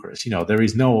ludicrous. You know, there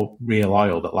is no real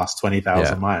oil that lasts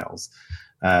 20,000 miles.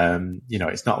 You know,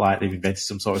 it's not like they've invented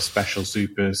some sort of special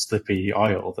super slippy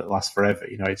oil that lasts forever.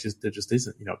 You know, there just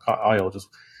isn't. You know, oil just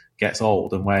gets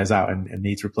old and wears out and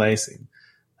needs replacing.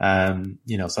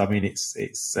 You know, so I mean, it's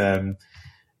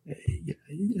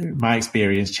my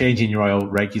experience, changing your oil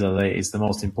regularly is the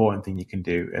most important thing you can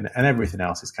do, and everything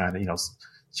else is kind of, you know,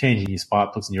 changing your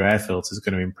spark plugs and your air filters is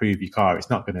going to improve your car. It's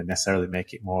not going to necessarily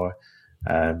make it more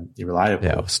reliable.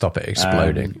 Yeah, stop it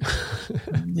exploding.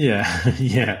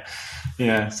 Yeah.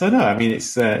 So no, I mean,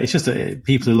 it's just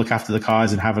people who look after the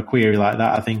cars and have a query like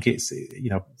that. I think it's, you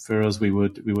know, for us, we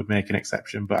would make an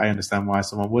exception, but I understand why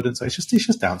someone wouldn't. So it's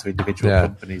just down to individual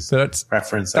companies'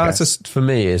 preference. That's for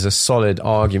me is a solid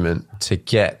argument to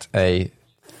get a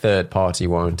third party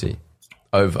warranty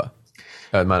over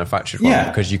a manufactured one,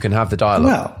 because you can have the dialogue.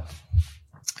 Well,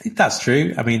 that's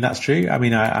true. I mean, that's true. I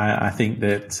mean, I think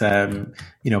that,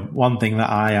 you know, one thing that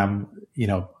I am, you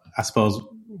know, I suppose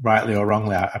rightly or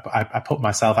wrongly, I put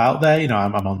myself out there. You know,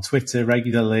 I'm on Twitter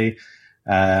regularly.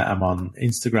 I'm on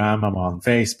Instagram. I'm on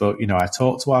Facebook. You know, I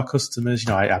talk to our customers.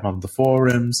 You know, I'm on the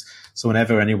forums. So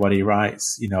whenever anybody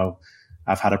writes, you know,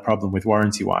 I've had a problem with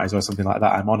warranty wise or something like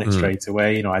that, I'm on it straight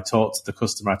away. You know, I talk to the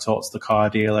customer, I talk to the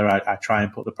car dealer. I try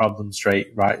and put the problem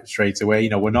straight away. You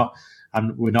know, we're not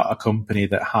a company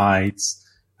that hides,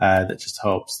 that just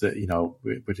hopes that, you know,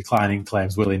 we're declining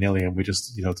claims willy-nilly and we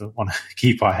just, you know, don't want to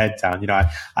keep our head down. You know,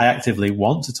 I actively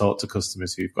want to talk to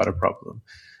customers who've got a problem.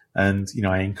 And, you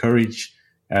know, I encourage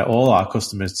all our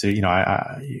customers to, you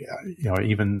know, you know,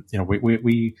 even, you know,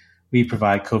 we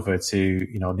provide cover to,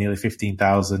 you know, nearly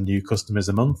 15,000 new customers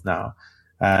a month now.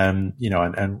 You know,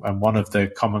 and one of the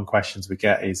common questions we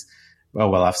get is,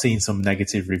 well, I've seen some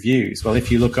negative reviews. Well,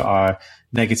 if you look at our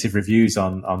negative reviews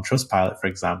on Trustpilot, for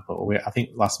example, I think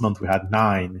last month we had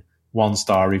 9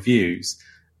 1-star reviews,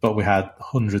 but we had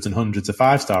hundreds and hundreds of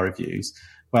 5-star reviews.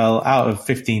 Well, out of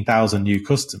 15,000 new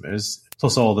customers,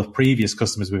 plus all the previous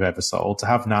customers we've ever sold, to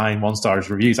have 9 1-star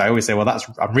reviews, I always say, well,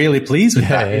 I'm really pleased with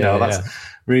that. You know, that's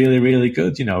really, really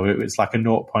good. You know, it's like a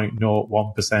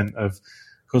 0.01% of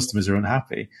customers are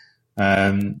unhappy.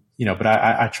 You know, but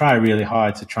I try really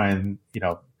hard to try and, you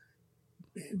know,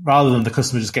 rather than the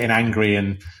customer just getting angry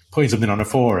and putting something on a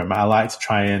forum, I like to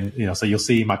try and, you know, so you'll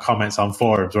see my comments on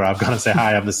forums where I've got to say,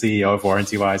 hi, I'm the CEO of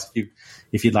Warranty Wise.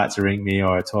 If you'd like to ring me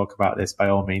or talk about this, by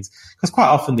all means. Because quite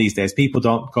often these days, people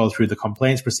don't go through the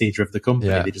complaints procedure of the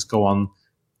company. Yeah. They just go on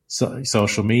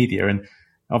social media. And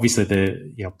obviously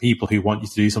you know, people who want you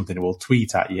to do something will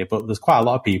tweet at you, but there's quite a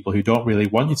lot of people who don't really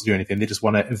want you to do anything. They just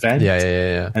want to vent.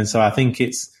 Yeah. And so I think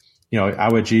it's, you know,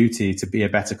 our duty to be a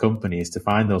better company is to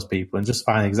find those people and just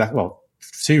find well,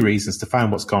 2 reasons: to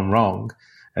find what's gone wrong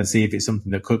and see if it's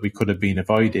something that could have been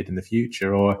avoided in the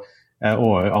future, or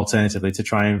alternatively to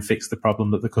try and fix the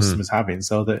problem that the customer's having,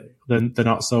 so that they're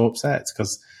not so upset.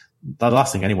 Because the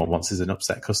last thing anyone wants is an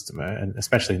upset customer, and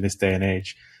especially in this day and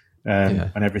age,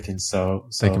 when everything's so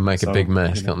they can make a big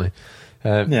mess, you know,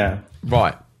 can't they? Yeah.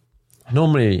 Right. I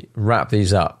normally wrap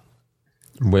these up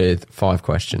with 5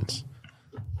 questions.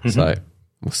 So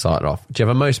we'll start it off. Do you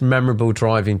have a most memorable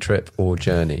driving trip or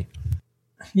journey?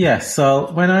 Yeah.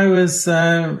 So when I was,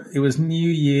 it was New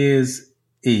Year's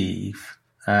Eve.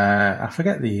 I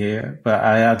forget the year, but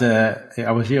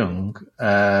I was young,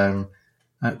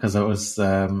 because I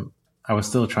was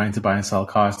still trying to buy and sell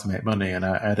cars to make money. And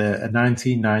I had a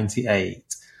 1998, it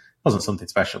wasn't something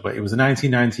special, but it was a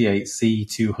 1998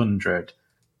 C200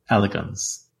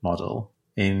 Elegance model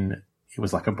it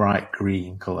was like a bright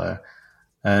green color.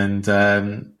 And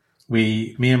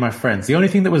me and my friends, the only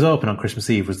thing that was open on Christmas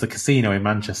Eve was the casino in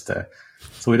Manchester.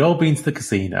 So we'd all been to the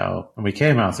casino and we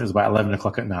came out, it was about 11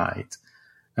 o'clock at night.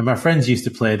 And my friends used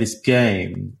to play this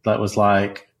game that was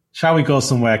like, shall we go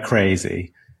somewhere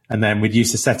crazy? And then we'd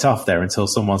used to set off there until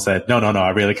someone said, no,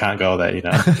 I really can't go there, you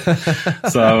know.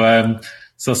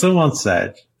 So someone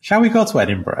said, shall we go to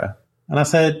Edinburgh? And I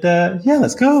said, yeah,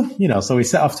 let's go. You know, so we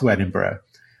set off to Edinburgh.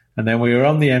 And then we were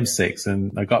on the M6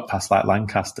 and I got past like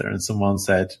Lancaster and someone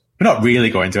said, we're not really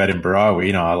going to Edinburgh, are we?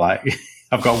 You know, like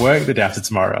I've got work the day after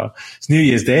tomorrow. It's New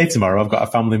Year's Day tomorrow. I've got a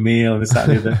family meal and this, that,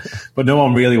 and the other. But no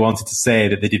one really wanted to say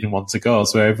that they didn't want to go.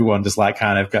 So everyone just like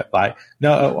kind of got like,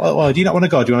 no, well, do you not want to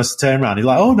go? Do you want us to turn around? He's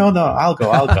like, oh, no, I'll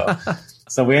go.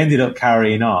 So we ended up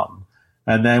carrying on.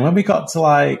 And then when we got to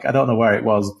like, I don't know where it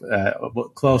was,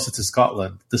 but closer to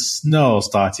Scotland, the snow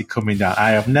started coming down.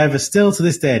 I have still to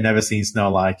this day, never seen snow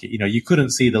like it. You know, you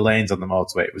couldn't see the lanes on the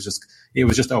motorway. It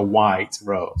was just a white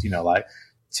road, you know, like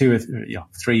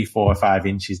 3, 4, 5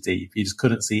 inches deep. You just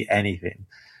couldn't see anything.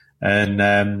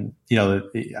 And, you know,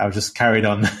 I was just carried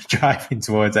on driving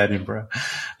towards Edinburgh,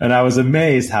 and I was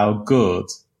amazed how good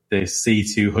this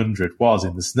C200 was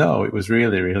in the snow. It was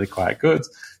really, really quite good.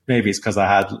 Maybe it's because I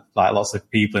had like lots of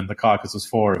people in the car because there was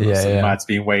 4 of us. So we might have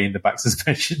been weighing the back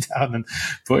suspension down and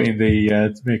putting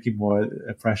making more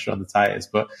pressure on the tires.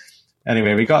 But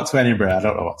anyway, we got to Edinburgh. I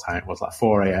don't know what time it was, like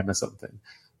 4 a.m. or something.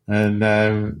 And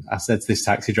I said to this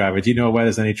taxi driver, do you know where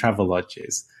there's any travel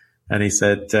lodges? And he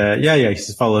said, yeah, he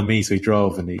said, follow me. So he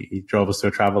drove, and he drove us to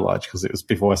a travel lodge because it was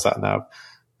before sat-nav,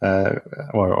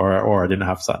 or I didn't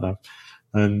have sat-nav.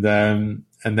 And then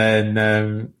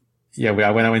we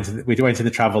went to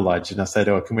the travel lodge, and I said,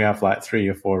 oh, can we have like 3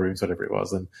 or 4 rooms, whatever it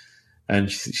was? And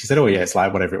she said, oh yeah, it's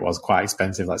like whatever it was, quite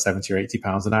expensive, like £70 or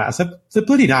 £80 a night. I said, the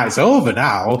bloody night's over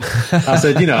now. I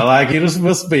said, you know, like it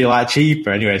must be like cheaper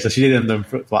anyway. So she did them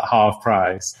for like half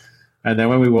price. And then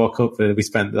when we woke up, we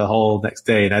spent the whole next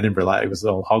day in Edinburgh, like it was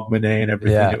all Hogmanay and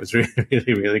everything. Yeah. It was really,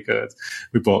 really, really good.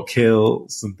 We bought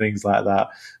kilts and things like that.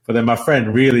 But then my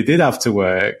friend really did have to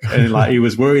work, and like he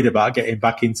was worried about getting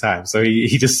back in time. So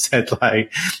he just said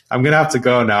like, I'm going to have to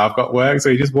go now. I've got work.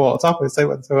 So he just walked off and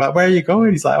said, so like, where are you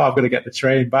going? He's like, oh, I'm going to get the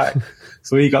train back.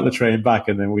 So he got the train back,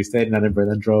 and then we stayed in Edinburgh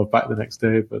and then drove back the next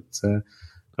day.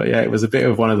 But yeah, it was a bit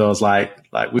of one of those, like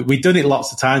we'd done it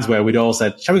lots of times where we'd all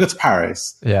said, shall we go to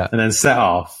Paris? Yeah. And then set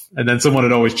off. And then someone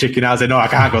would always chicken out and say, no, I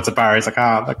can't go to Paris. I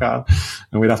can't.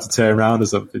 And we'd have to turn around or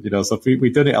something, you know. So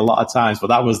we'd done it a lot of times, but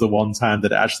that was the one time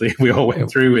that actually we all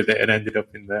went through with it and ended up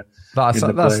in the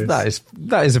place.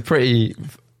 That is a pretty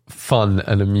fun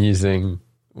and amusing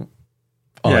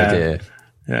idea.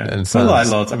 Yeah. And so like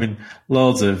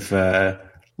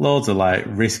loads of like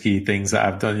risky things that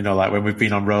I've done, you know, like when we've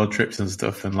been on road trips and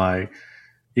stuff, and like,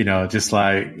 you know, just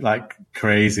like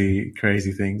crazy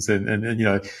things. And you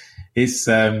know, it's,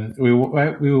 we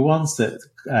were once at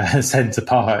Center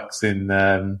Parcs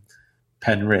in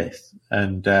Penrith,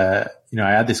 and, you know,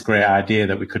 I had this great idea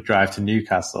that we could drive to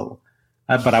Newcastle,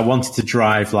 but I wanted to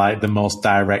drive like the most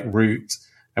direct route,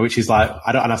 which is like,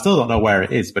 I still don't know where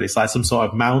it is, but it's like some sort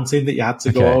of mountain that you had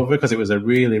to go over because it was a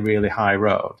really, really high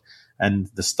road. And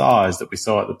the stars that we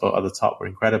saw at the top were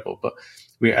incredible. But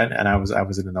I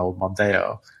was in an old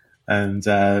Mondeo, and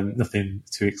nothing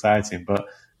too exciting. But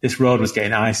this road was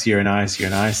getting icier and icier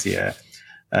and icier.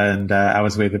 And I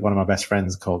was with one of my best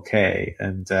friends called Kay,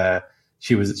 and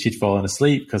she'd fallen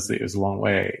asleep because it was a long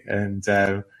way. And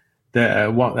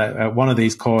one of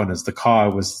these corners, the car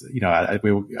was, you know,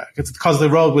 because the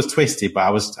road was twisted, but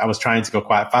I was trying to go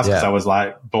quite fast because I was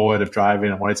like bored of driving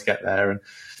and wanted to get there.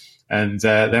 And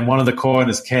then one of the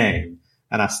corners came,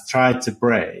 and I tried to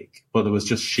brake, but there was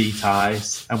just sheet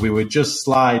ice, and we were just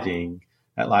sliding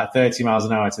at like 30 miles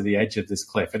an hour to the edge of this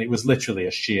cliff, and it was literally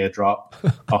a sheer drop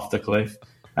off the cliff.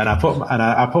 And I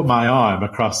put my arm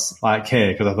across like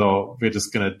here because I thought we're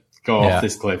just gonna go off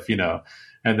this cliff, you know.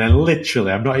 And then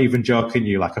literally, I'm not even joking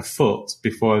you, like a foot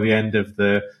before the end of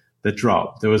the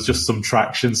drop, there was just some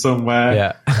traction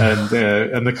somewhere, and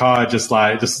the car just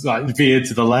like veered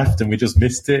to the left, and we just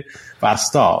missed it. But I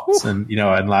stopped, and you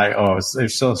know, and like,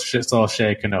 it's all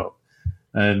shaken up,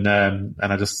 and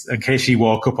I just, in case she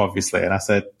woke up, obviously, and I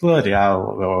said, bloody hell,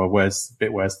 or worse, a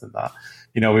bit worse than that.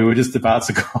 You know, we were just about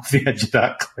to go off the edge of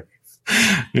that cliff,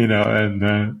 you know,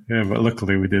 and but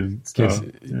luckily we didn't. So,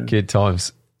 good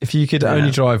times. If you could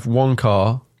only drive one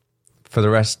car for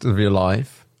the rest of your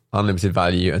life, unlimited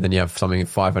value, and then you have something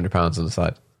 £500 on the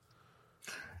side.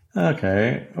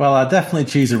 Okay, well, I definitely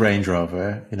choose a Range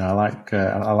Rover. You know,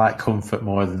 I like comfort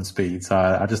more than speed, so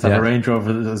I just have a Range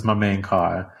Rover as my main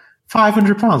car.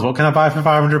 £500. What can I buy for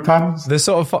 £500? This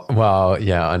sort of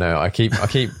I know. I keep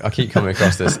coming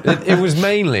across this. It was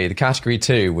mainly the Category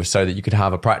 2 was so that you could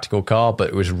have a practical car, but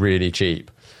it was really cheap.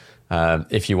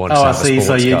 If you want to have a sports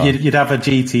car. You'd have a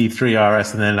GT3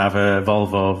 RS and then have a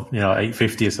Volvo, you know,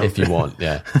 850 or something. If you want,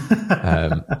 yeah.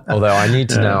 Although I need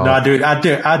to now. No, I'd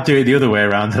do it the other way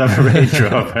around. I'd have a Range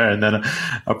Rover, and then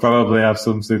I'll probably have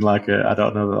something like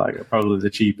probably the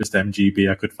cheapest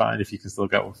MGB I could find if you can still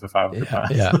get one for £500.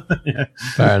 Yeah.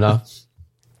 Fair enough.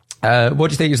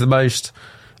 What do you think is the most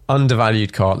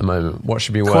undervalued car at the moment? What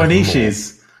should be worth more?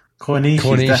 Corniches,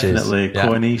 definitely. Yeah.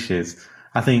 Corniches.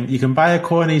 I think you can buy a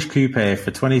Corniche coupe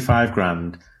for 25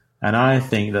 grand. And I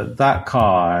think that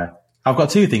car, I've got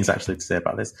two things actually to say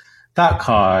about this. That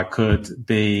car could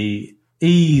be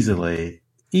easily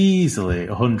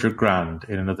 100 grand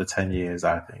in another 10 years,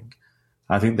 I think.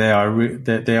 I think they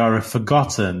are a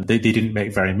forgotten. They didn't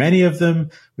make very many of them,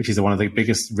 which is one of the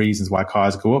biggest reasons why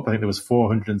cars go up. I think there was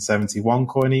 471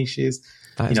 Corniches.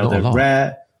 That is not a lot.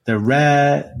 Rare. They're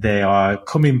rare. They are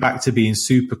coming back to being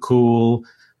super cool.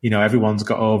 Everyone's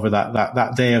got over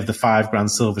that day of the 5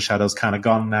 grand Silver Shadow's kind of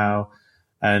gone now.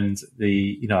 And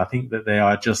I think that they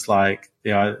are just like,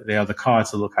 they are the car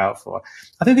to look out for.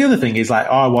 I think the other thing is like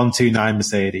R129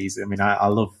 Mercedes. I mean, I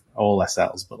love all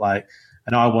SLs, but like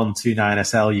an R129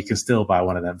 SL, you can still buy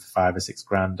one of them for 5 or 6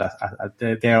 grand.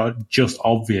 They are just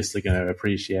obviously going to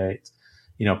appreciate.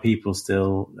 People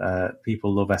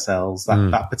love SLs.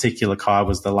 That particular car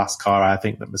was the last car I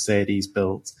think that Mercedes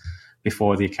built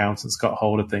before the accountants got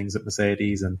hold of things at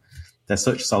Mercedes, and they're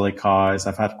such solid cars.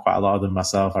 I've had quite a lot of them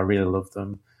myself. I really love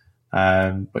them.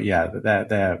 But yeah,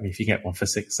 they're, if you get one for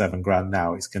 6-7 grand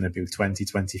now, it's going to be 20,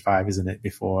 25, isn't it?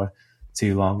 Before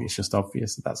too long, it's just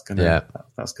obvious that's going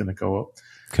to go up.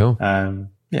 Cool.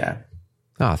 Yeah.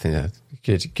 I think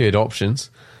they're good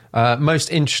options. Most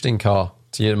interesting car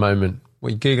to you at the moment? What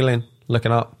are you Googling,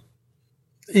 looking up?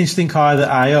 Interesting car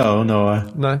that I own, or?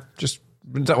 No, just,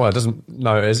 well, it doesn't,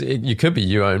 no, you could be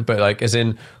you own, but like, as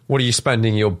in, what are you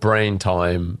spending your brain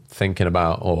time thinking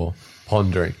about or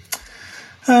pondering?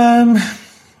 Well,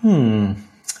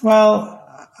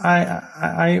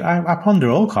 I ponder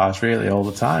all cars really all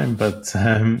the time, but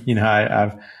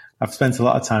I've spent a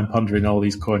lot of time pondering all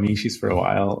these Corniches for a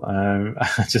while. I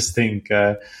just think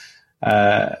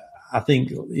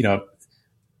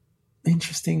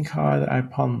interesting car that I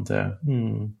ponder.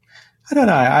 I don't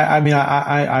know.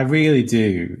 I really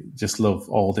do just love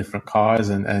all different cars,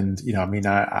 and I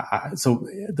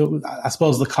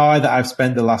suppose the car that I've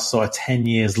spent the last sort of 10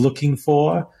 years looking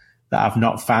for, that I've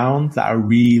not found, that I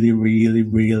really, really,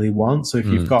 really want. So if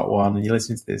you've got one and you're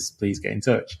listening to this, please get in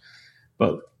touch.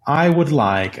 But I would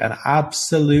like an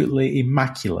absolutely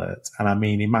immaculate, and I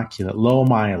mean immaculate, low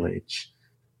mileage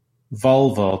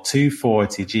Volvo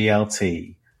 240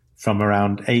 GLT from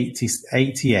around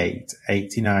 88,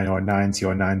 89 or 90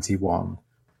 or 91,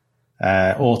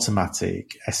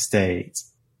 automatic, estate.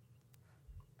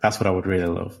 That's what I would really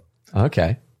love.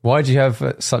 Okay. Why do you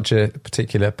have such a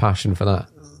particular passion for that?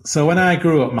 So when I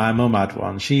grew up, my mum had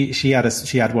one. She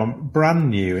had one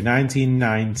brand new,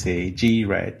 1990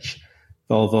 G-Reg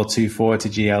Volvo 240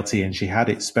 GLT, and she had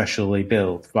it specially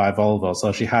built by Volvo.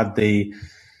 So she had the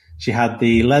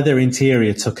leather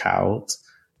interior took out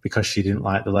because she didn't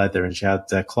like the leather, and she had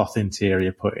the cloth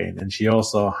interior put in, and she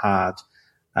also had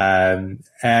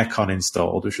aircon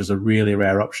installed, which was a really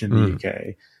rare option in the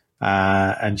UK.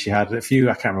 And she had a few,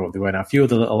 I can't remember what they were now, a few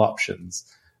other little options.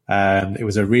 It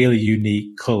was a really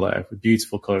unique colour, a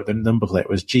beautiful colour. The number plate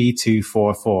was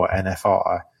G244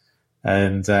 NFR.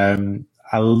 And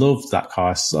I loved that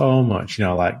car so much,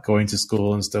 like going to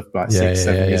school and stuff, like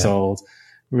 6-7 years old.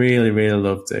 Really, really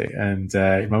loved it. And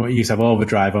my used to have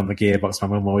overdrive on the gearbox. My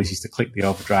mum always used to click the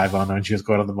overdrive on when she was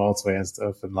going on the motorway and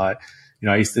stuff. And I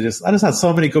just had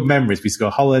so many good memories. We used to go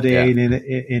holidaying in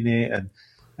it,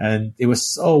 and it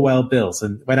was so well built.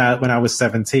 And when I was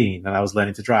 17 and I was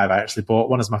learning to drive, I actually bought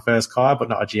one as my first car, but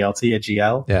not a GLT, a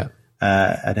GL. Yeah.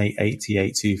 An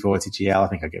 88 240 GL. I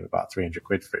think I gave about 300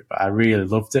 quid for it, but I really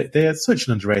loved it. They're such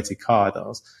an underrated car,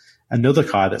 those. Another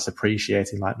car that's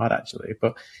appreciating like mad, actually.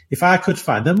 But if I could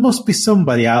find, there must be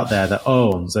somebody out there that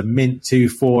owns a mint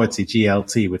 240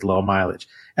 GLT with low mileage.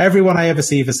 Everyone I ever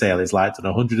see for sale is like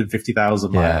done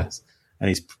 150,000 miles, and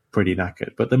he's pretty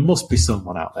knackered. But there must be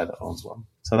someone out there that owns one.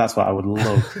 So that's what I would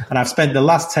love. And I've spent the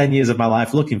last 10 years of my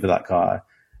life looking for that car.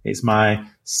 It's my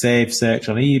saved search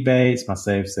on eBay. It's my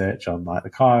saved search on like the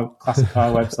classic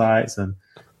car websites. And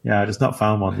yeah, I just not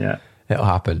found one yet. It'll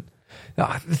happen.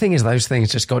 The thing is, those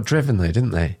things just got driven though,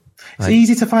 didn't they? It's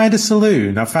easy to find a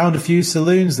saloon. I've found a few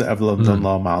saloons that have done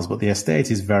low miles, but the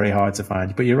estate is very hard to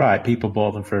find. But you're right, people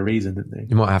bought them for a reason, didn't they?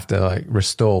 You might have to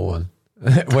restore one.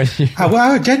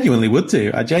 I genuinely would do.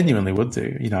 I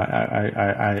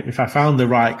if I found the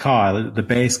right car, the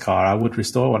base car, I would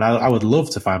restore one. I would love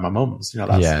to find my mum's.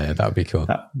 That would be cool.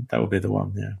 That would be the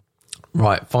one. Yeah.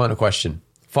 Right. Final question.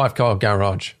 5-car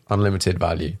garage, unlimited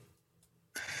value.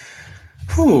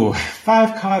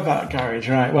 5-car garage.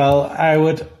 Right. Well, I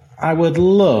would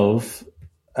love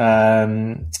a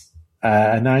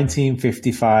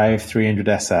 1955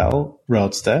 300 SL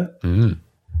Roadster. They're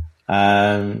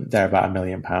about £1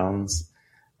 million.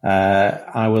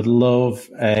 I would love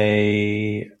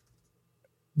a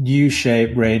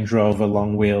U-shaped Range Rover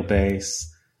long wheelbase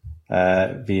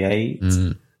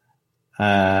V8.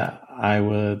 I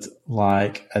would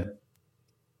like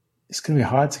it's going to be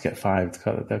hard to get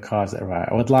 5 the cars that are right.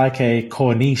 I would like a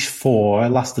Corniche 4,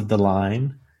 last of the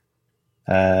line,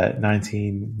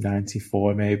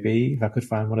 1994 maybe, if I could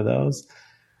find one of those.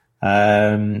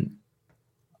 I'd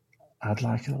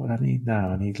like, what I need now,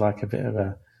 I need like a bit of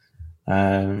a,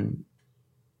 I'd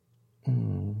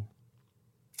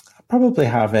probably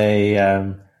have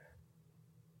a,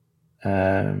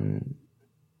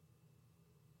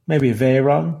 maybe a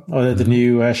Veyron or the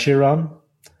new Chiron.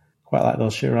 Quite like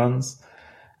those Chirons.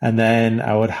 And then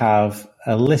I would have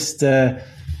a Lister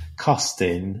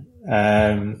Costin,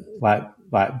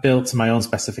 like built to my own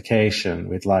specification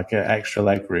with like an extra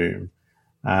leg room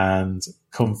and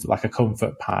like a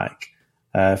comfort pack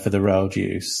for the road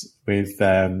use with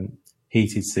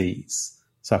heated seats,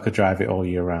 so I could drive it all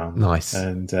year round. Nice.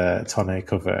 And tonneau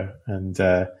cover and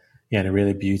and a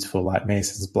really beautiful like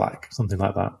Mason's black, something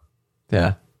like that.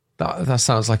 Yeah. That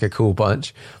sounds like a cool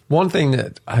bunch. One thing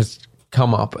that has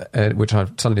come up, which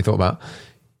I've suddenly thought about,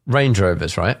 Range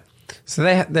Rovers, right? So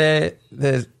they're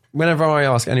whenever I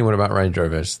ask anyone about Range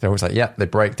Rovers, they're always like, "Yeah, they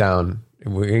break down."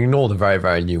 We ignore the very,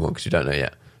 very new one because you don't know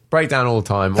yet. Break down all the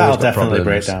time. That'll definitely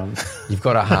break down. You've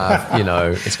got to have,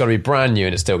 it's got to be brand new,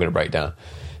 and it's still going to break down.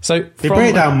 So they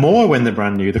break down more when they're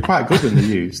brand new. They're quite good when they're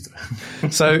used.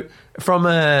 So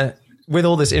with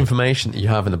all this information that you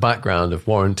have in the background of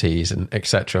warranties and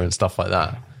etc. and stuff like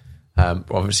that,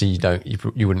 obviously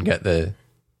you wouldn't get the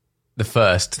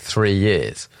first 3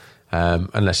 years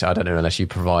unless you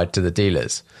provide to the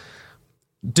dealers.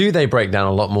 Do they break down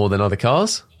a lot more than other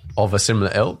cars of a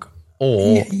similar ilk?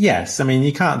 Or yes, I mean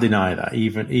you can't deny that.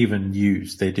 Even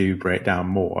used, they do break down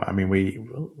more. I mean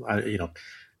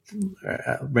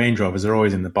Range Rovers are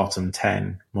always in the bottom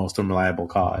 10 most unreliable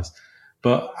cars.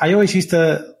 But I always used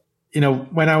to.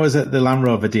 When I was at the Land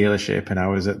Rover dealership and I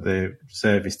was at the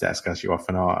service desk, as you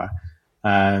often are,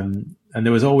 and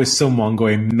there was always someone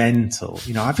going mental.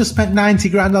 I've just spent 90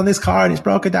 grand on this car and it's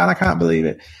broken down. I can't believe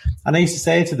it. And I used to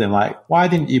say to them, like, why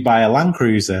didn't you buy a Land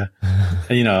Cruiser?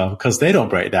 Because they don't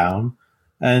break down.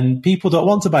 And people don't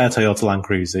want to buy a Toyota Land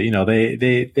Cruiser.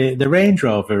 The Range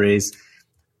Rover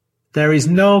there is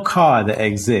no car that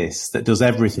exists that does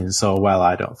everything so well,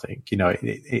 I don't think.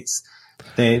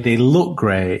 They look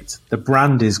great. The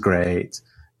brand is great.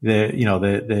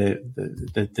 The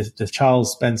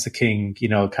Charles Spencer King,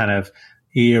 kind of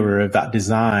era of that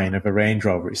design of a Range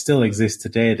Rover. It still exists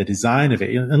today. The design of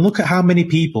it, and look at how many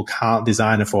people can't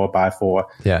design a 4x4.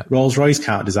 Yeah. Rolls-Royce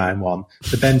can't design one.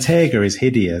 The Bentayga is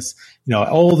hideous.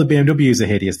 All the BMWs are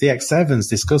hideous. The X7's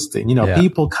disgusting.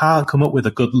 People can't come up with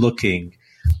a good-looking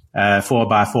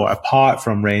 4x4 apart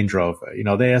from Range Rover.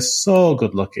 They are so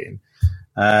good-looking.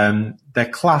 They're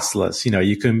classless.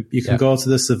 You can go to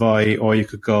the Savoy or you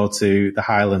could go to the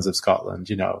Highlands of Scotland.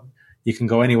 You can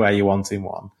go anywhere you want in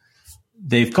one.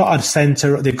 They've got a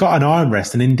center, they've got an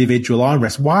armrest, an individual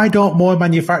armrest. Why don't more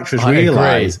manufacturers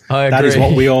realize that is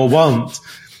what we all want?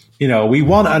 We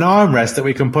want an armrest that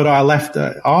we can put our left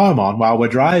arm on while we're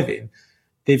driving.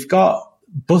 They've got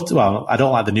I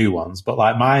don't like the new ones, but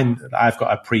like mine, I've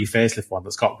got a pre-facelift one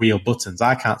that's got real buttons.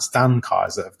 I can't stand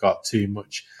cars that have got too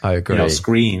much,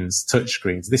 screens, touch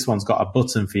screens. This one's got a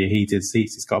button for your heated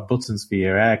seats. It's got buttons for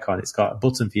your aircon. It's got a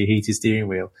button for your heated steering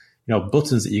wheel.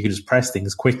 Buttons that you can just press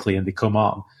things quickly and they come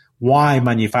on. Why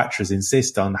manufacturers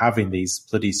insist on having these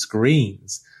bloody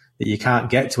screens that you can't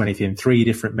get to anything, 3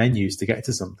 different menus to get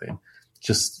to something?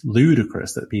 Just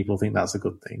ludicrous that people think that's a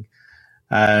good thing.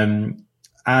 And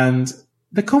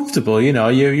they're comfortable,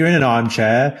 you're in an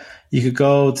armchair. You could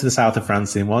go to the south of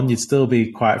France in one. You'd still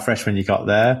be quite fresh when you got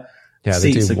there. Yeah,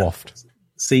 they do waft.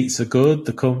 Seats are good.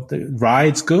 The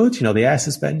ride's good. The air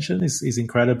suspension is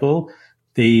incredible.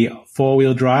 The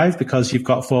 4-wheel drive, because you've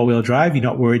got 4-wheel drive, you're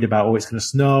not worried about, it's going to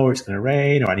snow or it's going to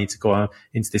rain, or I need to go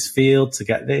into this field to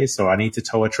get this, or I need to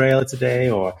tow a trailer today,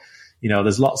 or,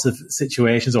 there's lots of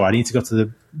situations, or I need to go to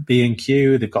the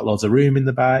B&Q. They've got loads of room in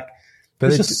the back. But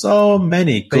there's just so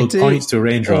many good points to a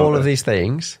Range Rover. All of these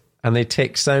things, and they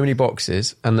tick so many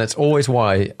boxes, and that's always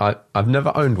why I've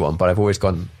never owned one, but I've always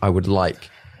gone, I would like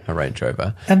a Range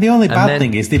Rover. And the only bad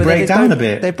thing is they break down a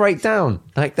bit. They break down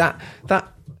like that.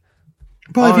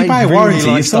 Well, if you buy a warranty,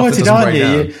 you're sorted, aren't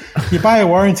you? You buy a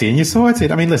warranty and you're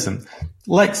sorted. I mean, listen,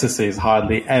 Lexuses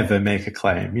hardly ever make a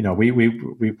claim.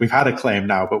 We've had a claim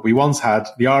now, but we once had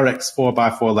the RX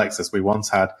 4x4 Lexus. We once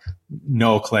had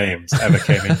no claims ever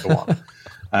came in for one.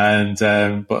 And,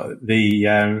 but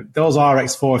those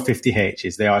RX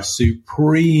 450Hs, they are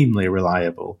supremely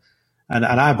reliable. And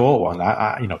I bought one,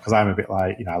 because I'm a bit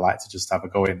like, I like to just have a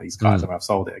go in these cars. I've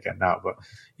sold it again now, but,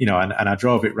 and I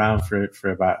drove it round for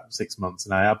about 6 months,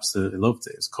 and I absolutely loved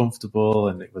it. It was comfortable,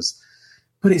 and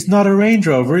but it's not a Range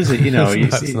Rover, is it?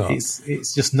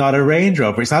 It's just not a Range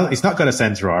Rover. It's not got a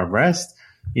center armrest.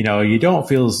 You don't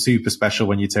feel super special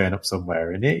when you turn up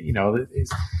somewhere in it.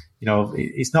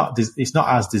 It's not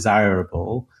as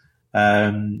desirable.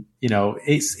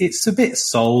 It's a bit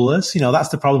soulless. That's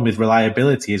the problem with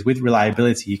reliability, is with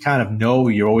reliability, you kind of know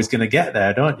you're always going to get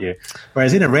there, don't you?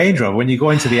 Whereas in a Range Rover, when you go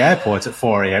into the airport at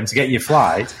 4 a.m. to get your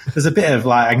flight, there's a bit of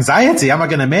like anxiety. Am I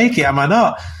going to make it? Am I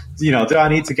not? Do I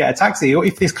need to get a taxi?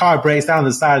 If this car breaks down on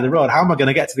the side of the road, how am I going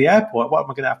to get to the airport? What am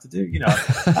I going to have to do?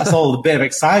 That's all a bit of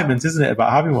excitement, isn't it,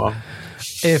 about having one?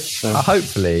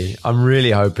 Hopefully, I'm really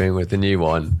hoping with the new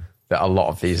one that a lot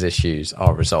of these issues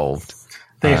are resolved.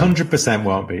 They 100%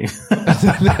 won't be.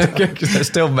 Because they're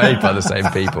still made by the same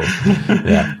people.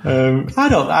 Yeah.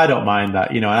 I don't mind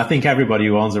that, and I think everybody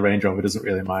who owns a Range Rover doesn't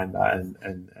really mind that. And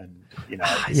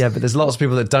yeah, but there's lots of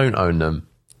people that don't own them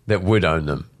that would own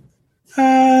them.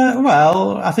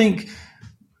 Well, I think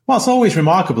what's always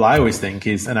remarkable, I always think,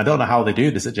 is, and I don't know how they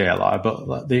do this at JLR,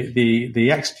 but the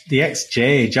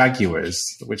XJ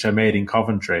Jaguars, which are made in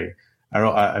Coventry,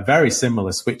 are a very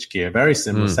similar switchgear, very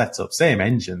similar setup, same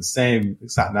engines, same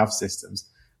sat-nav systems.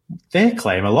 They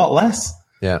claim a lot less.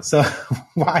 Yeah. So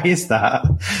why is that?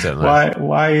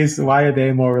 Why are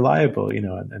they more reliable?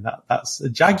 And that's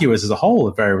Jaguars as a whole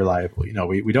are very reliable.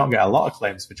 We don't get a lot of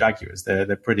claims for Jaguars.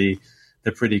 They're pretty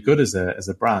good as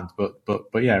a brand,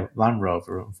 but yeah, Land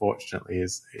Rover unfortunately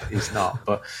is not.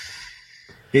 But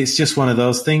it's just one of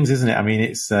those things, isn't it? I mean,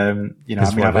 it's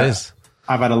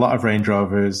I've had a lot of Range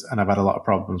Rovers and I've had a lot of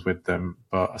problems with them,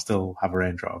 but I still have a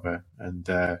Range Rover. And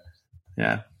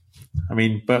yeah, I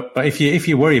mean, but if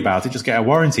you worry about it, just get a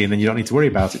warranty and then you don't need to worry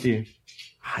about it, do you?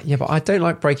 Yeah, but I don't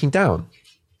like breaking down.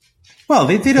 Well,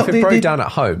 if it broke down at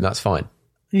home, that's fine.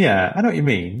 Yeah, I know what you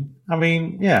mean.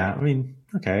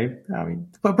 Okay.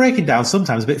 But breaking down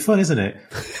sometimes a bit fun, isn't it?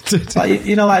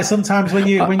 Like sometimes when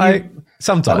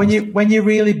you're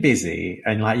really busy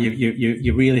and like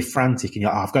you're really frantic and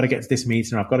you're like, I've got to get to this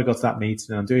meeting, or I've got to go to that meeting,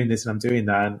 and I'm doing this and I'm doing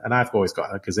that, and I've always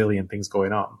got a gazillion things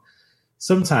going on.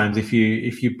 Sometimes if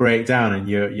you break down and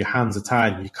your hands are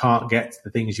tied and you can't get to the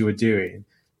things you were doing,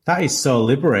 that is so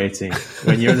liberating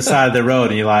when you're at the side of the road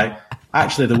and you're like,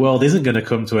 actually, the world isn't going to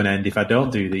come to an end if I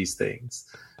don't do these things.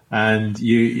 And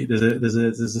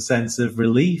there's a sense of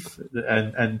relief,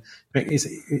 and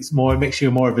it makes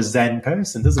you more of a Zen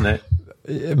person, doesn't it?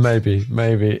 Maybe.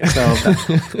 So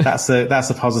that's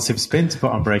a positive spin to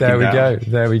put on breaking down.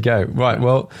 There we go. Right.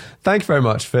 Well, thank you very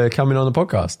much for coming on the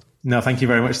podcast. No, thank you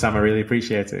very much, Sam. I really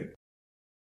appreciate it.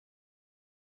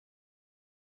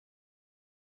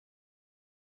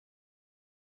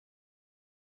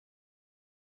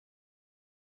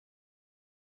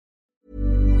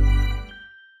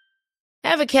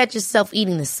 Ever catch yourself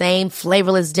eating the same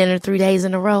flavorless dinner 3 days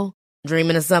in a row?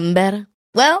 Dreaming of something better?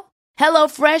 Well,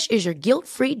 HelloFresh is your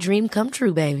guilt-free dream come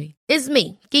true, baby. It's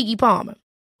me, Keke Palmer.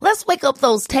 Let's wake up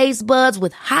those taste buds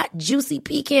with hot, juicy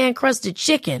pecan-crusted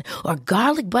chicken or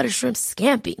garlic butter shrimp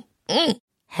scampi.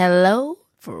 Hello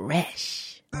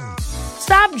Fresh.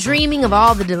 Stop dreaming of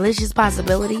all the delicious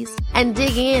possibilities and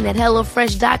dig in at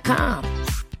HelloFresh.com.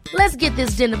 Let's get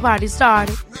this dinner party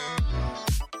started.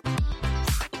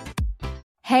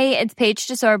 Hey, it's Paige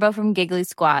DeSorbo from Giggly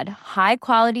Squad. High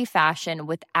quality fashion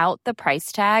without the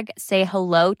price tag. Say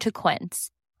hello to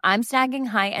Quince. I'm snagging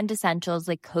high-end essentials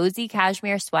like cozy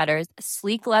cashmere sweaters,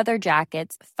 sleek leather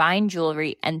jackets, fine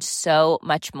jewelry, and so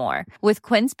much more. With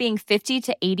Quince being 50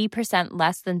 to 80%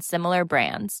 less than similar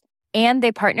brands. And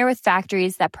they partner with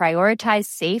factories that prioritize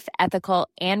safe, ethical,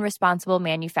 and responsible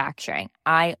manufacturing.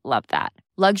 I love that.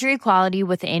 Luxury quality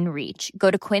within reach.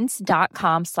 Go to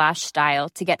quince.com/style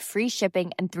to get free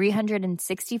shipping and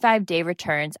 365-day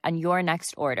returns on your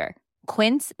next order.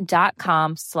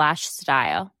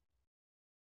 Quince.com/style.